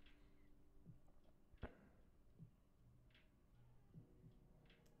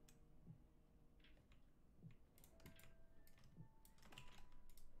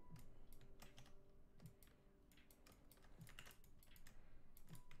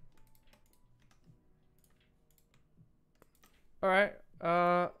 All right.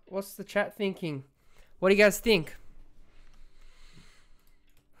 What's the chat thinking? What do you guys think?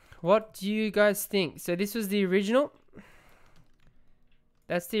 What do you guys think? So this was the original.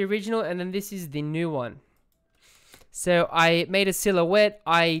 That's the original, and then this is the new one. So I made a silhouette.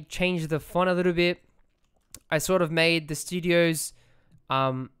 I changed the font a little bit. I sort of made the studios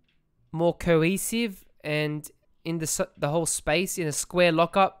more cohesive and in the whole space in a square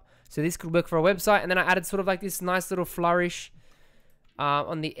lockup. So this could work for a website. And then I added sort of like this nice little flourish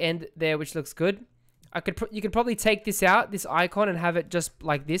on the end there, which looks good. You could probably take this out, this icon, and have it just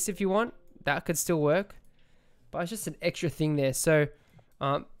like this if you want. That could still work. But it's just an extra thing there. So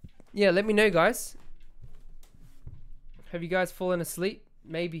yeah, let me know, guys. Have you guys fallen asleep?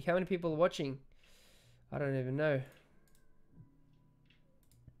 Maybe. How many people are watching? I don't even know.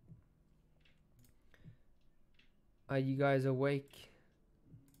 Are you guys awake?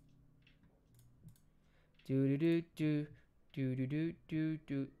 Do do do do do do do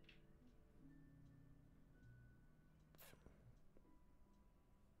do.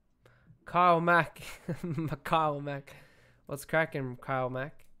 Kyle Mack. Kyle Mack. What's cracking, Kyle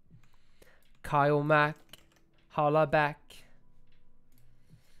Mack? Kyle Mack. Holla back.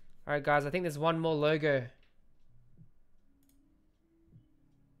 Alright, guys, I think there's one more logo.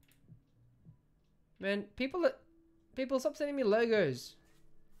 Man, people stop sending me logos.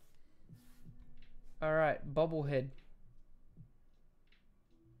 Alright, bobblehead.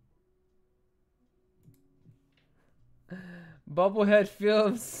 Bobblehead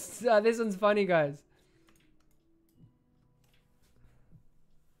films. This one's funny, guys.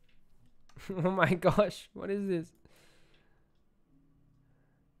 Oh my gosh, what is this?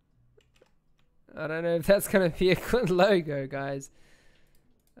 I don't know if that's gonna be a good logo, guys.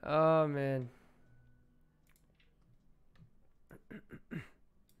 Oh man.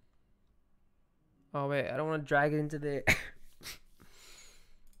 Oh wait, I don't want to drag it into there.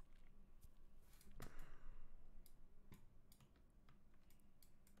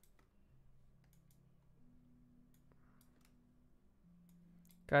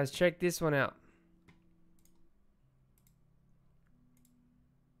 Guys, check this one out.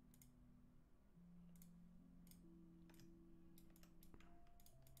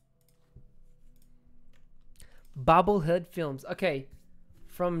 Bobblehead Films. Okay,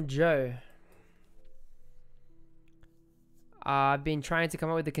 from Joe. I've been trying to come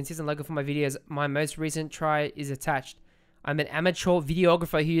up with a consistent logo for my videos. My most recent try is attached. I'm an amateur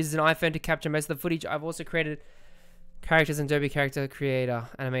videographer who uses an iPhone to capture most of the footage. I've also created characters in Adobe Character Creator,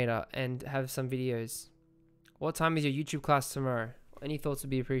 Animator, and have some videos. What time is your YouTube class tomorrow? Any thoughts would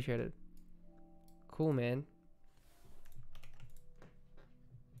be appreciated. Cool, man.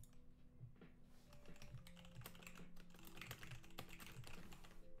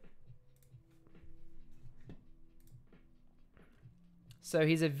 So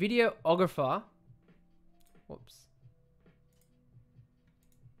he's a videographer. Whoops.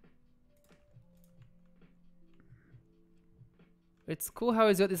 It's cool how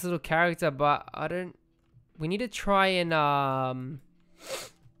he's got this little character, but I don't... We need to try and...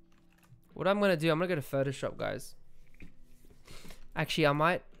 What I'm going to do, I'm going to go to Photoshop, guys. Actually, I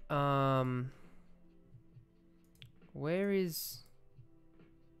might... Where is...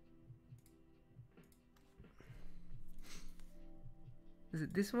 Is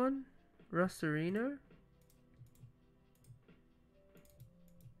it this one? Rosarino?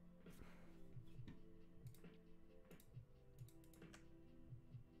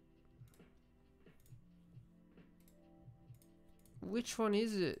 Which one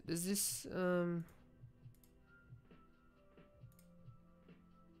is it? Is this it's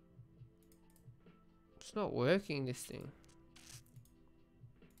not working, this thing.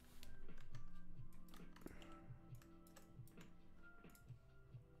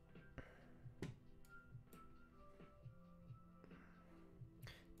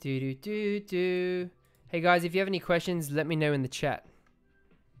 Hey guys, if you have any questions, let me know in the chat.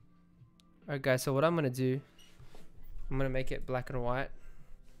 Alright guys, so what I'm gonna do, I'm gonna make it black and white.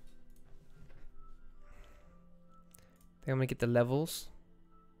 Then I'm gonna get the levels.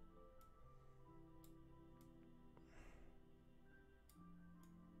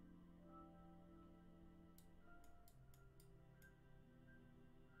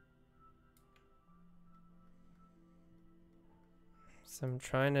 So I'm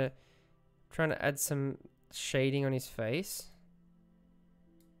trying to add some shading on his face.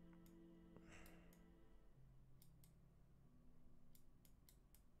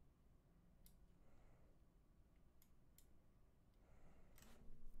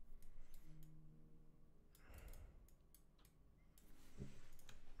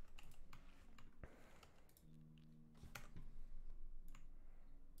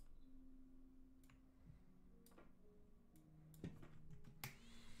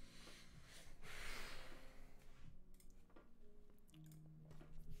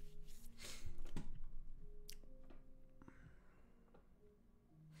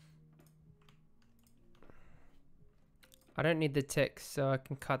 I don't need the text, so I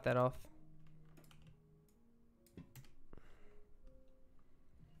can cut that off.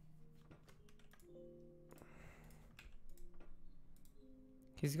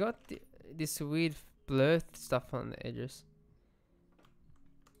 He's got this weird blur stuff on the edges.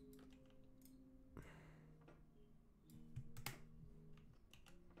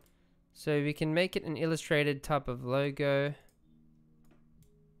 So we can make it an illustrated type of logo.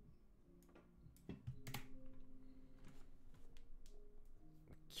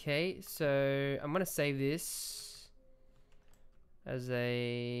 Okay, so I'm gonna save this as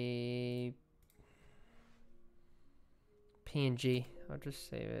a PNG. I'll just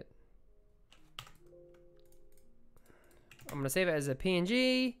save it. I'm gonna save it as a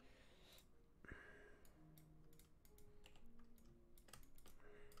PNG.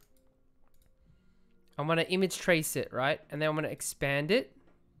 I'm gonna image trace it, right? And then I'm gonna expand it.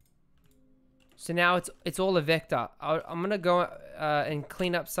 So now it's all a vector. I'm gonna go and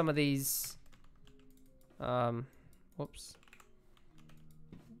clean up some of these. Whoops.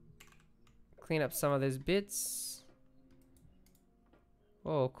 Clean up some of those bits.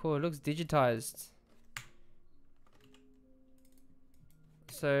 Oh, cool. It looks digitized.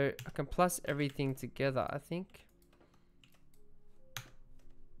 So I can plus everything together, I think.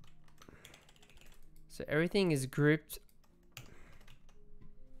 So everything is grouped.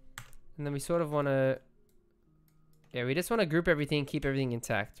 And then we sort of want to... Yeah, we just want to group everything, keep everything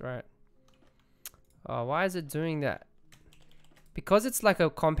intact, right? Oh, why is it doing that? Because it's like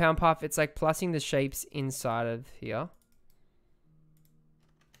a compound path, it's like plussing the shapes inside of here.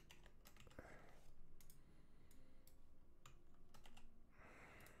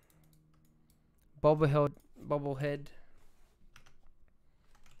 Bobblehead.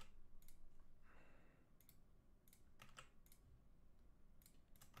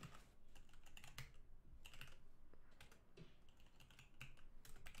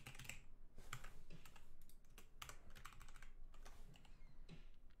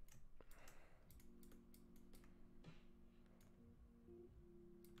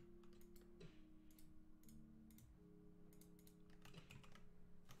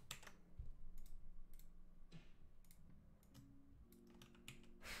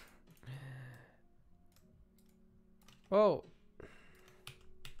 Whoa.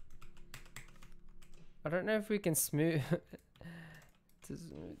 I don't know if we can smooth to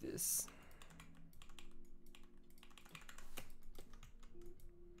smooth this.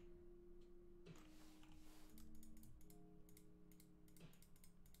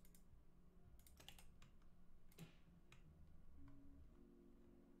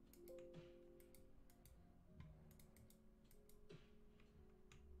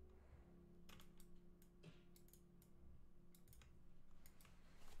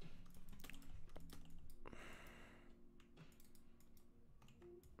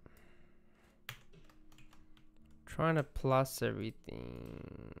 Trying to plus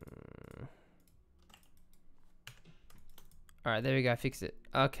everything. Alright, there we go, I fixed it.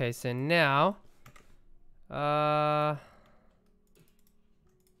 Okay, so now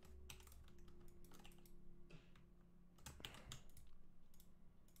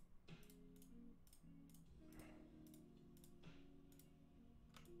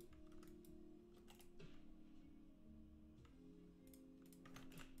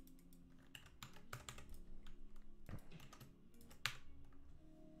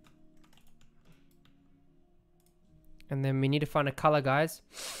and then we need to find a color, guys.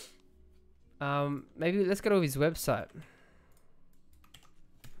 Maybe let's go to his website.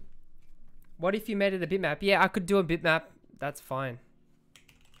 What if you made it a bitmap? Yeah, I could do a bitmap. That's fine.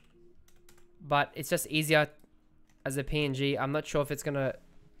 But it's just easier as a PNG. I'm not sure if it's gonna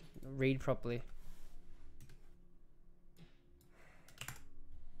read properly.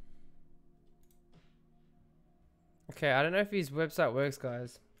 Okay, I don't know if his website works,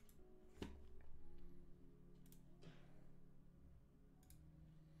 guys.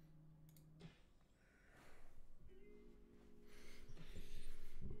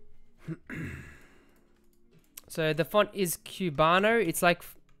 So the font is Cubano. It's like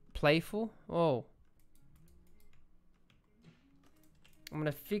playful. Oh. I'm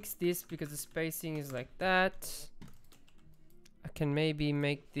gonna fix this because the spacing is like that. I can maybe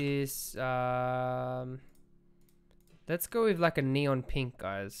make this let's go with like a neon pink,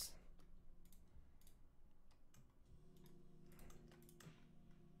 guys.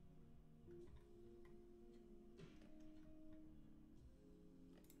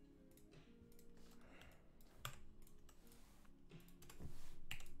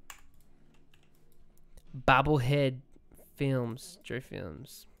 Bobblehead Films, Joe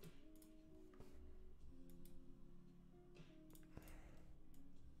Films.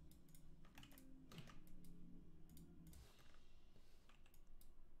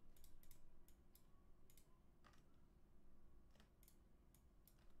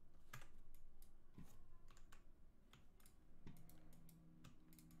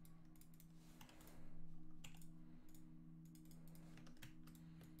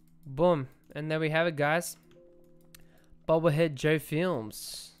 Boom. And there we have it, guys. Bobblehead Joe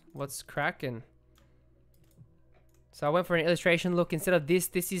Films. What's cracking? So I went for an illustration look. Instead of this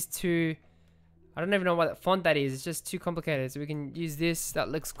is too... I don't even know what font that is. It's just too complicated. So we can use this. That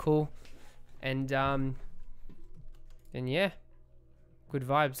looks cool. And yeah. Good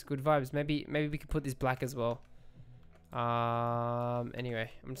vibes. Good vibes. Maybe we could put this black as well.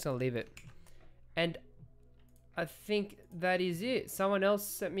 Anyway, I'm just gonna leave it. And I think that is it. Someone else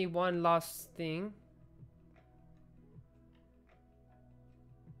sent me one last thing.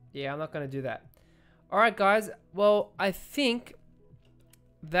 Yeah, I'm not gonna do that. Alright guys, well, I think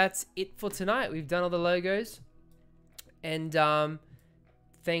that's it for tonight. We've done all the logos. And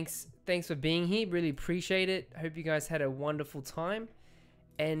thanks for being here. Really appreciate it. Hope you guys had a wonderful time.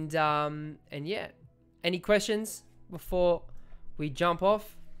 And yeah. Any questions before we jump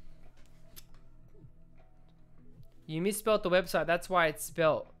off? You misspelled the website. That's why it's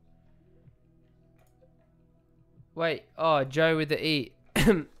spelled. Wait. Oh, Joe with the E.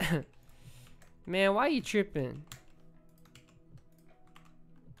 Man, why are you tripping?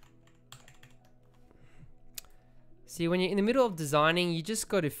 See, when you're in the middle of designing, you just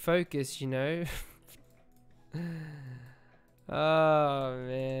got to focus, you know? Oh,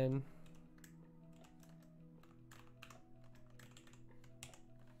 man.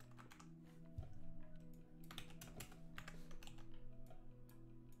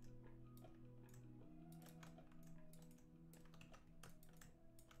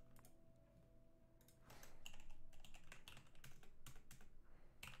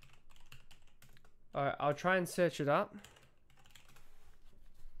 Alright, I'll try and search it up.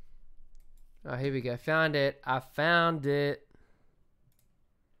 Oh, here we go. Found it. I found it.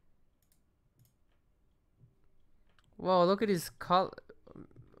 Whoa, look at his color.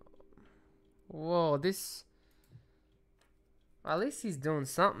 Whoa, this... At least he's doing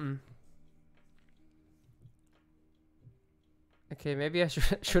something. Okay, maybe I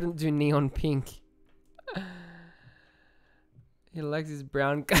shouldn't do neon pink. He likes his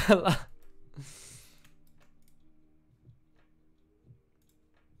brown color.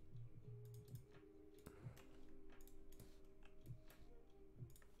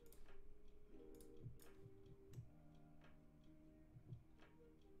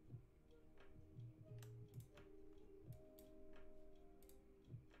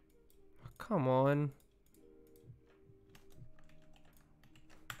 Come on.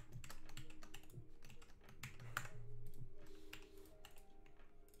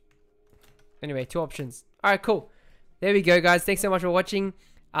 Anyway, 2 options. Alright, cool. There we go, guys. Thanks so much for watching.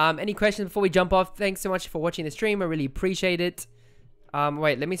 Any questions before we jump off? Thanks so much for watching the stream. I really appreciate it.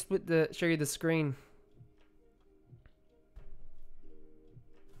 Wait, let me show you the screen.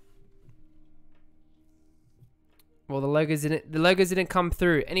 Well, the logos didn't come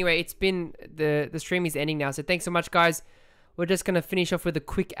through. Anyway, it's been the stream is ending now. So thanks so much, guys. We're just gonna finish off with a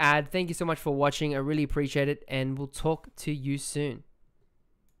quick ad. Thank you so much for watching. I really appreciate it, and we'll talk to you soon.